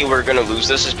say we're gonna lose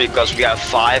this is because we have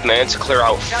 5 minutes to clear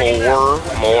out 4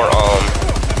 more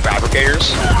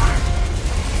fabricators.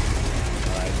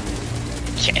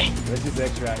 Okay. Let's just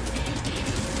extract.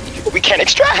 We can't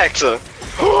extract.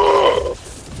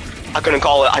 I couldn't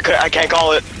call it. I can't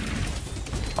call it.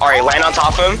 All right, land on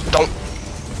top of him. Don't.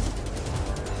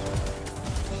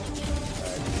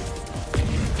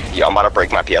 Yo, I'm about to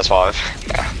break my PS5.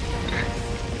 Nah.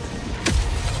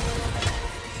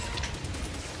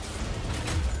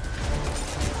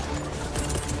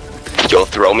 Yo,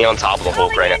 throw me on top of the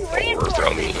Hulk right now. Or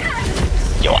throw me.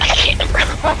 Yo, I can't, bro.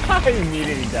 I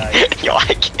immediately died. Yo,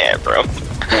 I can't, bro.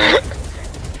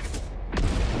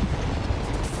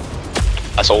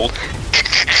 That's old.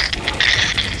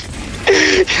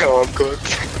 Yo, I'm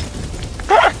cooked.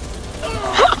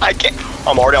 I can't.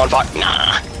 I'm already on fire.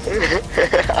 Nah.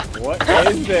 What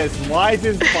is this? Why is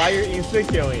this fire insta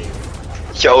killing?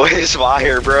 Yo, it's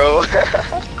fire, bro.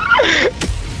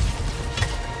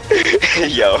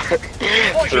 Yo,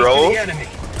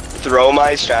 throw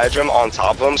my stratagem on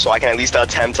top of him so I can at least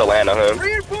attempt to land on him.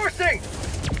 Reinforcing.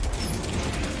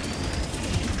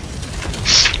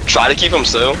 Try to keep him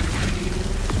still.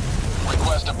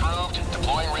 Request approved.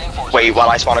 Deploying reinforcements. Wait, while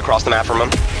I spawn across the map from him.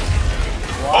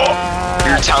 Wow. Oh,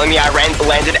 you're telling me I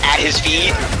landed at his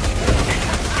feet?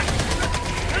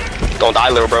 Don't die,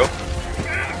 little bro.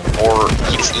 Or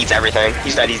he just eats everything.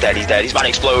 He's dead, he's dead, he's dead. He's about to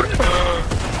explode.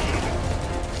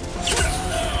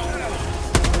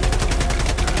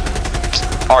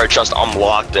 Alright, trust, I'm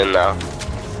locked in now.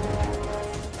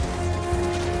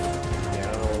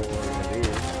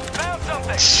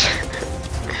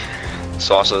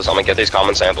 Sauces, I'm gonna get these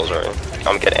common samples, right? I'm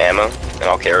gonna get ammo, and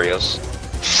I'll carry us.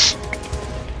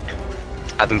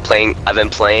 I've been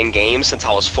playing games since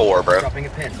I was 4, bro.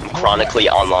 I'm chronically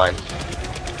online.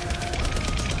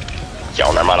 Yo,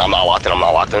 never mind, I'm not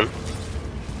locked in.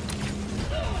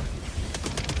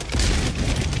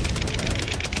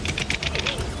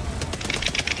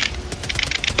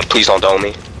 Please don't dome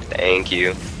me. Thank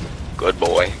you. Good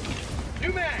boy.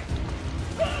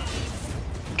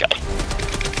 Okay.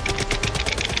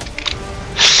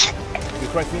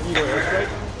 Requesting Eagle airstrike.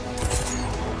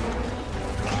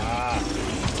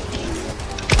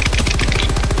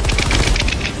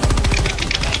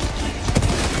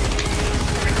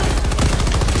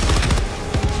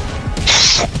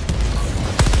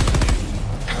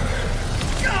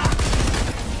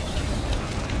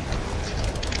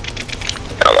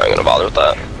 I'm not gonna bother with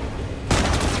that.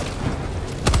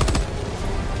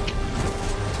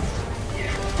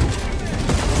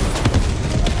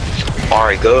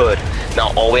 Alright, good.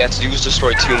 Now all we have to do is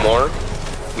destroy 2 more.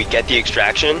 We get the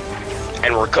extraction,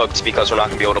 and we're cooked because we're not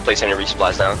gonna be able to place any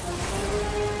resupplies down.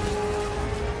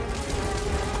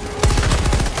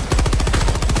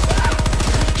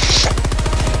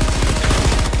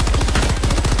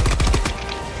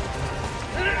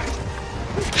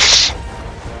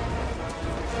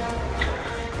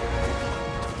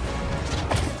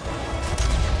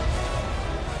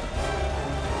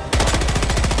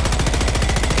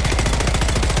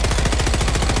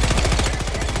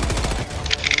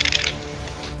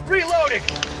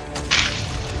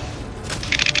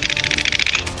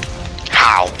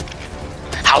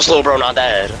 How's little bro not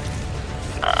dead?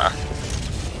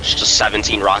 It's just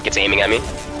 17 rockets aiming at me.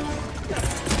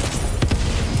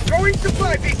 Throwing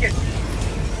supply beacon.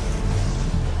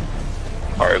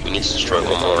 Alright, we need to destroy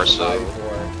one more, so...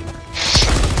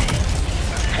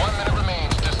 1 minute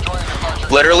remains. Destroy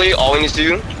departure. Literally, all we need to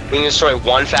do, we need to destroy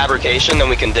one fabrication, then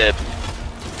we can dip.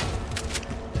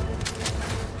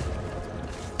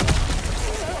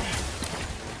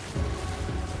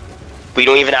 We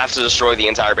don't even have to destroy the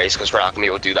entire base, because we're not going to be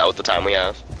able to do that with the time we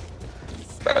have.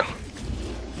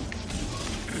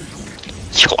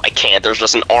 Yo, I can't. There's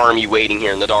just an army waiting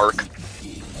here in the dark.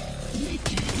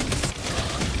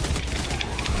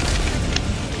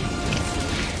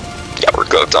 Yeah, we're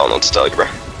cooked. I don't know what to tell you, bro.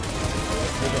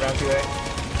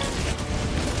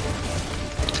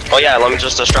 Oh yeah, let me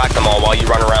just distract them all while you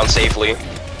run around safely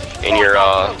in your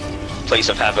place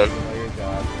of heaven.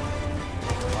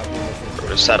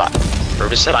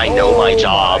 Brutus said I know my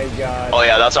job. Oh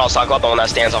yeah, that's what I was talking about, the one that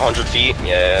stands 100 feet.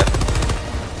 Yeah.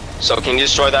 So can you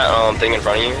destroy that thing in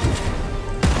front of you?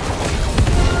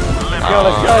 Let's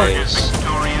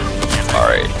go.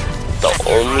 Alright. The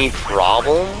only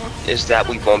problem is that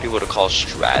we won't be able to call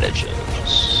stratagems.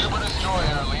 Super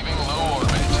destroyer leaving low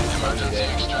orbit. Emergency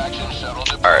extraction shuttle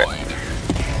deployed.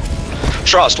 Alright.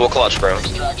 Trust, we'll clutch, bro.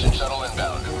 Extraction shuttle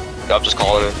inbound. I'm just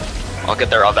calling it. I'll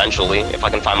get there eventually if I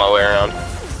can find my way around.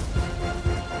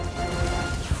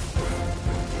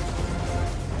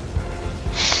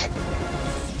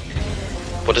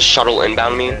 What does shuttle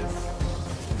inbound mean?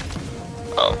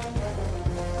 Oh.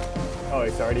 Oh,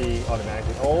 it's already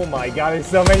automatic. Oh my god, there's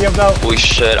so many of them! Holy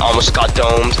shit, almost got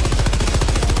domed.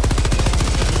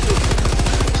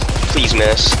 Please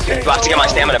miss. I have to get my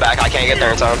stamina back, I can't get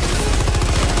there in time.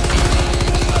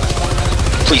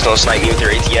 Please don't snipe me with your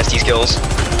ATST skills.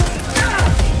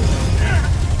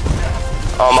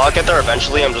 I'll get there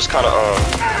eventually, I'm just kinda,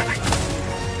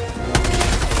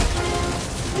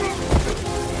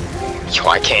 Yo,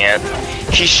 I can't.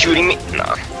 He's shooting me.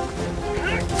 Nah.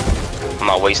 I'm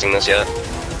not wasting this yet.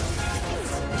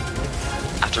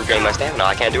 After getting my stamina,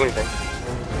 I can't do anything.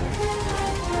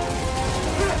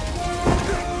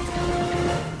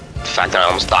 The fact that I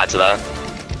almost died to that.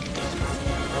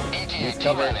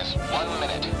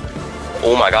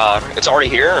 Oh my god. It's already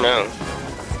here or no?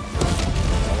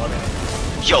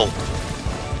 Yo.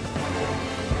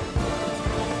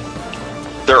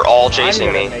 They're all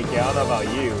chasing me. I don't know about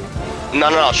you.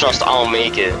 No, trust, I'll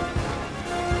make it.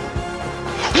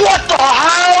 What the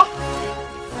hell?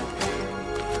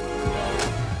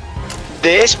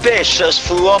 This bitch just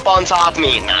flew up on top of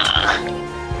me. Nah.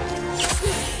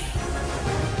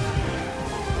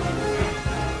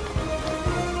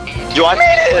 Yo, I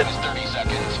made it.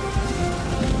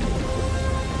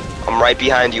 I'm right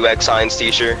behind you, ex-science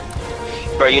teacher.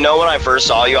 Bro, you know when I first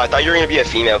saw you, I thought you were gonna be a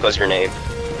female because of your name.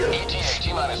 ETA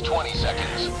T-minus 20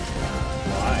 seconds.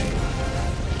 Why?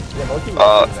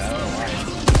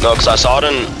 No, because I saw it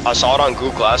on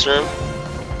Google Classroom,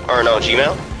 or no,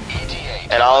 Gmail,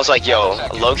 and I was like, yo,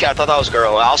 low-key, I thought that was a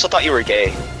girl. I also thought you were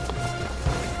gay.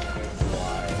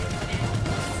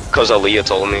 Because Aaliyah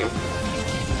told me.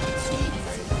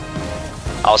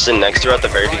 I was sitting next to her at the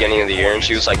very beginning of the year, and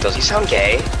she was like, does he sound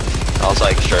gay? I was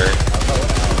like, sure.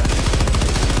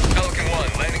 Pelican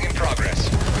 1, landing in progress.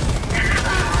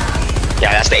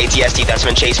 Yeah, that's the ATST that's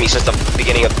been chasing me since the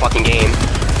beginning of the fucking game.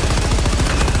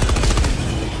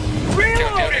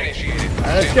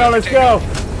 Let's go!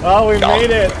 Oh, we made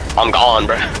it! I'm gone,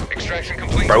 bro. Extraction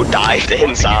complete. Bro dived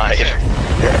inside.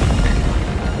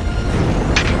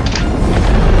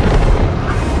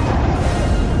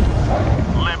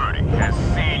 Liberty has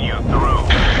seen you through.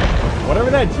 Whatever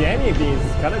that jamming thing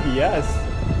is kind of BS.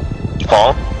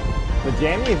 Huh? The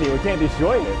jamming thing, we can't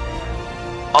destroy it.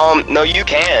 No, you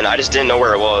can. I just didn't know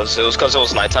where it was. It was because it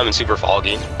was nighttime and super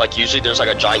foggy. Like, usually there's like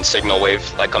a giant signal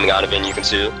wave like coming out of it and you can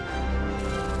see it.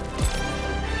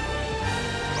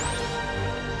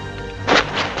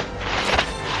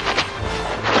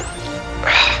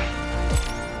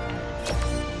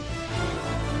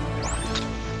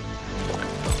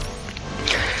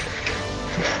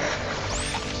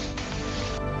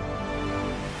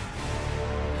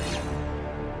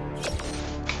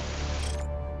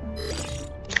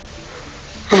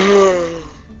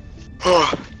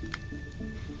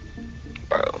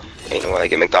 Bro, ain't no way I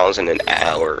get McDonald's in an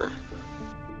hour.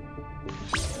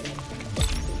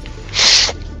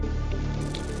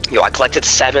 Yo, I collected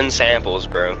 7 samples,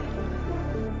 bro.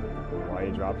 Why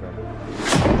you dropped them?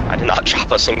 I did not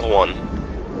drop a single one.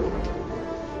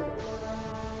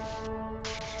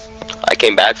 I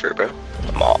came back for it, bro.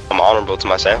 I'm honorable to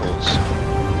my samples.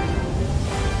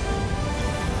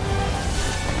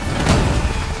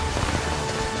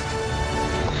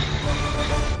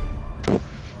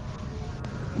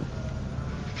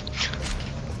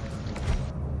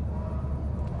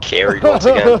 carried once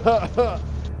again.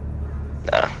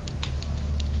 Nah.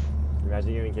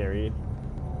 Imagine getting carried.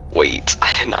 Wait,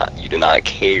 I did not. You did not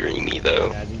carry me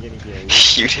though. Imagine getting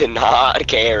carried. You did not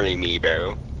carry me,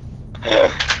 bro.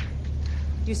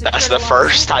 That's the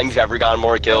first time you've ever gotten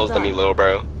more kills than me, little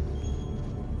bro.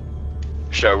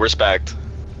 Show respect.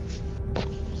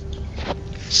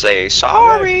 Say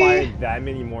sorry. I fired that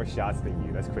many more shots than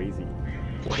you. That's crazy.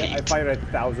 Wait. I fired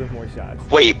 1,000 more shots.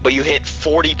 Wait, but you hit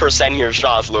 40% of your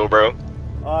shots, little bro.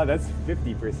 Oh, that's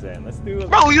 50%. Let's do it.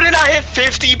 Bro, you did not hit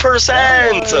 50%!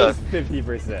 That's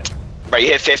 50%. Bro, you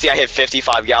hit 50, I hit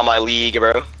 55. Get out my league,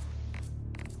 bro.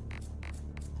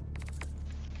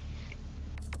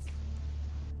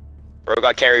 Bro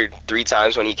got carried 3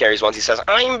 times. When he carries once, he says,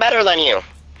 I'm better than you.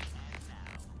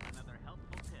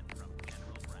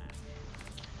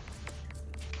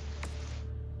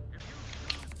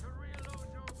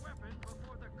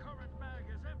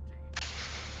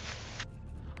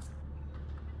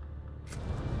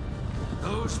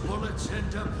 Those bullets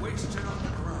end up wasted on the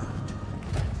ground.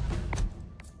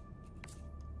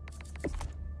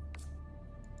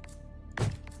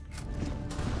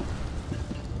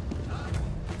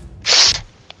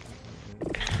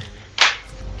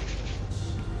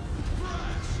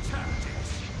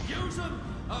 Tactics. Use them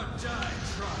or die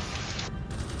trying.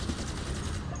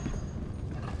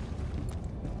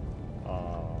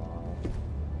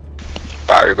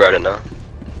 I regret it now.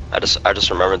 I just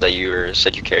remembered that you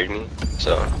said you carried me,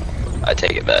 so I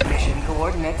take it back. Mission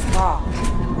coordinates locked.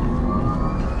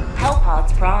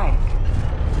 Hellpods primed.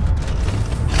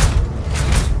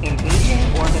 Engaging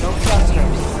orbital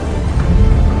thrusters.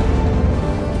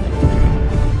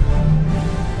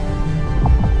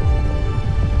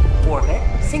 Orbit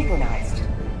synchronized.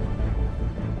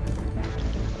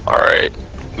 Alright.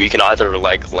 We can either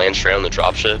like land straight on the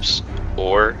dropships,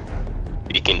 or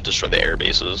we can destroy the air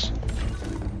bases.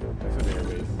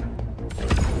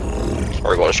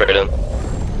 We're going straight in.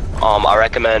 I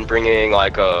recommend bringing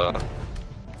like a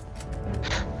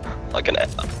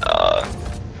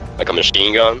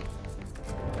machine gun.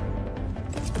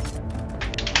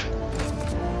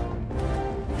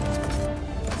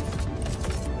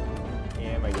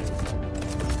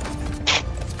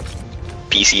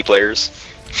 PC players.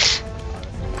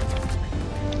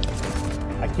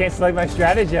 I can't select my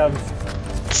stratagems.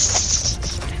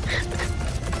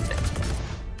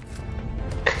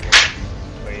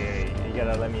 Wait, you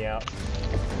gotta let me out.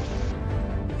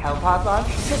 Hellpod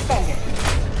launch suspended.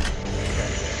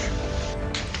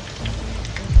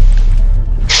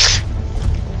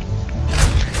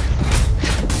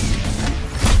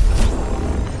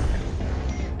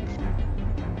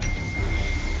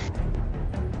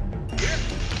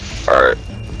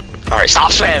 Alright,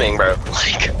 stop spamming, bro.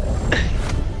 Like.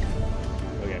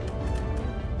 Okay.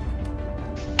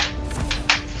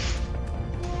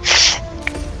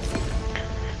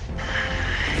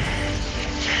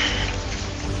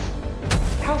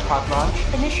 Hellpod launch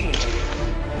initiated.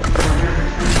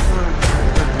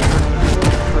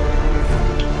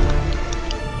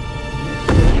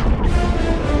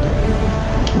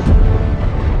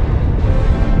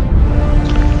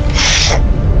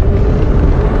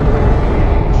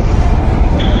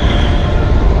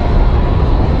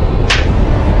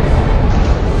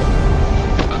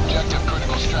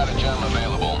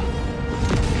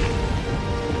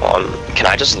 Can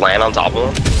I just land on top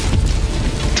of him?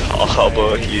 Top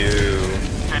of you.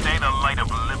 Today the light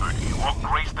of liberty will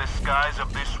grace the skies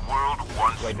of this world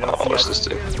once more. Oh, what's this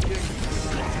do?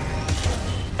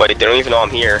 Wait, they don't even know I'm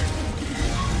here.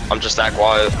 I'm just that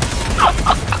quiet.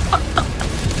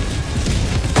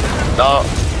 No.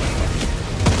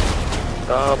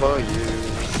 Top of you.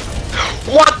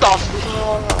 What the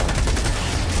fuck?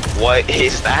 What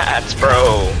is that,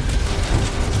 bro?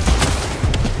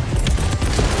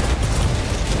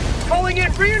 Calling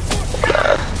in reinforcements!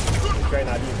 Try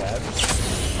not to be bad.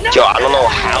 Yo, I don't know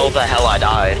how the hell I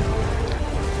died.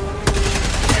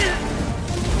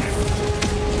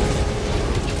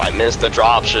 I missed the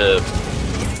dropship.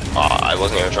 I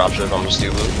wasn't gonna dropship, I'm just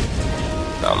stupid.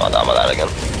 No, I'm not that again.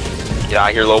 Get out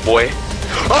of here, little boy.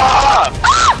 Ah!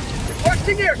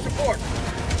 Requesting air support!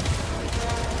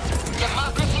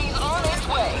 Democracy's on its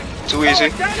way. Too easy.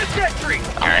 Down a sentry!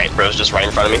 Alright, bro's just right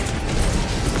in front of me.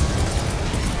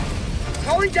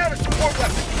 Calling down a support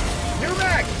weapon. New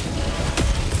mag.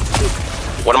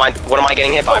 What am I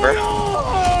getting hit by, bro?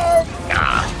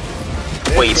 Nah.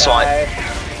 Wait, so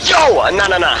Yo! No.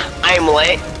 I am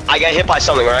late. I get hit by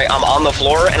something, right? I'm on the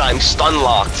floor and I'm stun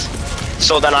locked.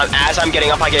 So then as I'm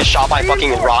getting up, I get shot by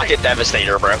fucking Rocket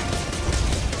Devastator, bro.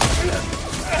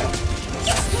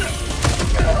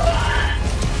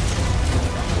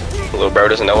 Little bro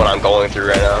doesn't know what I'm going through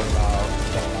right now.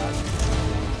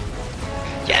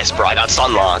 Yes, bro, I got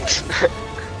sunlocked.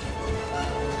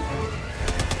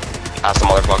 That's the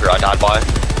motherfucker I died by.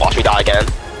 Watch me die again.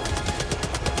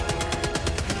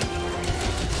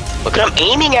 Look at him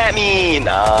aiming at me!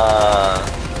 Nah.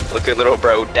 Look at little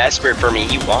bro, desperate for me.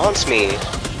 He wants me.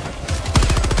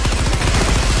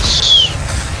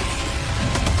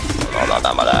 Oh, not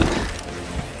that, my bad.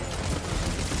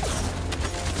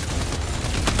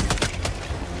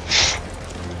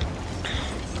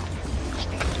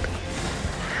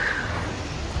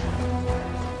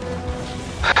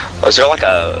 Was there like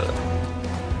a...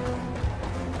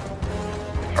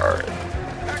 Alright.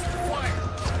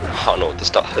 I don't know what this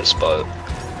stuff is, but...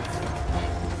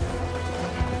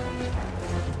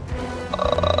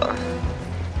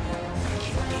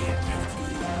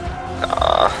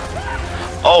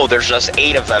 Oh, there's just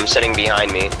 8 of them sitting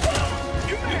behind me.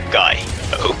 Guy.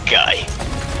 Oh, guy.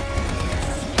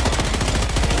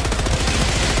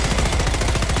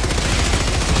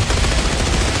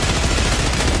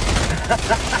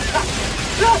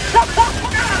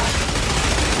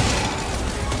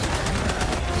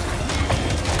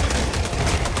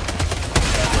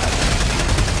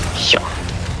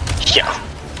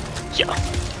 Yeah.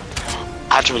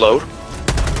 I have to reload.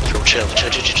 Yo, chill.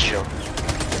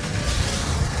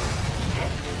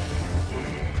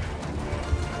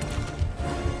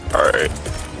 Alright.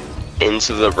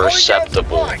 Into the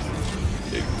receptacle.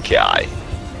 Guy.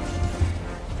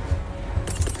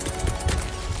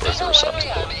 Where's the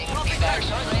receptacle?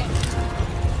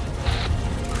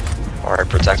 Alright,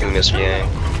 protecting this gang.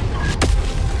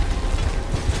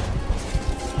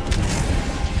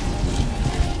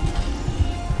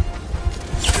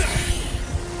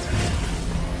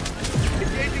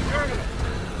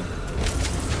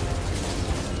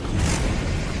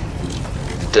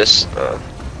 This,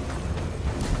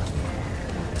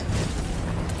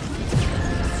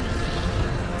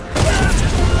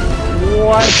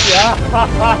 What?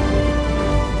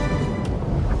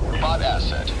 Bot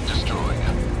asset destroyed.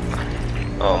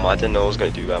 I didn't know it was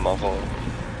gonna do that, my fault.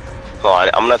 Hold on,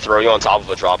 I'm gonna throw you on top of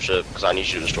a dropship because I need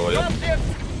you to destroy it.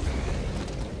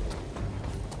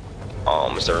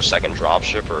 Is there a second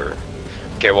dropship or?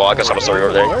 Okay, well I guess I'm gonna throw you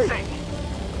over there.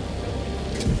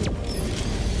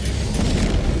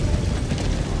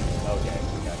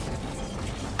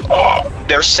 Oh,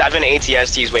 there's 7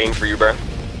 ATSTs waiting for you, bro.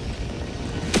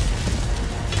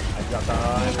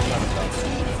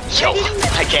 Yo,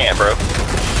 I can't, bro.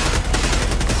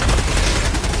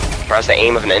 That's the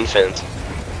aim of an infant.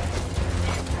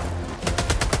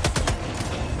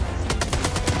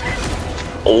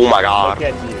 Oh my god. Look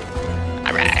at you.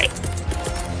 Alright.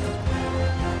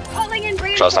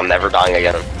 Trust I'm never dying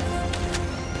again.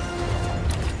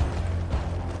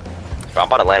 Bro, I'm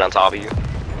about to land on top of you.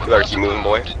 You better keep moving,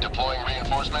 boy. Deploying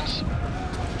reinforcements.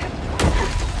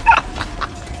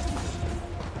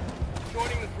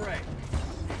 Joining the fray.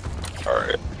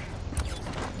 Alright.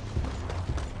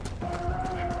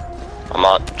 I'm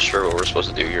not sure what we're supposed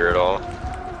to do here at all.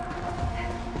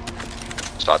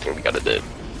 So I think we gotta dip.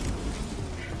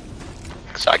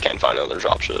 Cause I can't find another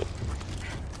dropship.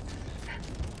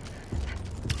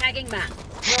 Tagging map.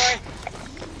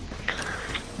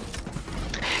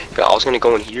 God, I was gonna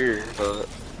go in here, but...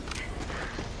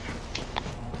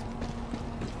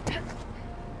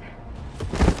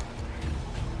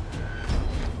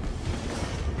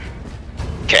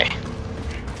 Okay.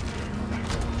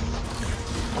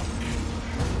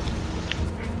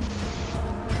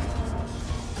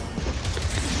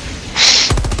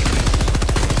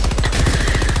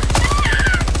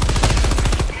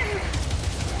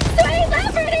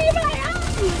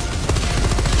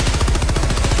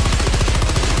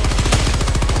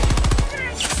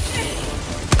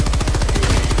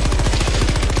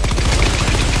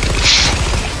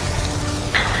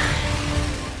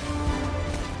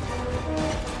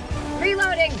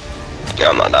 Reloading. Yeah,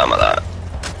 I'm not that.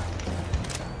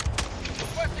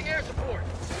 Requesting air support.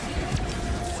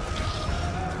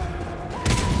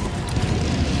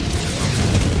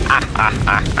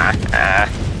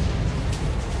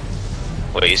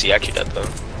 Wait, is he actually dead though?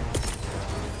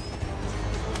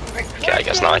 Okay, I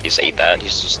guess not. He just ate that.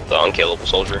 He's just the unkillable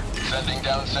soldier. Sending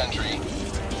down sentry.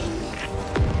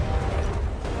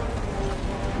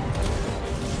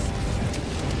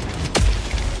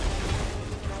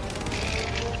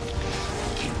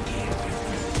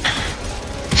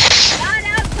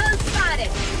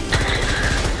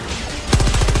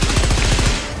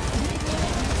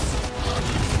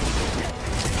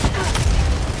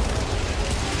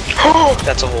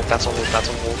 That's a Hulk, that's a Hulk, that's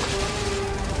a Hulk.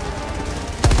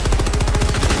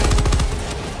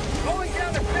 Going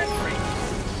down the sentry.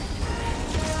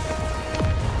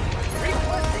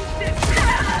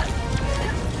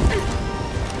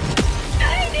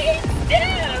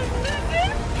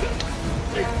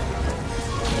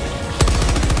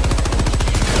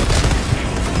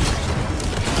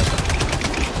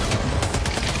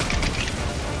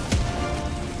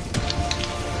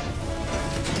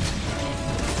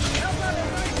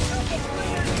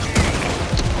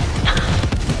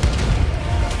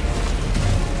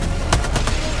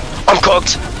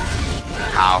 cooked.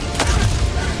 How?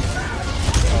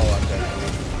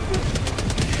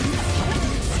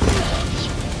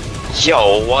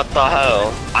 Yo, what the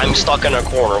hell? I'm stuck in a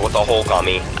corner with a Hulk on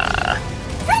me.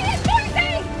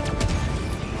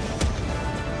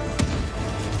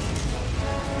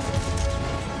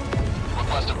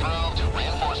 Request approved.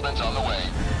 Reinforcements on the way.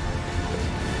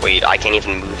 Wait, I can't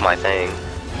even move my thing.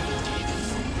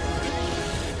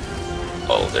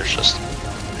 Oh, there's just...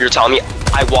 You're telling me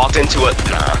I walked into it?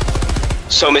 Nah.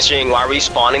 So, Miss Jing, why are you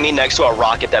spawning me next to a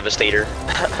rocket devastator?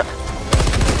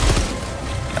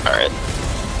 Alright.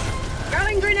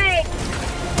 Throwing grenade.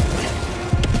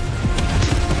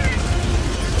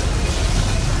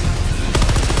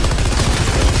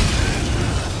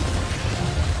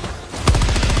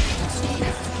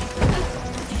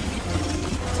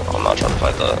 I'm not trying to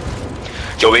fight that.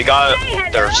 Yo, we got...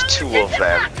 There's two of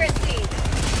them.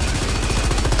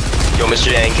 Yo,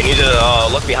 Mr. Yang, can you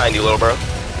just look behind you, little bro?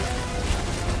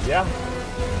 Yeah.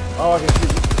 Oh, I can see.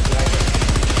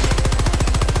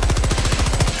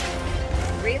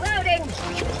 Reloading.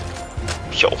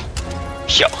 Yo.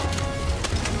 Yo.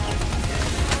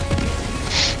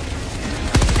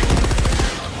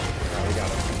 We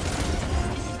got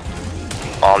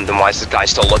him. Then why is this guy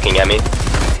still looking at me?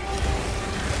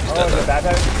 Oh, is it that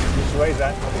time? Which way is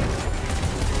that?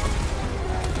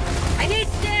 I need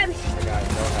stims. I got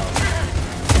no health.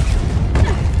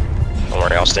 Don't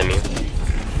worry, I'll stem you.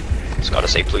 Just gotta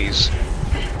say please.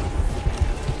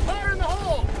 Fire in the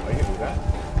hole. Oh, you can do that?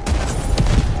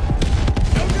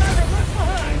 No driver left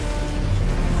behind.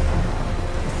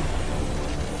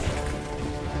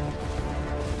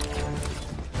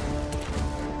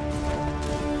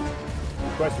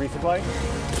 Request resupply?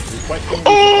 Requesting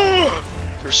Oh!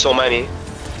 There's so many.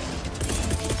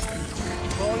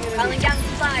 Calling down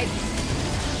supplies.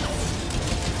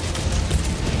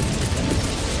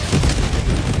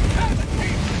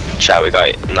 Chat, we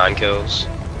got 9 kills.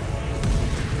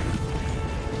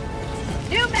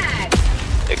 New mag.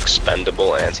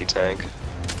 Expendable anti-tank.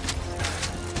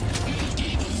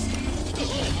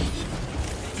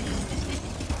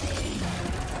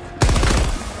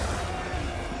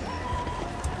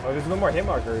 Oh, there's no more hit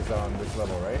markers on this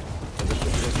level, right?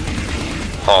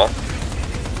 Huh?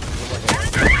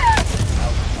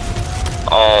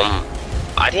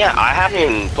 I haven't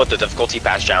even put the difficulty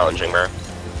past challenging, bro.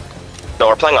 No,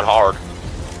 we're playing on hard.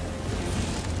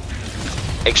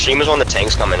 Extreme is when the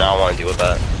tanks come in. I don't want to deal with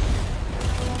that.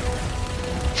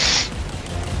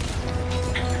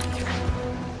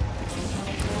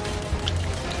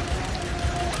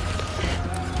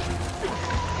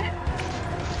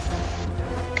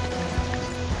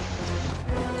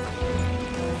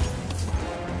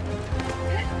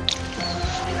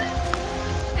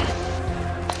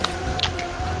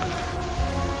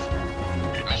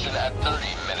 Mission at 30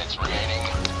 minutes remaining.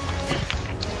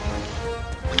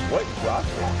 What dropped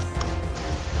it?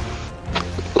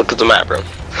 Look at the map, bro.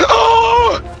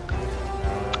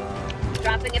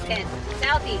 Dropping a pin.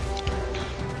 Southeast.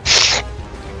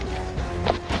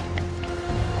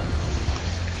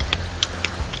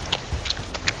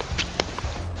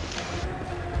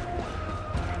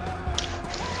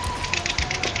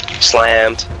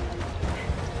 Slammed.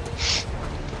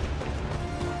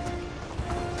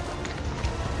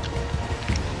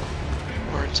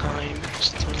 More time.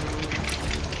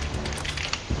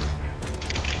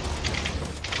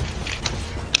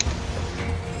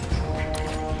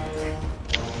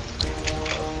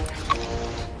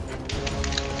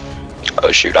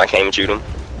 Oh shoot, I can't even shoot him.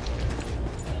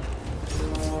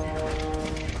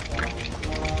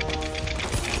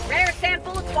 Rare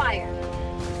sample acquired.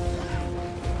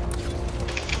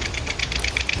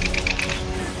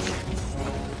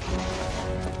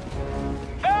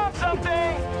 Found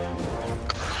something.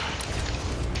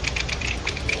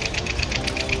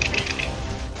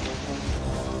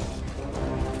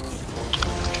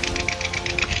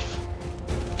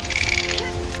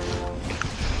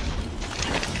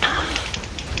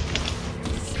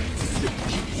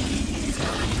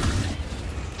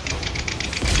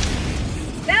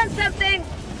 Found something.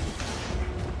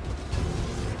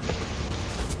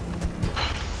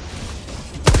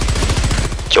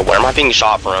 Yo, where am I being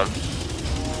shot from?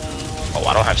 Oh,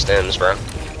 I don't have stems, bro.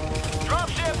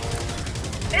 Dropship.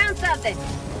 Found something.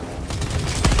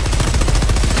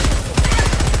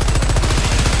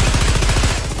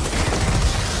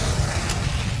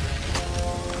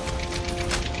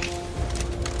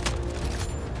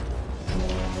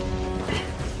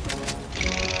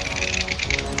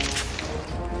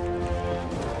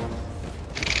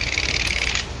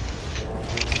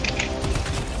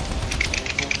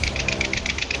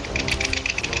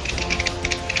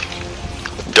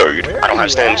 Where I don't are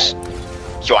have you at?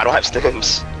 stims. Yo, I don't have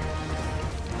stims.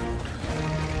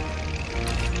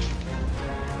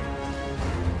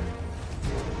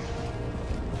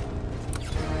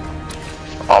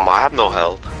 I have no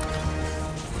help.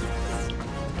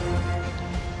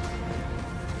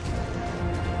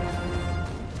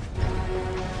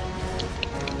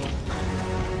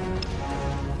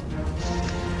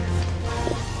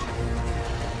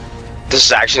 This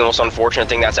is actually the most unfortunate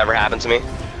thing that's ever happened to me.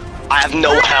 I have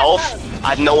no health.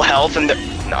 I have no health, and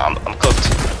no, I'm cooked.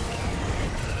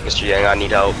 Mr. Yang, I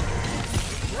need help.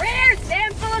 Rare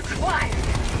sample acquired.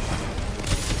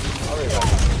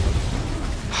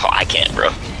 Oh, I can't,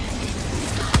 bro.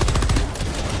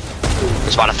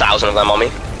 There's about 1,000 of them on me.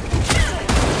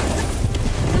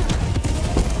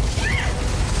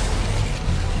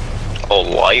 Oh,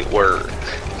 light work.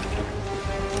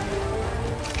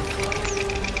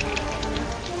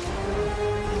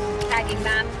 Tagging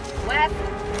map. West.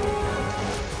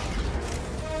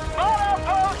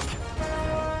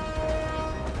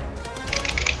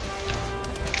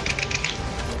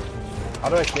 How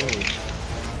do I sting you?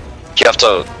 You have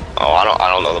to. Oh, I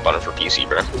don't know the button for PC,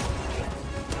 bro.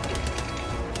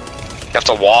 You have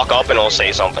to walk up and it'll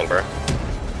say something, bro.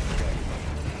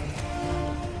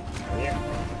 Yeah.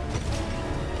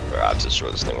 Bro, I have to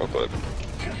destroy this thing real quick.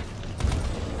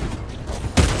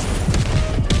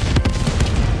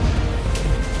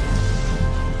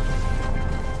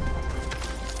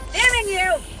 Damning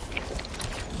you!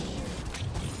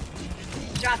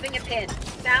 Dropping a pin.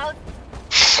 South.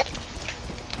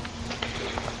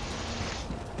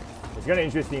 It's kind of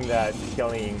interesting that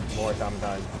killing more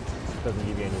automatons doesn't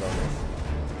give you any bonus.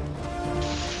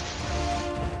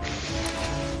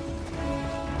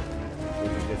 You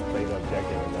can just play the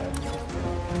objective and then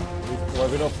there's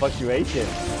orbital fluctuation.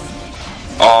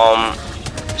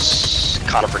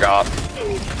 Kind of forgot.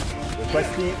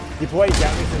 Requesting deploy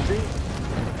Gatling sentry.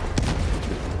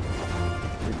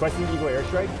 Requesting Eagle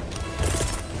airstrike.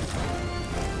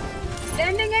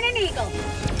 Sending in an eagle.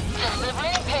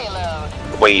 Delivering payload.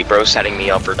 Wait, bro, setting me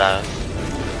up for that.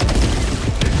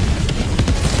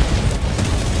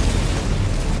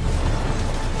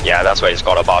 Yeah, that's why it's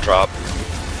called a bot drop.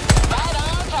 Right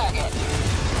on target.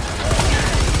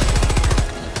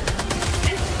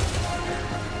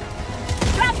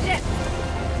 Dropped it.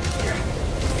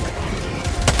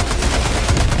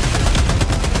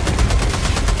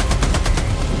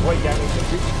 Deploy Gatling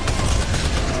sentry.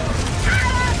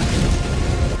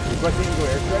 Requesting Eagle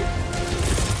airstrike.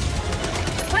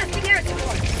 Requesting air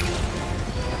support.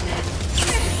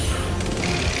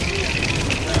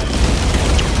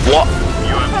 What?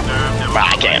 You observed them.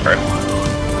 I can't, bro.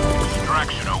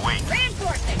 Distraction awaits.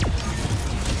 Reinforcing.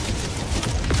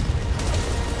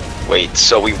 Wait,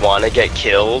 so we want to get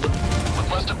killed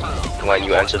Request approved. when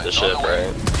you enter the ship,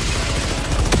 right?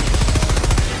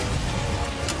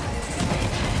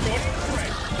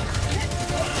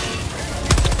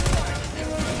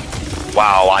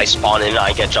 Wow, I spawn in and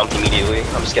I get jumped immediately.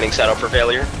 I'm just getting set up for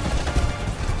failure.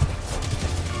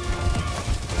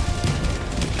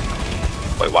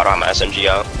 Wait, why do I have my SMG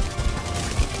out?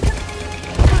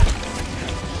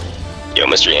 Yo,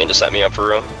 Mr. Yang just set me up for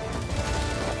real.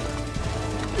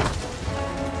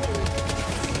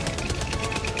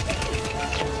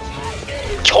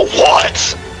 Yo,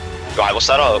 what? Yo, I will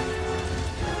set up.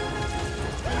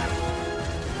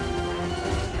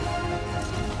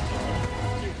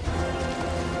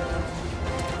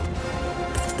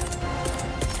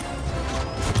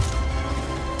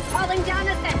 Calling down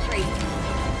a sentry.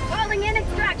 Calling in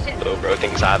extraction. So, bro,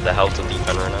 thinks I have the health to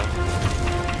defend right now.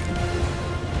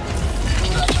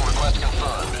 Extraction request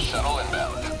confirmed. Shuttle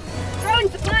inbound. Throwing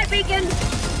supply beacon.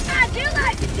 I do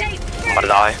like to taste I'm about to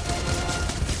die.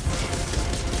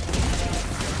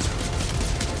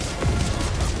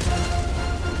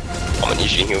 I'm gonna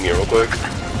need you to heal me real quick.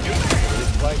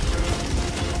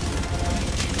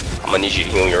 I'm gonna need you to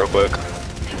heal me real quick.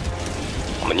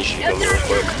 I'm gonna need you to heal me real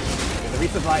quick.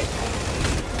 Resupply.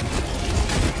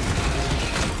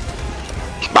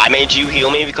 I made you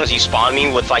heal me because you spawned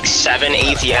me with like 7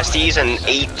 ATSTs and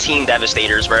 18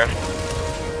 Devastators, bro. So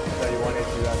you wanted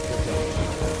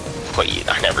to Wait,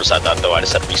 I never said that though, I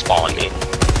just said respawn me.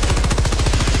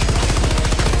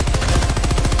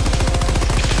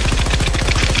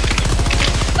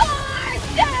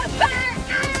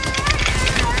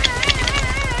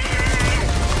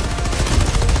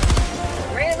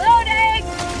 Reloading.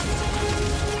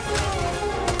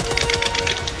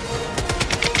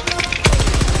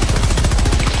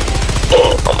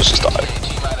 Oh, almost just died.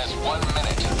 T-minus 1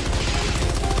 minute.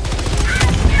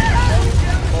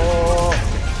 Oh,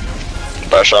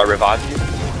 But shall I revive you?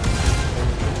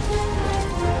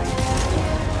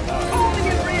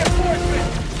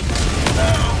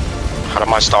 Out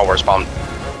of my Star Wars bomb.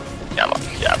 Yeah,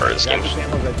 bro, this game's...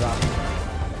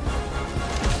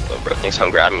 Well, bro thinks I'm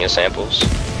grabbing his samples.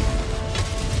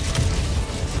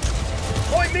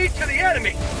 Point me to the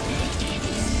enemy!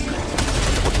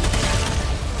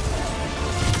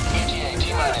 ETA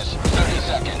T-minus 30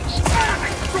 seconds.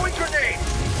 Throwing grenade!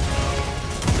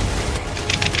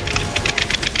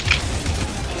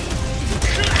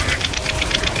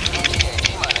 ETA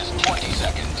T-minus 20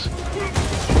 seconds.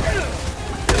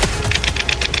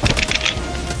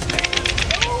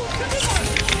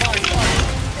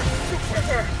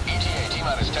 ETA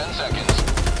T-minus 10 seconds.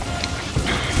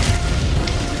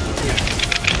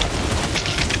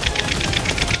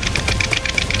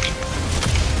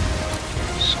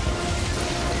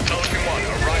 Pelican 1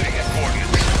 arriving at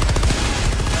coordinates.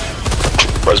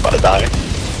 Bro's about to die.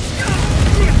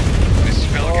 This is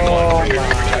Pelican 1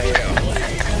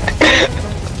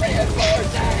 preparing for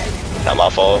touchdown. Not my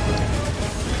fault.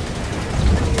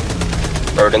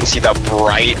 Bro didn't see that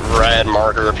bright red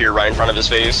marker appear right in front of his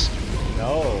face.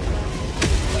 No.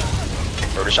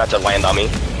 Bro just tried to land on me.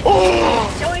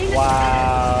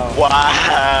 Wow.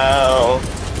 Wow.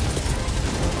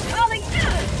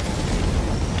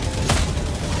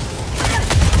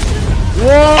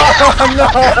 Whoa, no!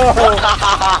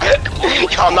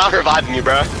 Yo, I'm not reviving you,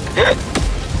 bro.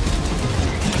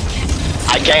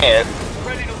 I can't.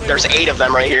 There's 8 of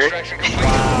them right here.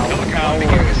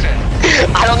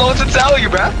 I don't know what to tell you,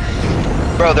 bro.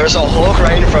 Bro, there's a Hulk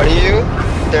right in front of you.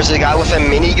 There's a guy with a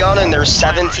minigun, and there's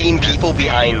 17 people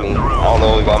behind me. I don't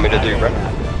know what you want me to do, bro.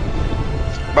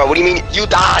 Bro, what do you mean? You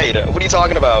died! What are you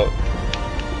talking about?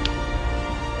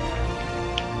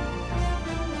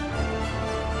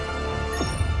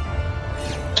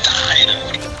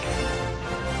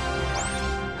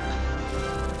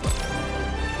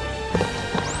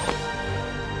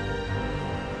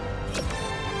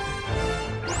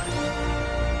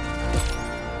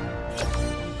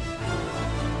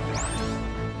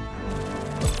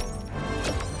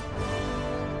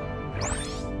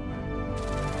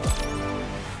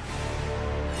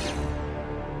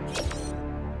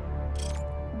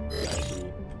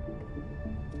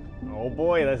 Oh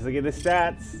boy, let's look at the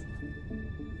stats.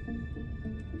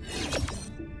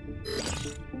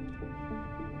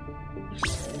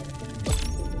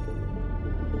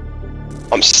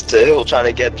 I'm still trying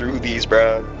to get through these,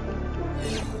 bro.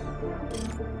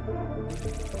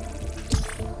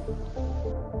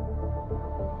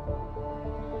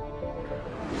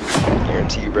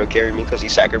 Guarantee you, bro, carried me because he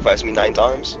sacrificed me 9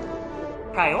 times.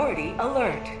 Priority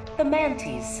alert. The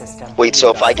Mantis system. Wait,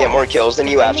 so if I get more kills than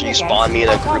you after you spawn me in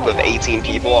a group of 18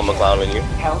 people, I'm a clown on you?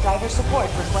 Helldiver support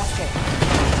requested.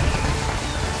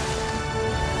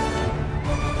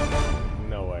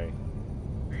 No way.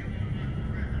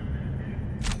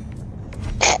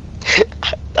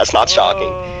 That's not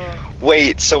shocking.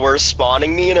 Wait, so we're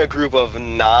spawning me in a group of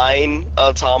 9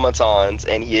 automatons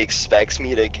and he expects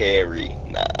me to carry?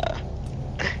 Nah.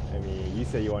 I mean, you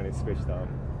said you wanted switched up.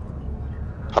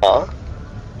 Huh?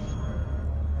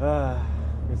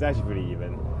 It's actually pretty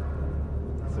even.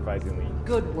 Surprisingly.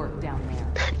 Good work down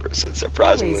there.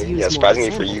 Surprisingly. Yeah,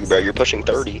 surprisingly for you, bro. You're pushing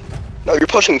 30. No, you're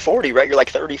pushing 40, right? You're like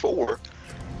 34.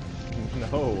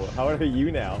 No, how old are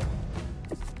you now?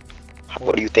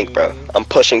 What do you think, bro? I'm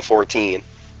pushing 14.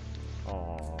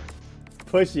 Aw.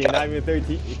 Pushing, not even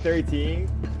 13?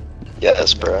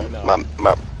 Yes, bro. No.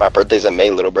 My birthday's in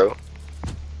May, little bro.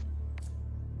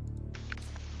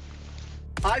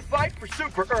 I fight for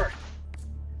Super Earth.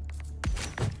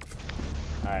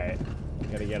 Alright,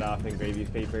 gotta get off and grade these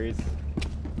papers.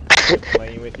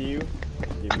 Playing with you.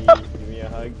 Give me a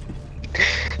hug.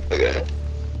 Okay.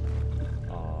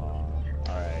 Aww.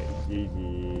 Alright,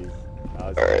 GG's.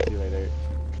 I'll Alright. see you later.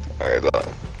 Alright, bye.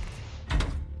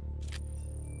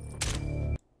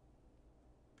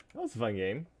 That was a fun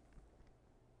game.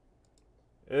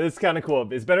 It's kind of cool.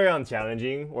 It's better on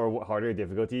challenging or harder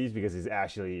difficulties because it's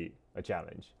actually a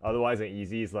challenge. Otherwise, on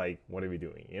easy, it's like, what are we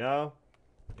doing? You know?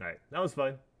 Alright, that was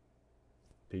fun.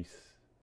 Peace.